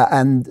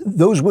 and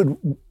those would,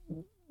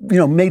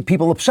 made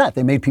people upset.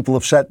 They made people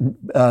upset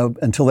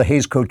until the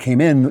Hays Code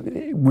came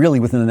in, really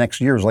within the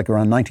next years, like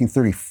around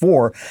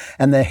 1934.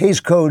 And the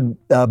Hays Code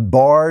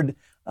barred,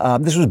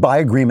 this was by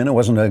agreement, it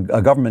wasn't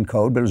a government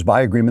code, but it was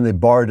by agreement. They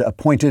barred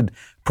appointed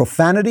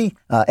profanity,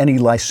 any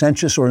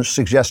licentious or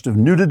suggestive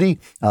nudity,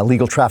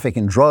 legal traffic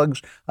in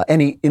drugs,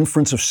 any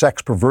inference of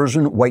sex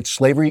perversion, white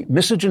slavery.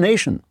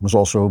 Miscegenation was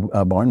also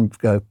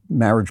barred,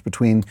 marriage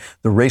between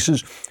the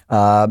races,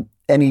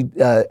 any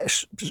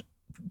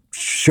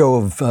show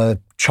of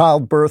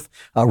childbirth,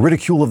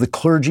 ridicule of the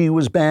clergy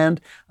was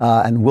banned,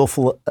 and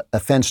willful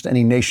offense to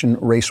any nation,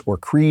 race, or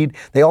creed.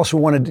 They also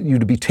wanted you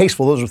to be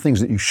tasteful. Those are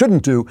things that you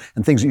shouldn't do,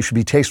 and things that you should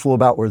be tasteful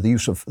about were the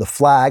use of the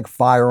flag,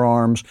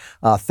 firearms,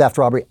 theft,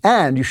 robbery,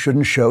 and you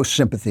shouldn't show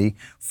sympathy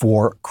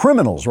for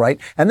criminals, right?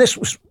 And this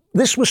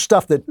was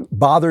stuff that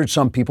bothered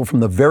some people from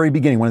the very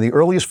beginning. One of the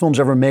earliest films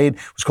ever made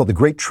was called The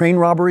Great Train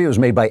Robbery. It was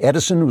made by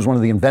Edison, who was one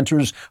of the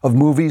inventors of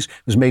movies.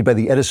 It was made by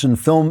the Edison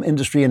film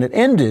industry, and it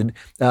ended,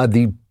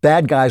 the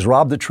bad guys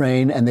robbed the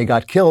train and they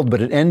got killed,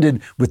 but it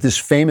ended with this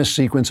famous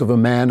sequence of a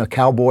man, a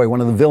cowboy,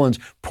 one of the villains,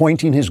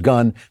 pointing his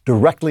gun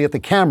directly at the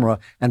camera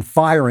and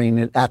firing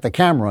it at the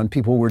camera. And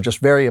people were just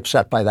very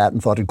upset by that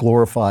and thought it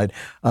glorified,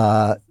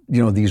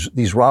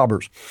 these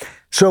robbers.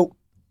 So,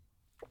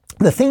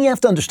 the thing you have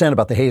to understand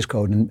about the Hays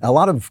Code, and a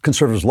lot of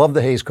conservatives love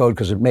the Hays Code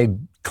because it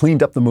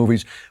cleaned up the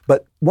movies,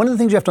 but one of the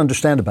things you have to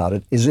understand about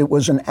it is it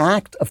was an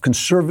act of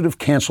conservative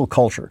cancel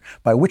culture,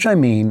 by which I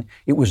mean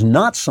it was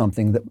not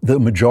something that the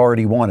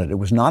majority wanted. It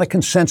was not a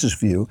consensus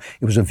view.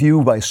 It was a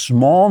view by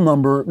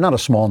not a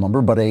small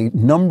number, but a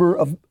number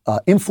of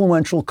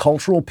influential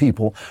cultural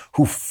people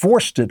who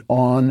forced it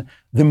on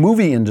the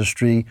movie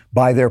industry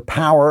by their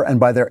power and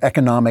by their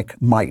economic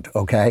might,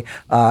 okay?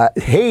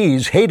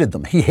 Hayes hated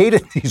them. He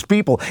hated these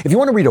people. If you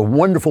want to read a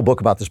wonderful book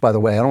about this, by the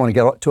way, I don't want to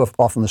get too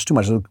off on this too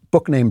much. There's a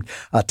book named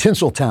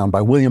Tinseltown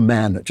by William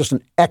Mann, just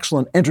an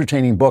excellent,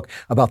 entertaining book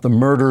about the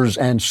murders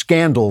and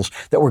scandals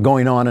that were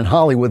going on in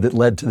Hollywood that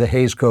led to the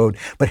Hays Code.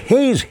 But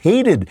Hayes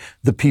hated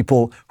the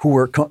people who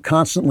were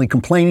constantly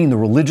complaining, the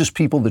religious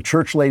people, the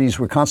church ladies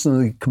who were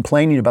constantly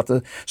complaining about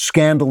the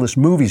scandalous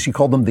movies. He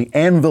called them the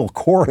Anvil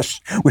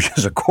Chorus, which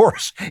is a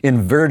chorus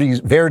in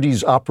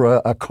Verdi's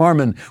opera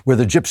Carmen, where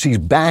the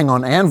gypsies bang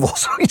on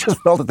anvils. So he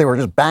just felt that they were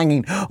just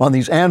banging on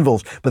these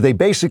anvils. But there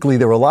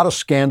were a lot of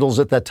scandals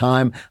at that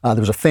time. There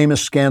was a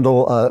famous scandal,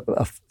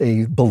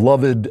 a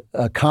beloved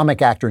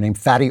comic actor named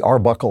Fatty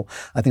Arbuckle.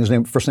 I think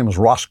his first name was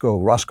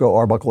Roscoe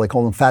Arbuckle. They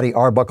called him Fatty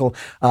Arbuckle.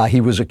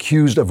 He was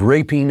accused of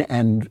raping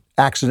and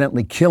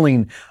accidentally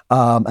killing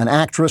an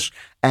actress,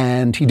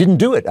 And he didn't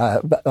do it.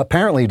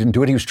 Apparently he didn't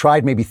do it. He was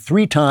tried maybe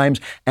 3 times,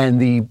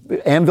 and the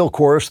Anvil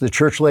chorus, the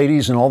church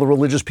ladies and all the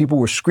religious people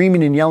were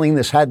screaming and yelling.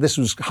 This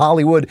was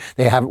Hollywood.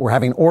 Were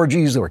having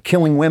orgies. They were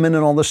killing women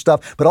and all this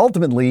stuff. But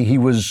ultimately he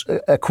was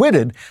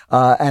acquitted,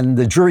 and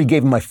the jury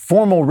gave him a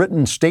formal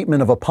written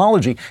statement of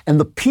apology. And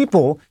the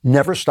people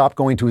never stopped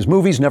going to his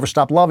movies, never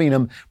stopped loving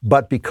him.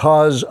 But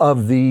because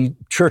of the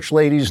church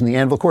ladies and the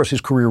Anvil chorus,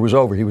 his career was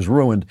over. He was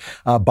ruined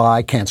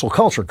by cancel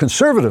culture,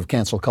 conservative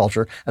cancel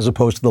culture, as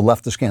opposed to the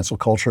leftist cancel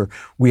culture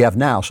we have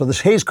now. So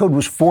this Hays Code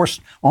was forced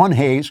on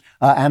Hays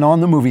and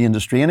on the movie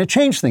industry, and it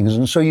changed things.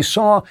 And so you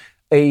saw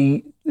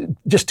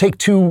just take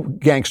 2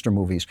 gangster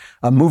movies,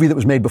 a movie that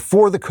was made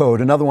before the code,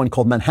 another one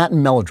called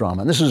Manhattan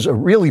Melodrama. And this is a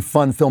really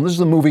fun film. This is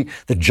the movie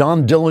that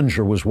John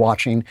Dillinger was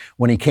watching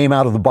when he came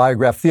out of the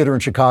Biograph Theater in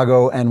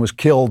Chicago and was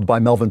killed by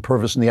Melvin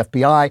Purvis and the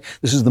FBI.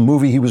 This is the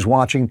movie he was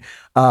watching,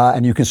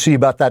 and you can see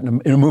about that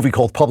in a movie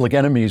called Public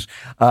Enemies,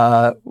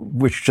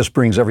 which just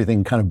brings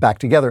everything kind of back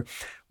together.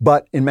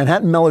 But in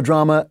Manhattan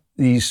Melodrama,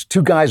 these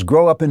 2 guys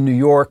grow up in New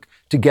York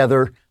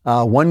together.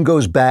 One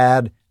goes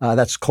bad.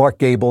 That's Clark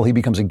Gable. He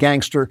becomes a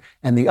gangster.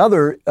 And the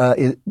other,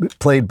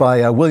 played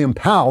by William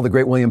Powell, the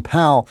great William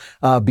Powell,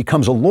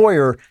 becomes a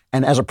lawyer.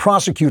 And as a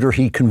prosecutor,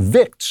 he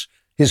convicts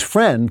his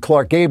friend,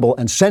 Clark Gable,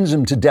 and sends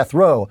him to death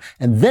row.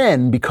 And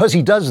then, because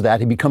he does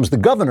that, he becomes the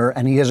governor,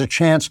 and he has a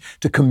chance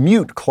to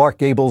commute Clark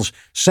Gable's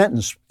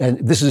sentence. And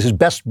this is his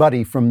best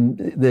buddy from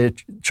the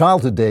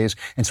childhood days.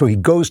 And so he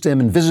goes to him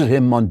and visits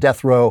him on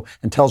death row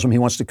and tells him he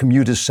wants to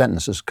commute his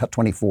sentence. This is cut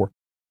 24.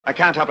 I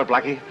can't help it,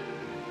 Blackie.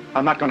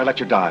 I'm not going to let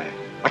you die.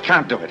 I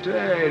can't do it.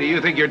 Hey, do you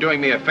think you're doing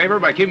me a favor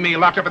by keeping me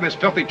locked up in this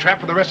filthy trap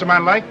for the rest of my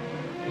life?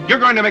 You're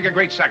going to make a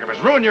great sacrifice,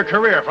 ruin your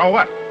career, for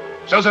what?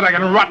 So that I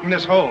can rot in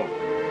this hole.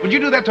 Would you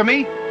do that to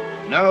me?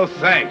 No,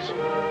 thanks.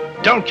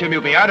 Don't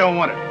commute me. I don't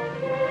want it.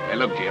 Hey,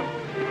 look, Jim.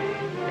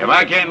 If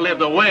I can't live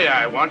the way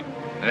I want,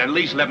 then at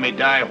least let me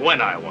die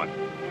when I want.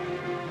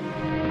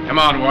 Come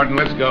on, Warden,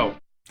 let's go.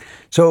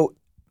 So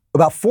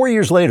about 4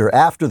 years later,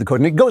 after the code,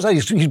 and he goes out,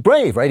 he's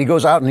brave, right? He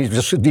goes out and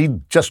he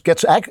just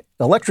gets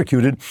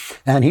electrocuted,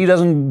 and he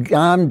doesn't,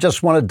 I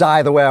just want to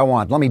die the way I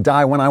want. Let me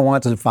die when I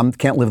want if I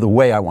can't live the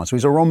way I want. So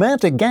he's a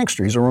romantic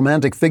gangster. He's a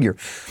romantic figure.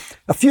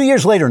 A few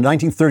years later, in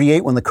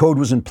 1938, when the code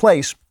was in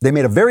place, they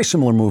made a very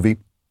similar movie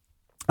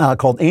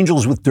called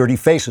Angels with Dirty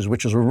Faces,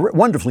 which is a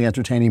wonderfully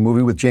entertaining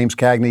movie with James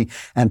Cagney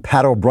and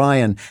Pat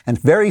O'Brien. And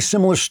very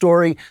similar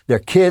story. They're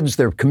kids.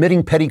 They're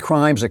committing petty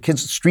crimes. They're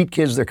kids, street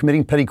kids. They're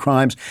committing petty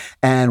crimes.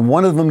 And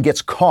one of them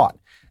gets caught,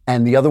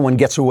 and the other one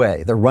gets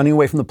away. They're running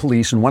away from the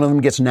police, and one of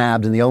them gets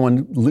nabbed, and the other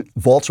one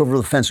vaults over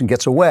the fence and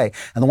gets away.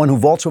 And the one who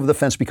vaults over the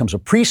fence becomes a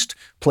priest,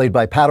 played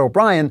by Pat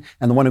O'Brien,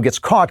 and the one who gets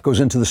caught goes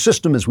into the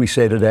system, as we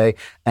say today,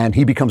 and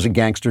he becomes a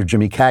gangster,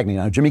 Jimmy Cagney.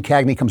 Now, Jimmy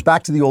Cagney comes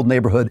back to the old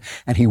neighborhood,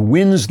 and he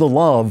wins the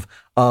love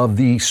of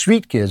the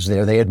street kids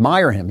there. They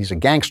admire him. He's a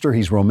gangster.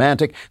 He's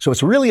romantic. So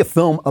it's really a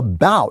film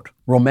about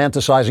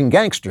romanticizing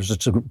gangsters.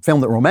 It's a film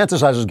that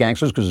romanticizes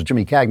gangsters because it's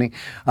Jimmy Cagney,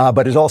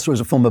 but it also is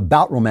a film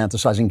about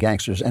romanticizing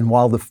gangsters. And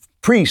while the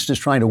priest is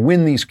trying to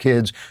win these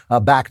kids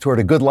back toward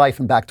a good life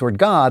and back toward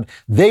God,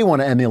 they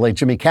want to emulate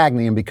Jimmy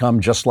Cagney and become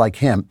just like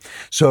him.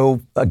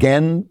 So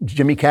again,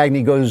 Jimmy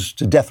Cagney goes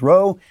to death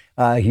row.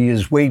 He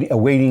is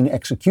awaiting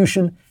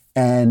execution.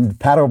 And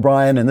Pat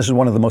O'Brien, and this is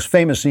one of the most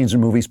famous scenes in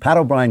movies, Pat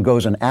O'Brien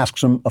goes and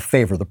asks him a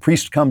favor. The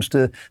priest comes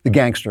to the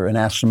gangster and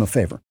asks him a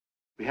favor.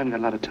 We haven't got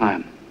a lot of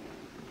time.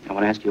 I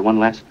want to ask you one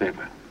last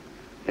favor.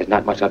 There's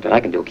not much left that I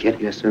can do, kid.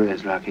 Yes, there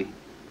is, Rocky.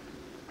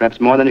 Perhaps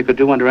more than you could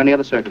do under any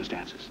other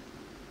circumstances.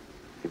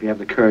 If you have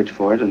the courage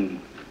for it, and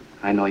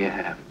I know you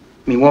have.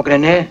 Me walking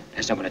in there?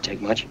 That's not going to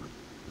take much.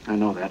 I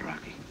know that,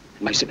 Rocky.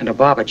 Am I sitting in a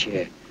barber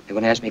chair? They're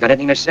going to ask me, got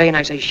anything to say? And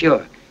I say,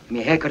 sure. Give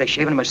me a haircut, a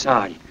shave, and a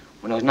massage.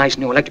 One of those nice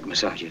new electric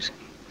massages.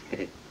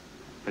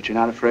 But you're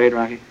not afraid,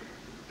 Rocky?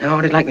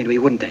 No, they'd like me to be,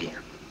 wouldn't they?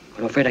 But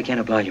I'm afraid I can't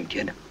oblige them,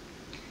 kid.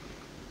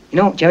 You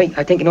know, Jerry,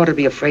 I think in order to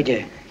be afraid,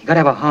 you got to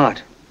have a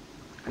heart.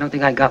 I don't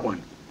think I got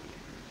one.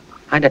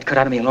 I had that cut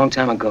out of me a long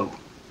time ago.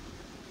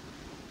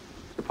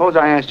 Suppose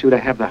I asked you to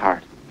have the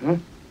heart. Hmm?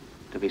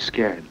 To be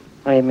scared.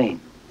 What do you mean?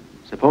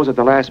 Suppose at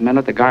the last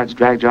minute the guards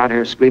dragged you out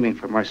here screaming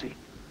for mercy.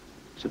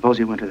 Suppose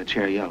you went to the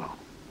chair yellow.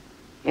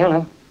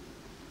 Yellow?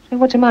 Say,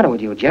 what's the matter with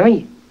you,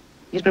 Jerry?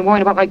 You've been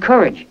worrying about my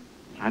courage.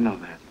 I know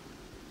that.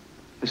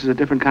 This is a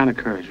different kind of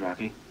courage,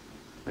 Rocky.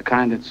 The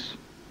kind that's,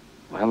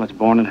 well, it's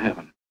born in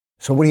heaven.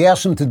 So what he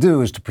asks him to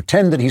do is to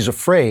pretend that he's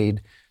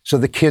afraid so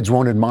the kids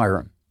won't admire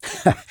him.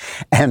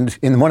 And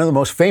in one of the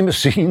most famous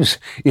scenes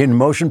in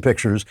motion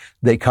pictures,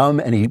 they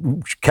come and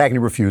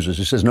Cagney refuses.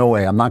 He says, no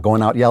way, I'm not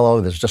going out yellow.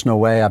 There's just no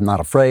way. I'm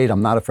not afraid.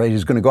 I'm not afraid.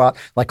 He's going to go out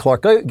like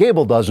Clark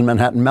Gable does in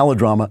Manhattan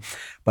Melodrama.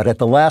 But at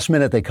the last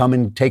minute, they come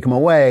and take him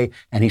away,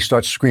 and he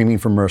starts screaming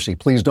for mercy.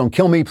 Please don't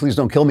kill me. Please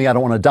don't kill me. I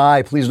don't want to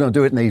die. Please don't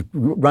do it. And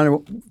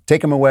they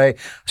take him away,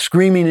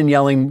 screaming and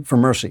yelling for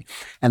mercy.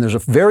 And there's a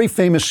very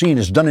famous scene.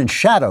 It's done in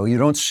shadow. You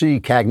don't see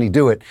Cagney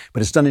do it,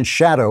 but it's done in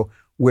shadow,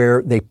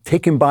 where they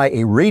take him by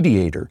a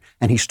radiator,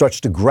 and he starts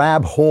to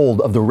grab hold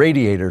of the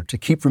radiator to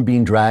keep from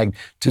being dragged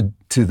to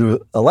to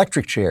the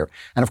electric chair.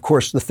 And of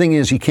course, the thing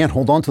is, he can't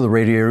hold on to the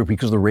radiator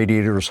because the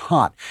radiator is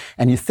hot.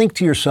 And you think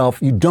to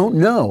yourself, you don't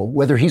know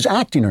whether he's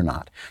acting or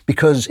not.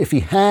 Because if he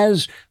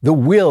has the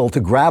will to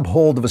grab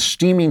hold of a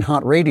steaming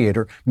hot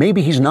radiator,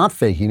 maybe he's not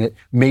faking it.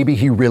 Maybe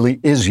he really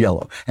is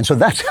yellow. And so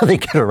that's how they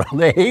get around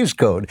the Hays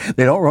Code.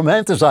 They don't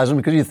romanticize him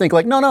because you think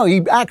like, no,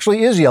 he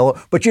actually is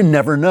yellow, but you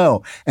never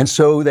know. And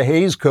so the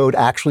Hays Code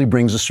actually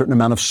brings a certain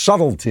amount of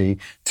subtlety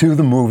to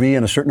the movie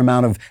and a certain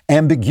amount of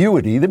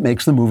ambiguity that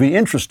makes the movie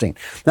interesting.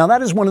 Now,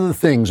 that is one of the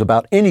things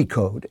about any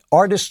code.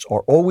 Artists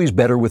are always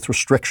better with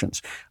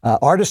restrictions.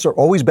 Artists are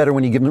always better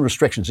when you give them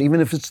restrictions, even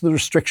if it's the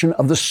restriction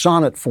of the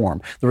sonnet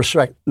form, the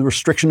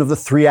restriction of the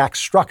three-act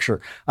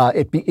structure.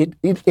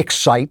 It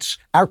excites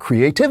our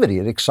creativity.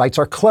 It excites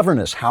our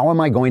cleverness. How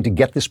am I going to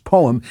get this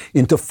poem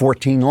into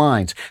 14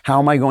 lines? How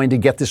am I going to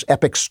get this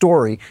epic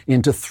story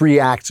into 3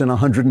 acts and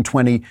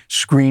 120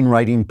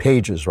 screenwriting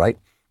pages, right?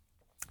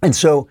 And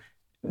so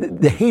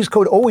the Hays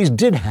Code always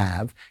did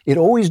have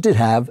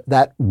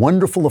that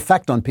wonderful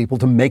effect on people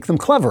to make them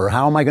clever.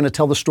 How am I going to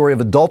tell the story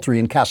of adultery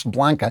in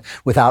Casablanca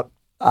without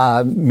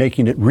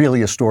making it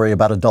really a story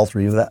about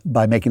adultery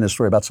by making a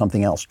story about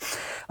something else?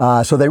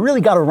 So they really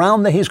got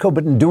around the Hays Code,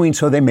 but in doing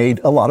so, they made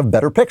a lot of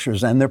better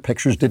pictures. And their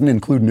pictures didn't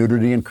include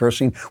nudity and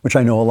cursing, which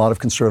I know a lot of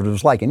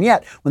conservatives like. And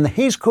yet, when the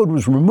Hays Code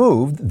was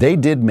removed, they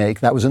did make,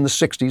 that was in the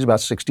 60s,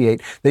 about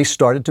 68, they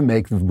started to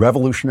make the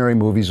revolutionary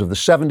movies of the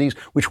 70s,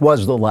 which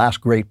was the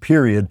last great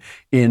period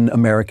in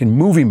American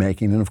movie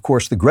making. And of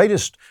course, the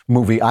greatest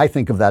movie, I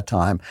think, of that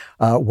time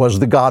was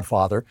The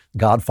Godfather,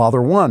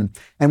 Godfather 1.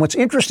 And what's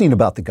interesting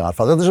about The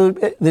Godfather,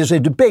 there's a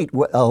debate.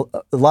 A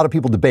lot of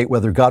people debate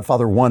whether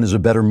Godfather 1 is a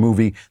better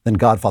movie than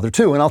Godfather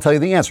 2, and I'll tell you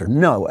the answer.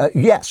 No.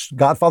 Yes,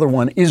 Godfather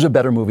 1 is a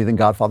better movie than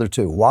Godfather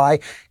 2. Why?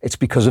 It's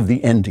because of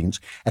the endings.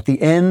 At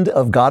the end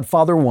of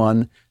Godfather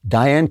 1,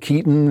 Diane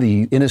Keaton,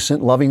 the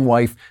innocent, loving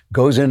wife,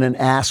 goes in and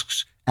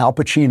asks Al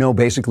Pacino,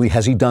 basically,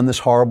 has he done this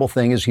horrible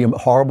thing? Is he a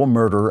horrible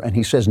murderer? And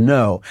he says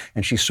no.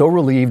 And she's so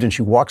relieved, and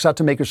she walks out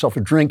to make herself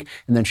a drink,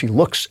 and then she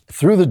looks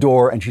through the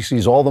door, and she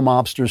sees all the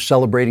mobsters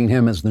celebrating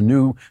him as the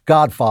new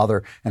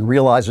Godfather, and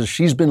realizes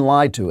she's been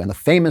lied to. And the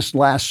famous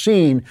last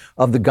scene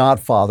of The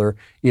Godfather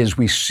is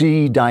we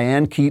see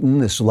Diane Keaton,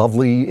 this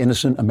lovely,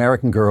 innocent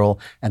American girl,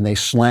 and they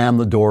slam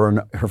the door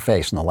in her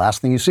face. And the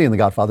last thing you see in The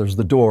Godfather is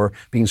the door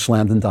being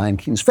slammed in Diane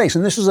Keaton's face.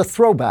 And this is a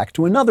throwback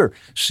to another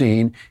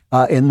scene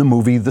in the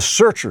movie The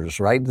Searchers,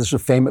 right? This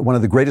is one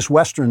of the greatest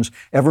Westerns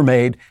ever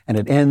made, and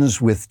it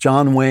ends with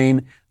John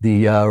Wayne,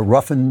 the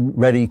rough and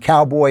ready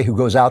cowboy who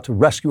goes out to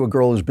rescue a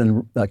girl who's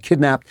been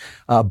kidnapped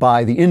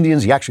by the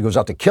Indians. He actually goes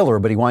out to kill her,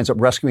 but he winds up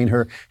rescuing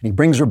her, and he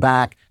brings her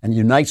back and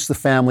unites the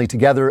family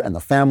together, and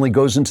the family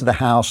goes into the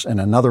house, and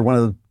another one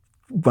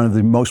of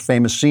the most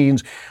famous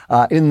scenes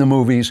in the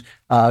movies,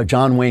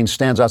 John Wayne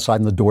stands outside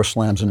and the door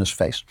slams in his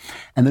face.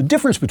 And the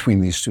difference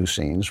between these two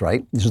scenes,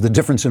 right, this is the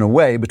difference in a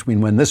way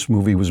between when this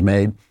movie was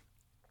made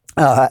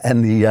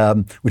and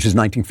which is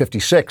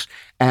 1956,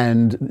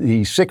 and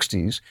the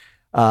 60s.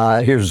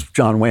 Here's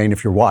John Wayne,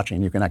 if you're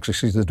watching. You can actually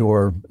see the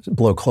door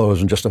blow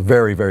close, and just a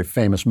very, very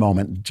famous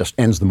moment. It just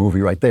ends the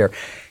movie right there.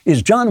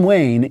 John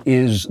Wayne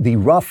is the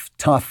rough,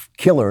 tough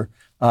killer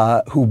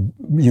who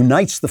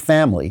unites the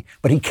family,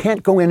 but he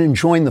can't go in and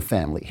join the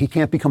family. He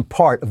can't become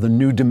part of the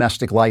new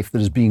domestic life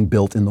that is being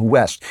built in the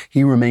West.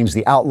 He remains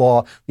the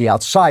outlaw, the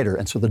outsider,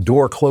 and so the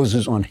door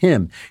closes on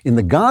him. In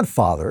The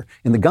Godfather,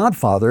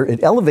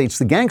 it elevates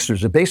the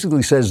gangsters. It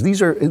basically says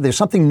there's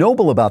something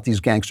noble about these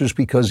gangsters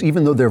because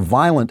even though they're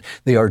violent,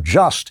 they are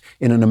just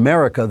in an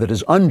America that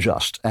is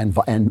unjust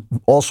and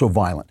also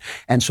violent.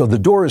 And so the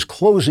door is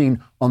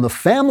closing on the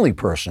family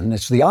person.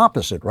 It's the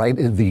opposite, right?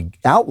 The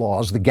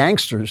outlaws, the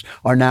gangsters,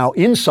 are now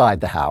inside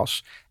the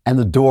house, and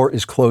the door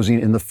is closing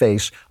in the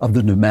face of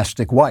the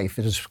domestic wife.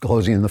 It is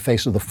closing in the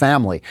face of the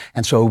family.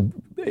 And so,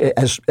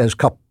 as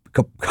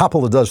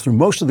Coppola does through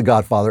most of The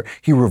Godfather,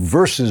 he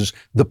reverses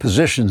the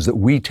positions that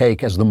we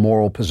take as the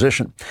moral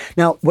position.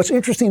 Now, what's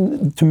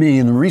interesting to me,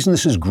 and the reason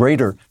this is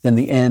greater than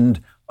the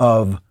end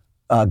of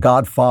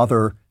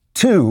Godfather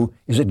 2,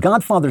 is at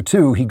Godfather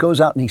 2, he goes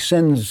out and he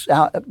sends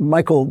out,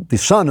 Michael, the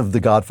son of the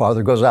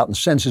Godfather, goes out and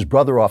sends his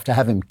brother off to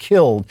have him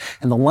killed.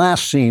 And the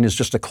last scene is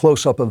just a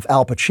close-up of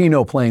Al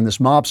Pacino playing this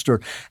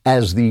mobster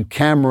as the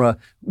camera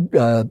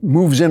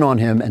moves in on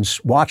him and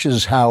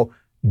watches how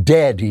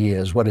dead he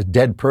is, what a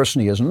dead person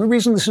he is. And the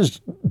reason this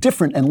is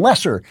different and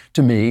lesser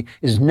to me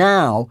is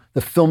now the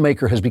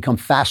filmmaker has become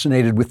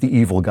fascinated with the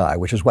evil guy,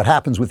 which is what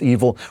happens with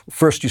evil.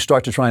 First, you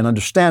start to try and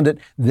understand it,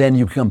 then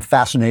you become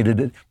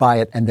fascinated by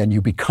it, and then you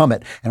become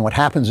it. And what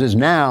happens is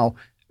now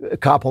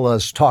Coppola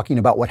is talking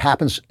about what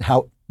happens,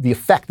 how the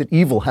effect that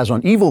evil has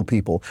on evil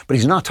people, but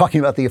he's not talking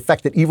about the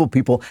effect that evil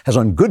people has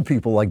on good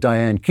people like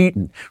Diane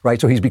Keaton, right?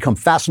 So he's become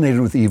fascinated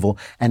with evil,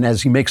 and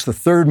as he makes the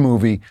third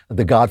movie,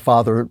 The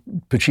Godfather,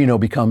 Pacino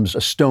becomes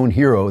a stone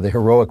hero, the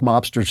heroic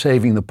mobster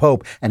saving the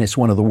Pope, and it's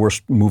one of the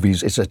worst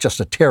movies. It's just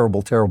a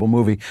terrible, terrible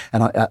movie,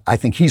 and I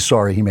think he's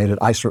sorry he made it.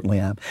 I certainly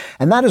am.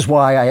 And that is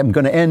why I am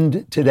going to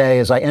end today,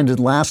 as I ended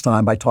last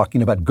time, by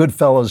talking about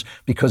Goodfellas,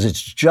 because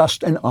it's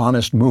just an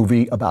honest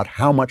movie about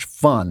how much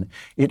fun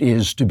it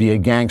is to be a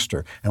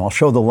gangster. And I'll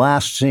show the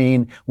last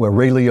scene where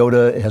Ray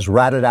Liotta has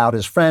ratted out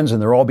his friends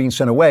and they're all being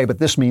sent away. But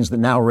this means that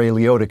now Ray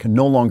Liotta can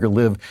no longer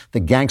live the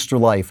gangster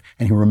life,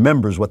 and he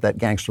remembers what that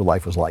gangster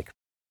life was like.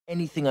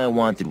 Anything I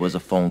wanted was a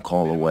phone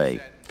call away.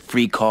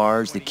 Free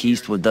cars, the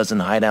keys to a dozen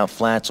hideout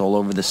flats all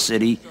over the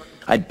city.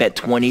 I'd bet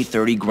 20,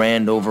 30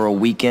 grand over a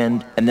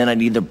weekend, and then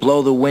I'd either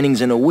blow the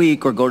winnings in a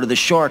week or go to the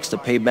Sharks to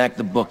pay back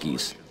the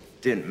bookies.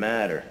 Didn't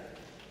matter.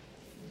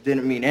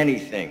 Didn't mean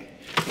anything.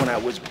 When I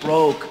was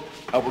broke,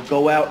 I would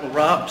go out and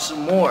rob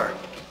some more.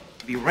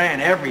 We ran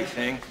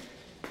everything.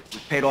 We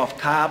paid off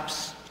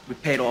cops, we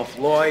paid off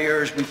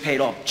lawyers, we paid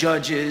off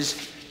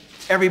judges.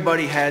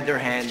 Everybody had their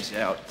hands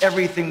out.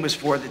 Everything was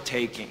for the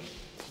taking.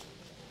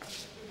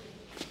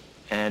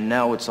 And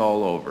now it's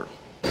all over.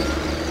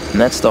 And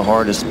that's the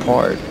hardest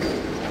part.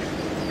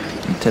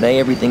 And today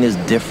everything is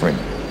different.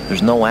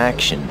 There's no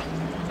action.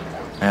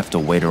 I have to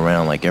wait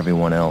around like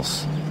everyone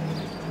else.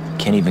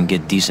 Can't even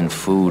get decent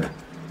food.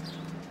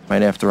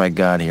 Right after I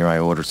got here, I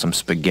ordered some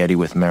spaghetti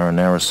with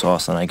marinara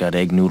sauce, and I got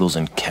egg noodles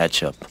and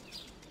ketchup.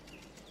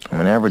 I'm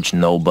an average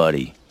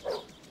nobody.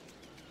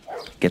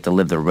 Get to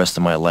live the rest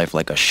of my life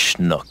like a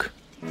schnook.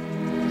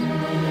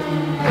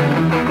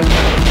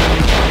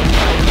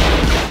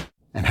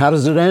 And how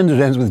does it end? It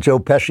ends with Joe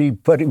Pesci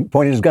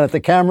pointing his gun at the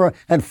camera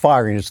and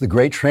firing. It's the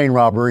great train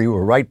robbery.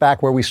 We're right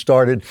back where we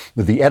started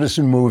with the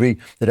Edison movie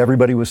that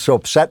everybody was so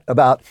upset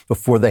about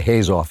before the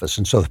Hayes office.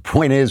 And so the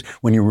point is,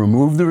 when you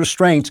remove the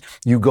restraints,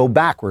 you go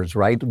backwards,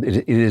 right?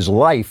 It is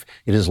life.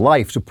 It is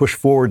life to push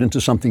forward into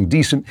something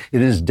decent.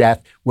 It is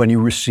death when you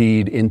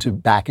recede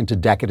back into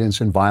decadence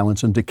and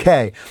violence and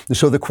decay. And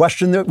so the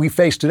question that we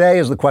face today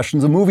is the question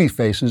the movie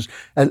faces,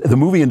 the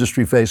movie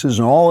industry faces,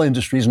 and all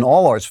industries and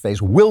all arts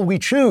face. Will we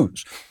choose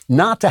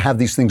not to have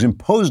these things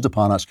imposed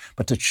upon us,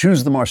 but to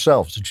choose them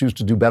ourselves, to choose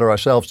to do better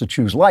ourselves, to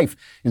choose life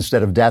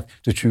instead of death,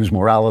 to choose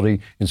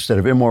morality instead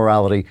of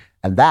immorality?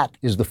 And that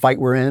is the fight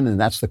we're in, and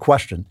that's the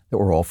question that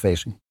we're all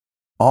facing.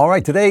 All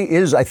right, today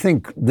is, I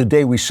think, the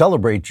day we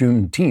celebrate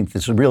Juneteenth.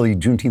 It's really,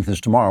 Juneteenth is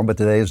tomorrow, but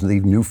today is the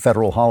new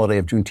federal holiday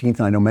of Juneteenth.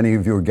 And I know many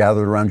of you are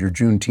gathered around your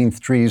Juneteenth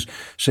trees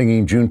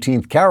singing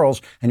Juneteenth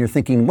carols, and you're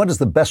thinking, what is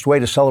the best way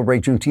to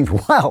celebrate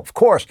Juneteenth? Well, of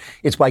course,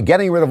 it's by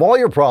getting rid of all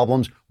your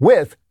problems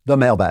with the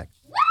mailbag.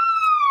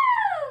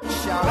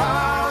 Shout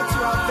out to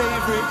our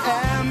favorite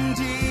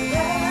MD,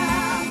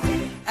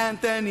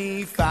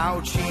 Anthony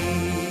Fauci.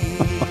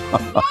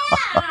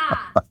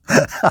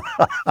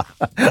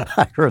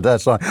 I heard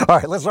that song. All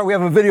right, let's start. We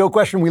have a video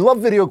question. We love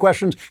video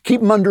questions. Keep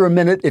them under a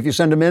minute if you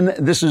send them in.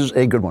 This is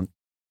a good one.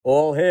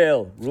 All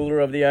hail, ruler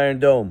of the Iron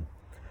Dome.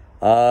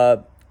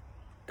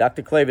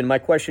 Dr. Klavan, my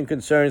question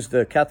concerns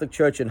the Catholic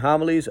Church and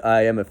homilies.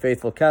 I am a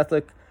faithful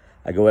Catholic.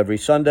 I go every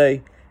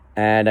Sunday,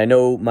 and I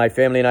know my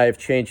family and I have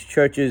changed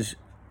churches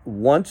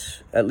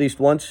at least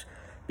once,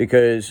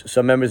 because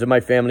some members of my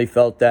family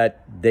felt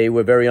that they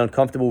were very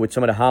uncomfortable with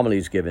some of the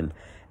homilies given.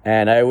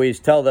 And I always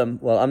tell them,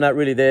 well, I'm not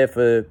really there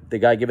for the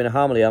guy giving a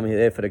homily. I'm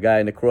there for the guy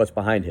in the cross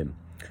behind him.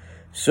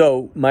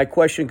 So my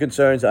question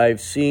concerns,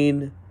 I've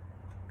seen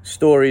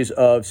stories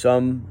of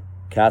some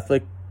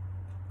Catholic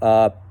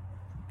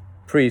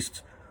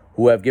priests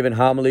who have given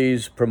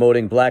homilies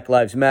promoting Black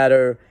Lives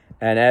Matter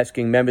and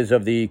asking members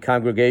of the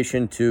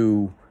congregation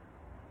to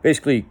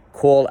basically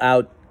call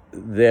out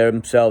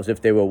themselves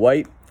if they were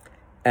white.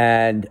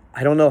 And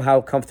I don't know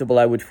how comfortable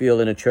I would feel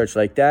in a church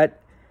like that.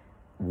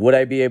 Would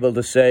I be able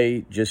to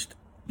say, just,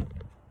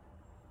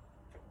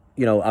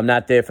 I'm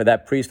not there for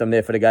that priest, I'm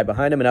there for the guy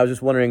behind him? And I was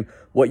just wondering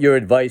what your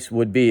advice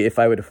would be if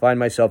I were to find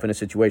myself in a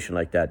situation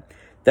like that.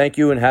 Thank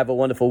you and have a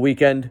wonderful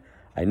weekend.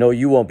 I know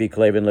you won't be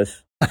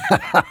Klavanless.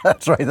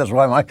 That's right. That's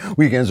why my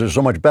weekends are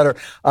so much better.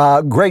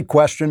 Great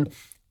question.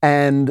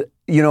 And,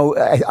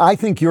 I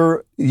think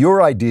your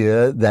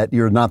idea that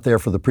you're not there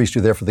for the priest,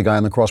 you're there for the guy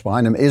on the cross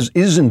behind him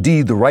is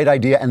indeed the right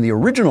idea and the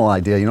original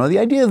idea. The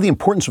idea of the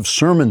importance of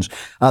sermons,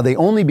 they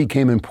only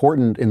became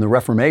important in the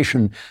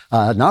Reformation,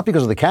 not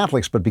because of the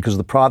Catholics, but because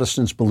the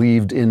Protestants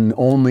believed in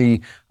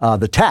only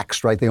the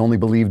text, right? They only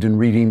believed in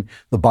reading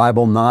the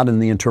Bible, not in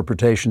the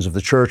interpretations of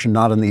the church and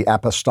not in the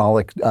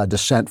apostolic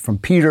descent from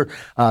Peter.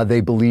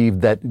 They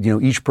believed that,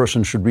 each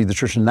person should read the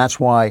church, and that's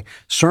why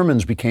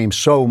sermons became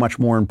so much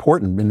more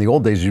important. In the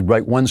old days, you'd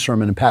write one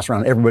sermon and pass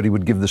around, everybody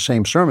would give the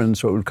same sermon,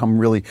 so it would come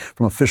really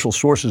from official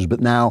sources. But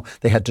now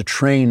they had to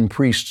train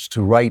priests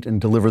to write and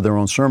deliver their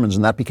own sermons,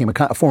 and that became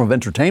a form of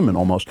entertainment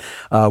almost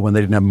when they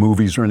didn't have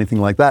movies or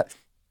anything like that.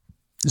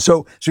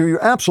 So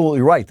you're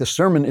absolutely right. The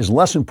sermon is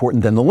less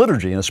important than the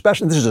liturgy, and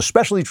especially this is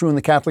especially true in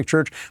the Catholic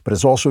Church, but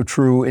it's also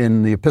true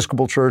in the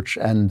Episcopal Church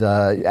and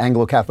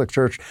Anglo-Catholic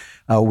Church,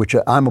 which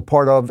I'm a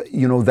part of.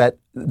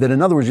 That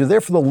in other words, you're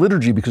there for the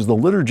liturgy because the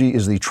liturgy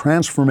is the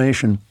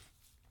transformation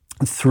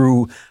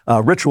through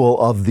ritual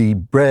of the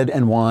bread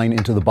and wine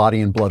into the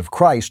body and blood of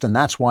Christ. And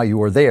that's why you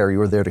are there.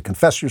 You are there to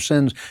confess your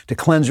sins, to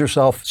cleanse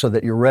yourself so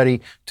that you're ready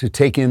to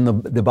take in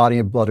the body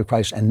and blood of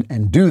Christ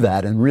and do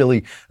that. And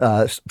really,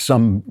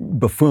 some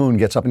buffoon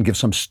gets up and gives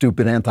some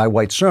stupid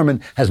anti-white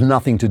sermon has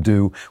nothing to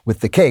do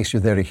with the case.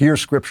 You're there to hear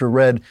scripture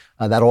read.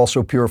 That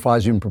also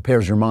purifies you and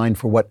prepares your mind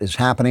for what is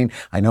happening.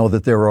 I know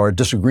that there are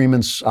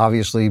disagreements,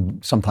 obviously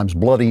sometimes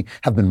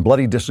have been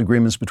bloody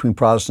disagreements between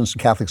Protestants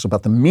and Catholics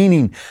about the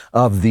meaning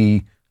of the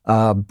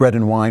bread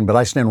and wine, but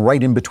I stand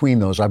right in between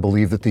those. I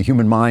believe that the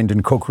human mind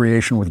in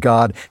co-creation with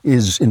God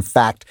is, in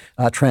fact,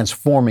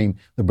 transforming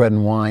the bread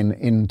and wine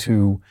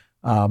into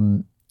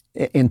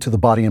the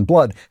body and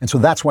blood. And so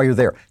that's why you're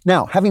there.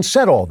 Now, having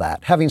said all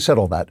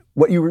that,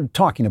 what you were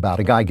talking about,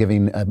 a guy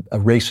giving a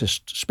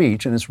racist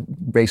speech, and it's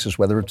racist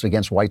whether it's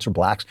against whites or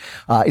blacks,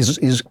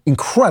 is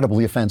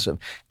incredibly offensive.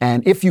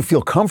 And if you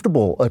feel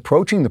comfortable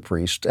approaching the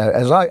priest,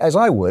 as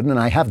I would, and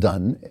I have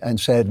done, and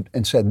said,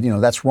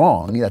 that's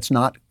wrong, that's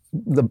not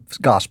the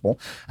gospel,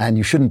 and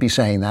you shouldn't be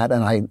saying that,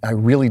 and I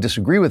really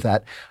disagree with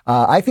that.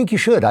 I think you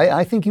should.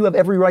 I think you have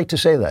every right to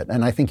say that,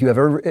 and I think you have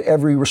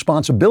every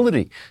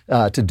responsibility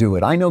to do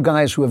it. I know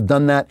guys who have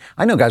done that.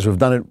 I know guys who have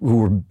done it who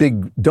were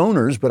big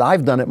donors, but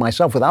I've done it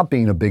myself without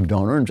being a big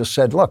donor and just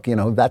said, look,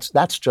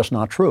 that's just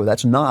not true.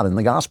 That's not in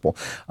the gospel.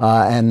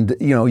 And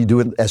you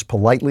do it as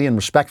politely and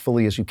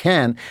respectfully as you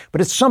can.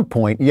 But at some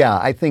point,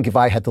 I think if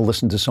I had to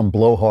listen to some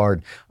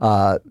blowhard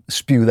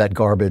spew that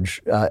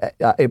garbage,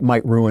 it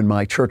might ruin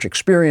my church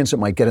experience. It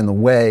might get in the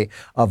way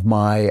of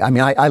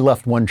I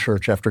left one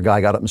church after a guy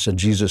got up and said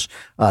Jesus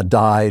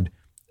died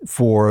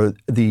for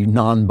the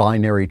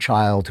non-binary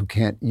child who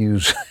can't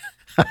use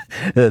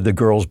the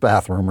girls'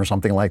 bathroom or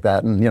something like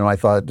that. And, I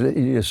thought,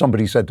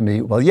 somebody said to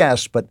me, well,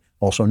 yes, but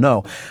also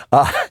no.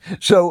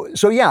 So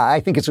I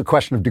think it's a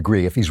question of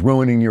degree. If he's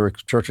ruining your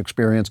church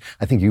experience,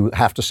 I think you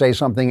have to say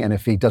something. And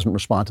if he doesn't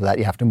respond to that,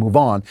 you have to move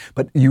on.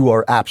 But you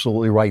are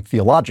absolutely right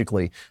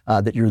theologically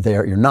that you're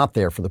there. You're not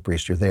there for the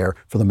priest. You're there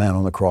for the man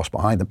on the cross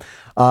behind him.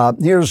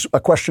 Here's a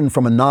question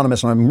from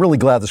Anonymous. And I'm really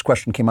glad this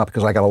question came up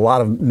because I got a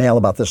lot of mail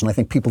about this. And I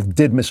think people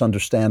did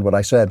misunderstand what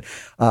I said.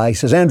 He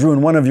says, Andrew,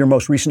 in one of your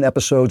most recent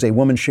episodes, a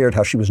woman shared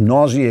how she was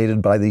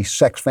nauseated by the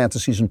sex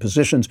fantasies and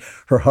positions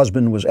her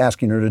husband was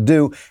asking her to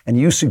do. And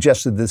you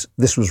suggested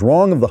this was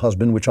wrong of the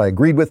husband, which I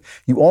agreed with.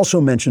 You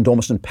also mentioned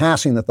almost in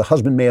passing that the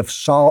husband may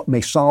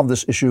solve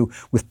this issue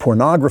with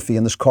pornography,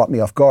 and this caught me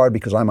off guard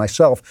because I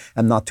myself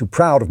am not too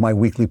proud of my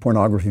weekly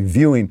pornography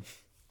viewing.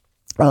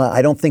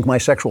 I don't think my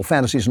sexual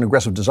fantasies and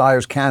aggressive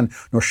desires can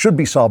nor should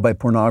be solved by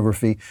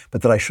pornography,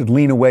 but that I should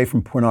lean away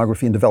from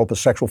pornography and develop a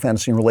sexual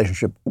fantasy and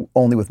relationship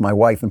only with my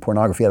wife and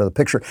pornography out of the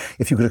picture.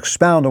 If you could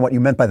expound on what you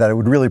meant by that, I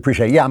would really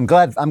appreciate it. Yeah, I'm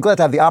glad to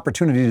have the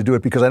opportunity to do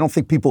it because I don't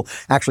think people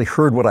actually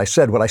heard what I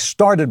said. What I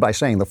started by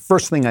saying, the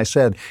first thing I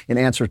said in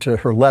answer to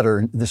her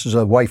letter, this is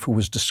a wife who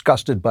was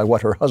disgusted by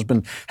what her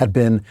husband had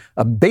been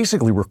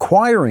basically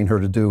requiring her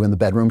to do in the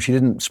bedroom. She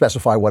didn't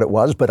specify what it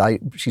was, but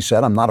she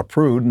said, I'm not a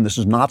prude, and this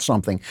is not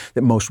something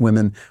that most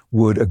women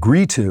would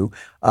agree to.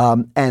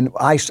 And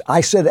I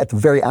said at the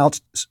very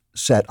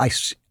outset, I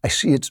see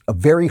it's a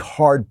very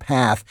hard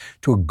path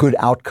to a good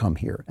outcome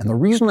here. And the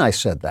reason I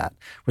said that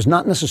was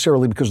not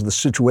necessarily because of the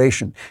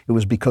situation. It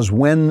was because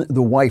when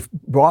the wife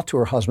brought to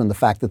her husband the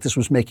fact that this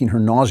was making her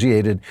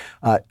nauseated,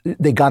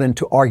 they got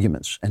into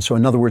arguments. And so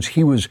in other words,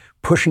 he was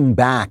pushing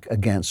back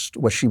against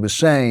what she was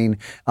saying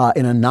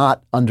in a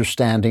not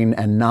understanding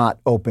and not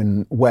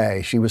open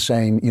way. She was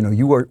saying,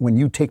 when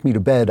you take me to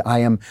bed, I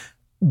am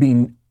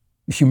being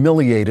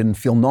humiliated and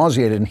feel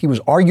nauseated, and he was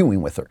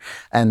arguing with her,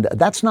 and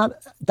that's not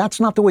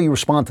the way you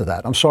respond to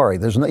that. I'm sorry.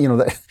 There's no,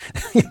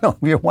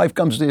 your wife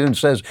comes to you and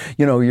says,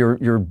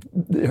 you're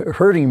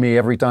hurting me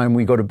every time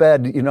we go to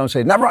bed.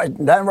 Say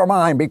never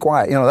mind, be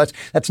quiet.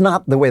 That's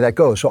not the way that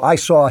goes. So I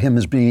saw him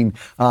as being,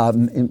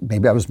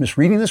 maybe I was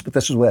misreading this, but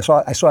this is what I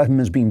saw. I saw him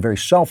as being very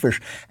selfish,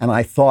 and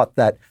I thought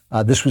that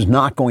this was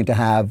not going to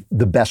have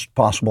the best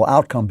possible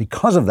outcome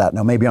because of that.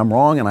 Now, maybe I'm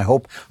wrong, and I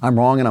hope I'm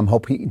wrong, and I'm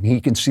hoping he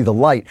can see the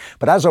light.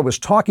 But as I was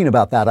talking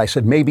about that, I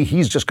said maybe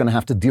he's just going to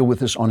have to deal with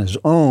this on his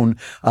own,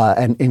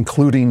 and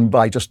including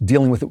by just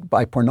dealing with it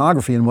by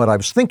pornography. And what I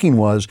was thinking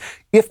was,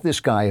 if this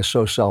guy is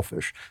so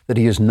selfish that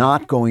he is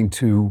not going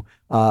to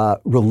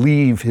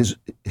relieve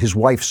his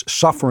wife's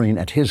suffering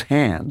at his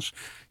hands,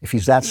 if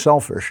he's that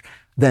selfish,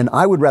 then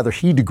I would rather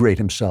he degrade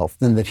himself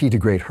than that he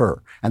degrade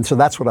her. And so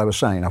that's what I was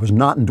saying. I was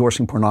not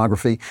endorsing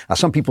pornography.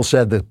 Some people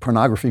said that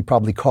pornography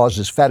probably caused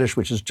his fetish,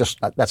 which is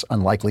that's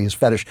unlikely. His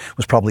fetish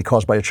was probably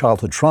caused by a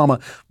childhood trauma.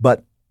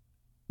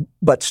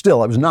 But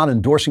still, I was not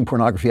endorsing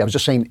pornography. I was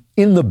just saying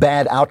in the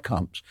bad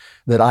outcomes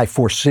that I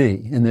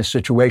foresee in this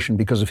situation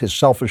because of his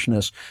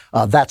selfishness,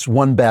 that's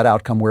one bad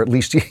outcome where at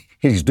least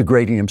he's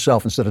degrading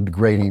himself instead of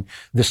degrading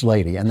this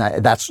lady. And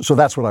that's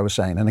what I was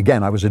saying. And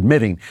again, I was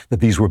admitting that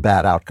these were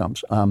bad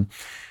outcomes.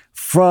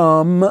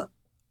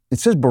 It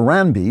says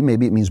Baranby,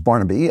 maybe it means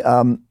Barnaby.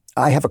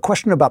 I have a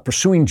question about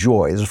pursuing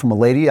joy. This is from a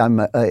lady. I'm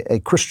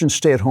a Christian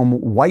stay-at-home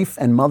wife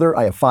and mother.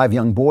 I have 5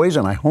 young boys,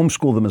 and I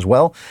homeschool them as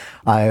well.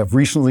 I have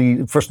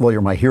recently, first of all,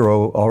 you're my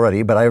hero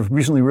already, but I have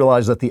recently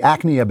realized that the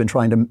acne I've been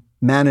trying to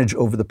manage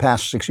over the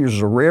past 6 years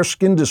is a rare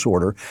skin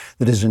disorder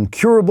that is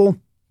incurable.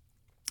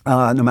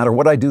 No matter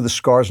what I do, the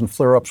scars and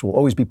flare-ups will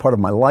always be part of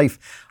my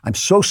life. I'm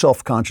so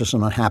self-conscious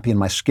and unhappy in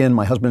my skin.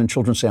 My husband and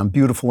children say I'm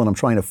beautiful, and I'm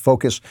trying to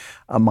focus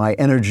my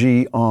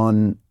energy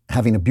on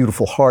having a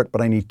beautiful heart,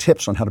 but I need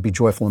tips on how to be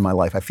joyful in my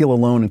life. I feel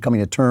alone in coming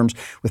to terms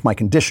with my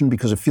condition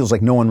because it feels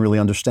like no one really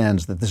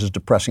understands that this is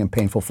depressing and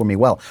painful for me.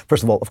 Well,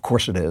 first of all, of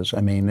course it is.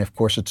 I mean, of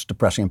course it's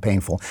depressing and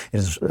painful. It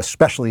is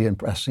especially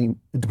depressing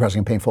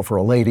and painful for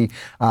a lady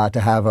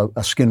to have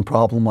a skin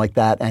problem like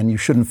that, and you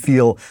shouldn't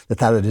feel that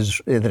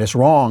it's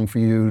wrong for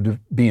you to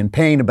be in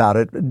pain about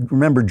it.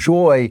 Remember,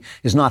 joy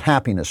is not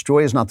happiness. Joy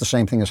is not the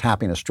same thing as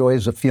happiness. Joy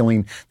is a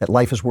feeling that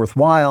life is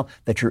worthwhile,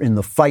 that you're in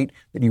the fight,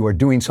 that you are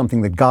doing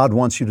something that God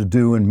wants you to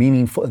do and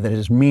meaningful, that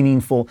is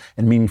meaningful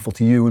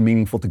to you and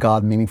meaningful to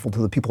God and meaningful to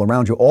the people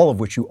around you, all of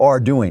which you are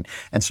doing.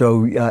 And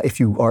so if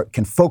you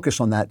can focus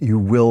on that, you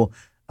will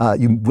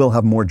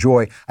have more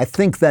joy. I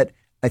think that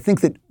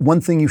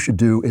one thing you should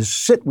do is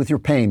sit with your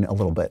pain a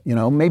little bit,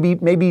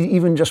 maybe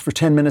even just for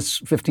 10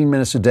 minutes, 15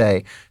 minutes a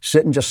day,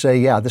 sit and just say,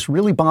 yeah, this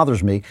really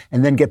bothers me,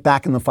 and then get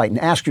back in the fight and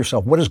ask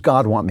yourself, what does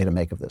God want me to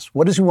make of this?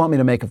 What does he want me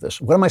to make of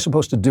this? What am I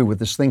supposed to do with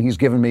this thing he's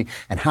given me?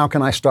 And how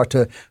can I start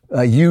to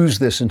use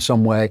this in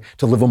some way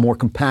to live a more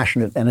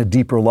compassionate and a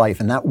deeper life?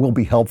 And that will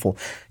be helpful.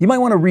 You might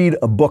want to read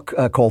a book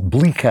called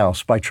Bleak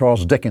House by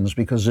Charles Dickens,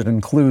 because it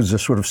includes a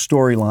sort of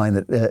storyline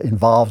that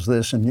involves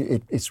this.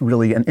 And it's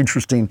really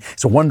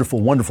it's a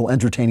wonderful,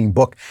 entertaining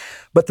book.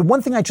 But the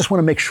one thing I just want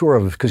to make sure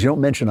of, because you don't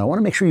mention, I want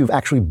to make sure you've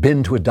actually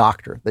been to a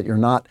doctor, that you're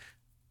not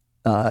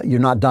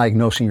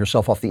diagnosing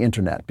yourself off the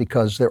internet,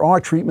 because there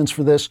are treatments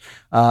for this,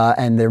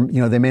 and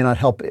they may not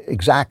help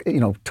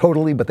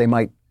totally, but they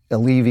might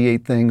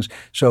alleviate things.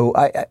 So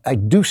I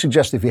do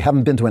suggest, if you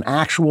haven't been to an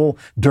actual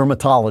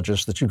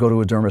dermatologist, that you go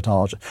to a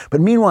dermatologist. But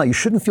meanwhile, you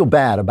shouldn't feel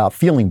bad about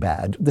feeling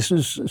bad. This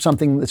is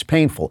something that's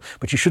painful,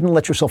 but you shouldn't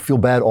let yourself feel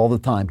bad all the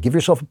time. Give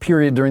yourself a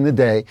period during the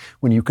day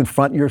when you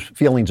confront your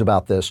feelings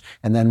about this,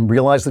 and then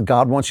realize that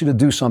God wants you to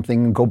do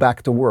something and go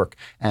back to work.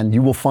 And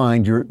you will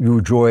find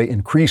your joy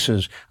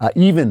increases,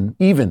 even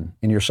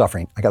in your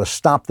suffering. I got to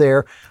stop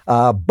there,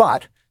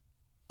 but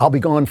I'll be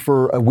gone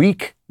for a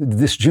week.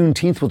 This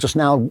Juneteenth will just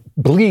now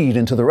bleed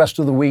into the rest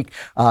of the week.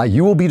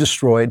 You will be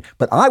destroyed,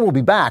 but I will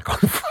be back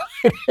on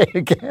Friday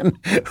again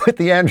with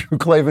the Andrew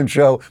Klavan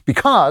Show,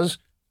 because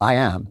I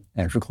am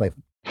Andrew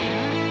Klavan.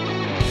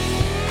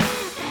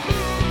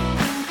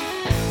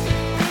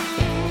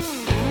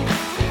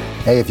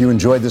 Hey, if you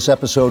enjoyed this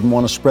episode and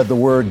want to spread the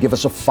word, give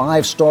us a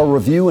 5-star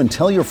review and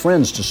tell your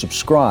friends to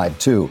subscribe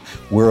too.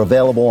 We're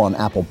available on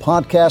Apple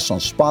Podcasts, on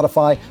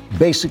Spotify,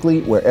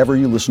 basically wherever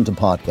you listen to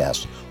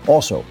podcasts.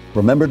 Also,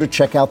 remember to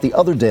check out the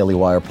other Daily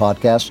Wire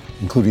podcasts,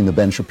 including The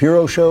Ben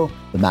Shapiro Show,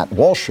 The Matt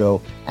Walsh Show,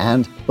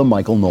 and The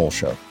Michael Knowles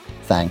Show.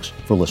 Thanks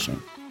for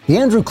listening. The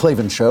Andrew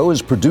Klavan Show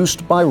is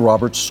produced by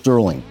Robert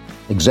Sterling.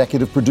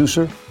 Executive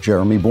producer,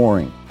 Jeremy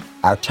Boring.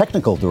 Our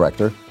technical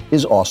director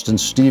is Austin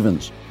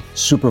Stevens.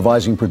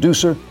 Supervising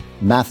producer,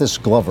 Mathis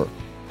Glover.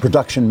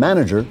 Production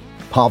manager,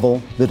 Pavel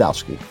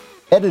Vidowski.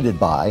 Edited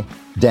by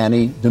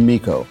Danny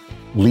D'Amico.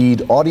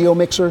 Lead audio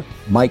mixer,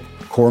 Mike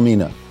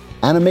Coromina.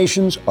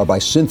 Animations are by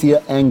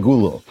Cynthia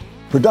Angulo.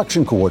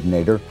 Production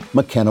coordinator,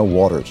 McKenna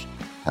Waters.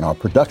 And our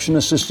production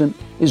assistant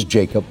is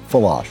Jacob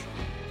Falash.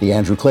 The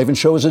Andrew Klavan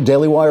Show is a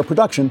Daily Wire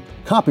production.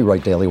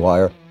 Copyright Daily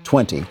Wire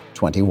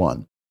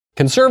 2021.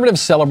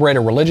 Conservatives celebrate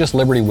a religious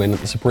liberty win at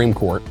the Supreme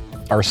Court.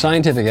 Our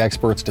scientific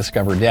experts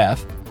discover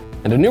death.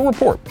 And a new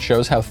report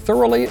shows how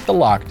thoroughly the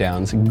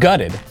lockdowns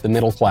gutted the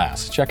middle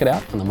class. Check it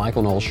out on The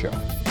Michael Knowles Show.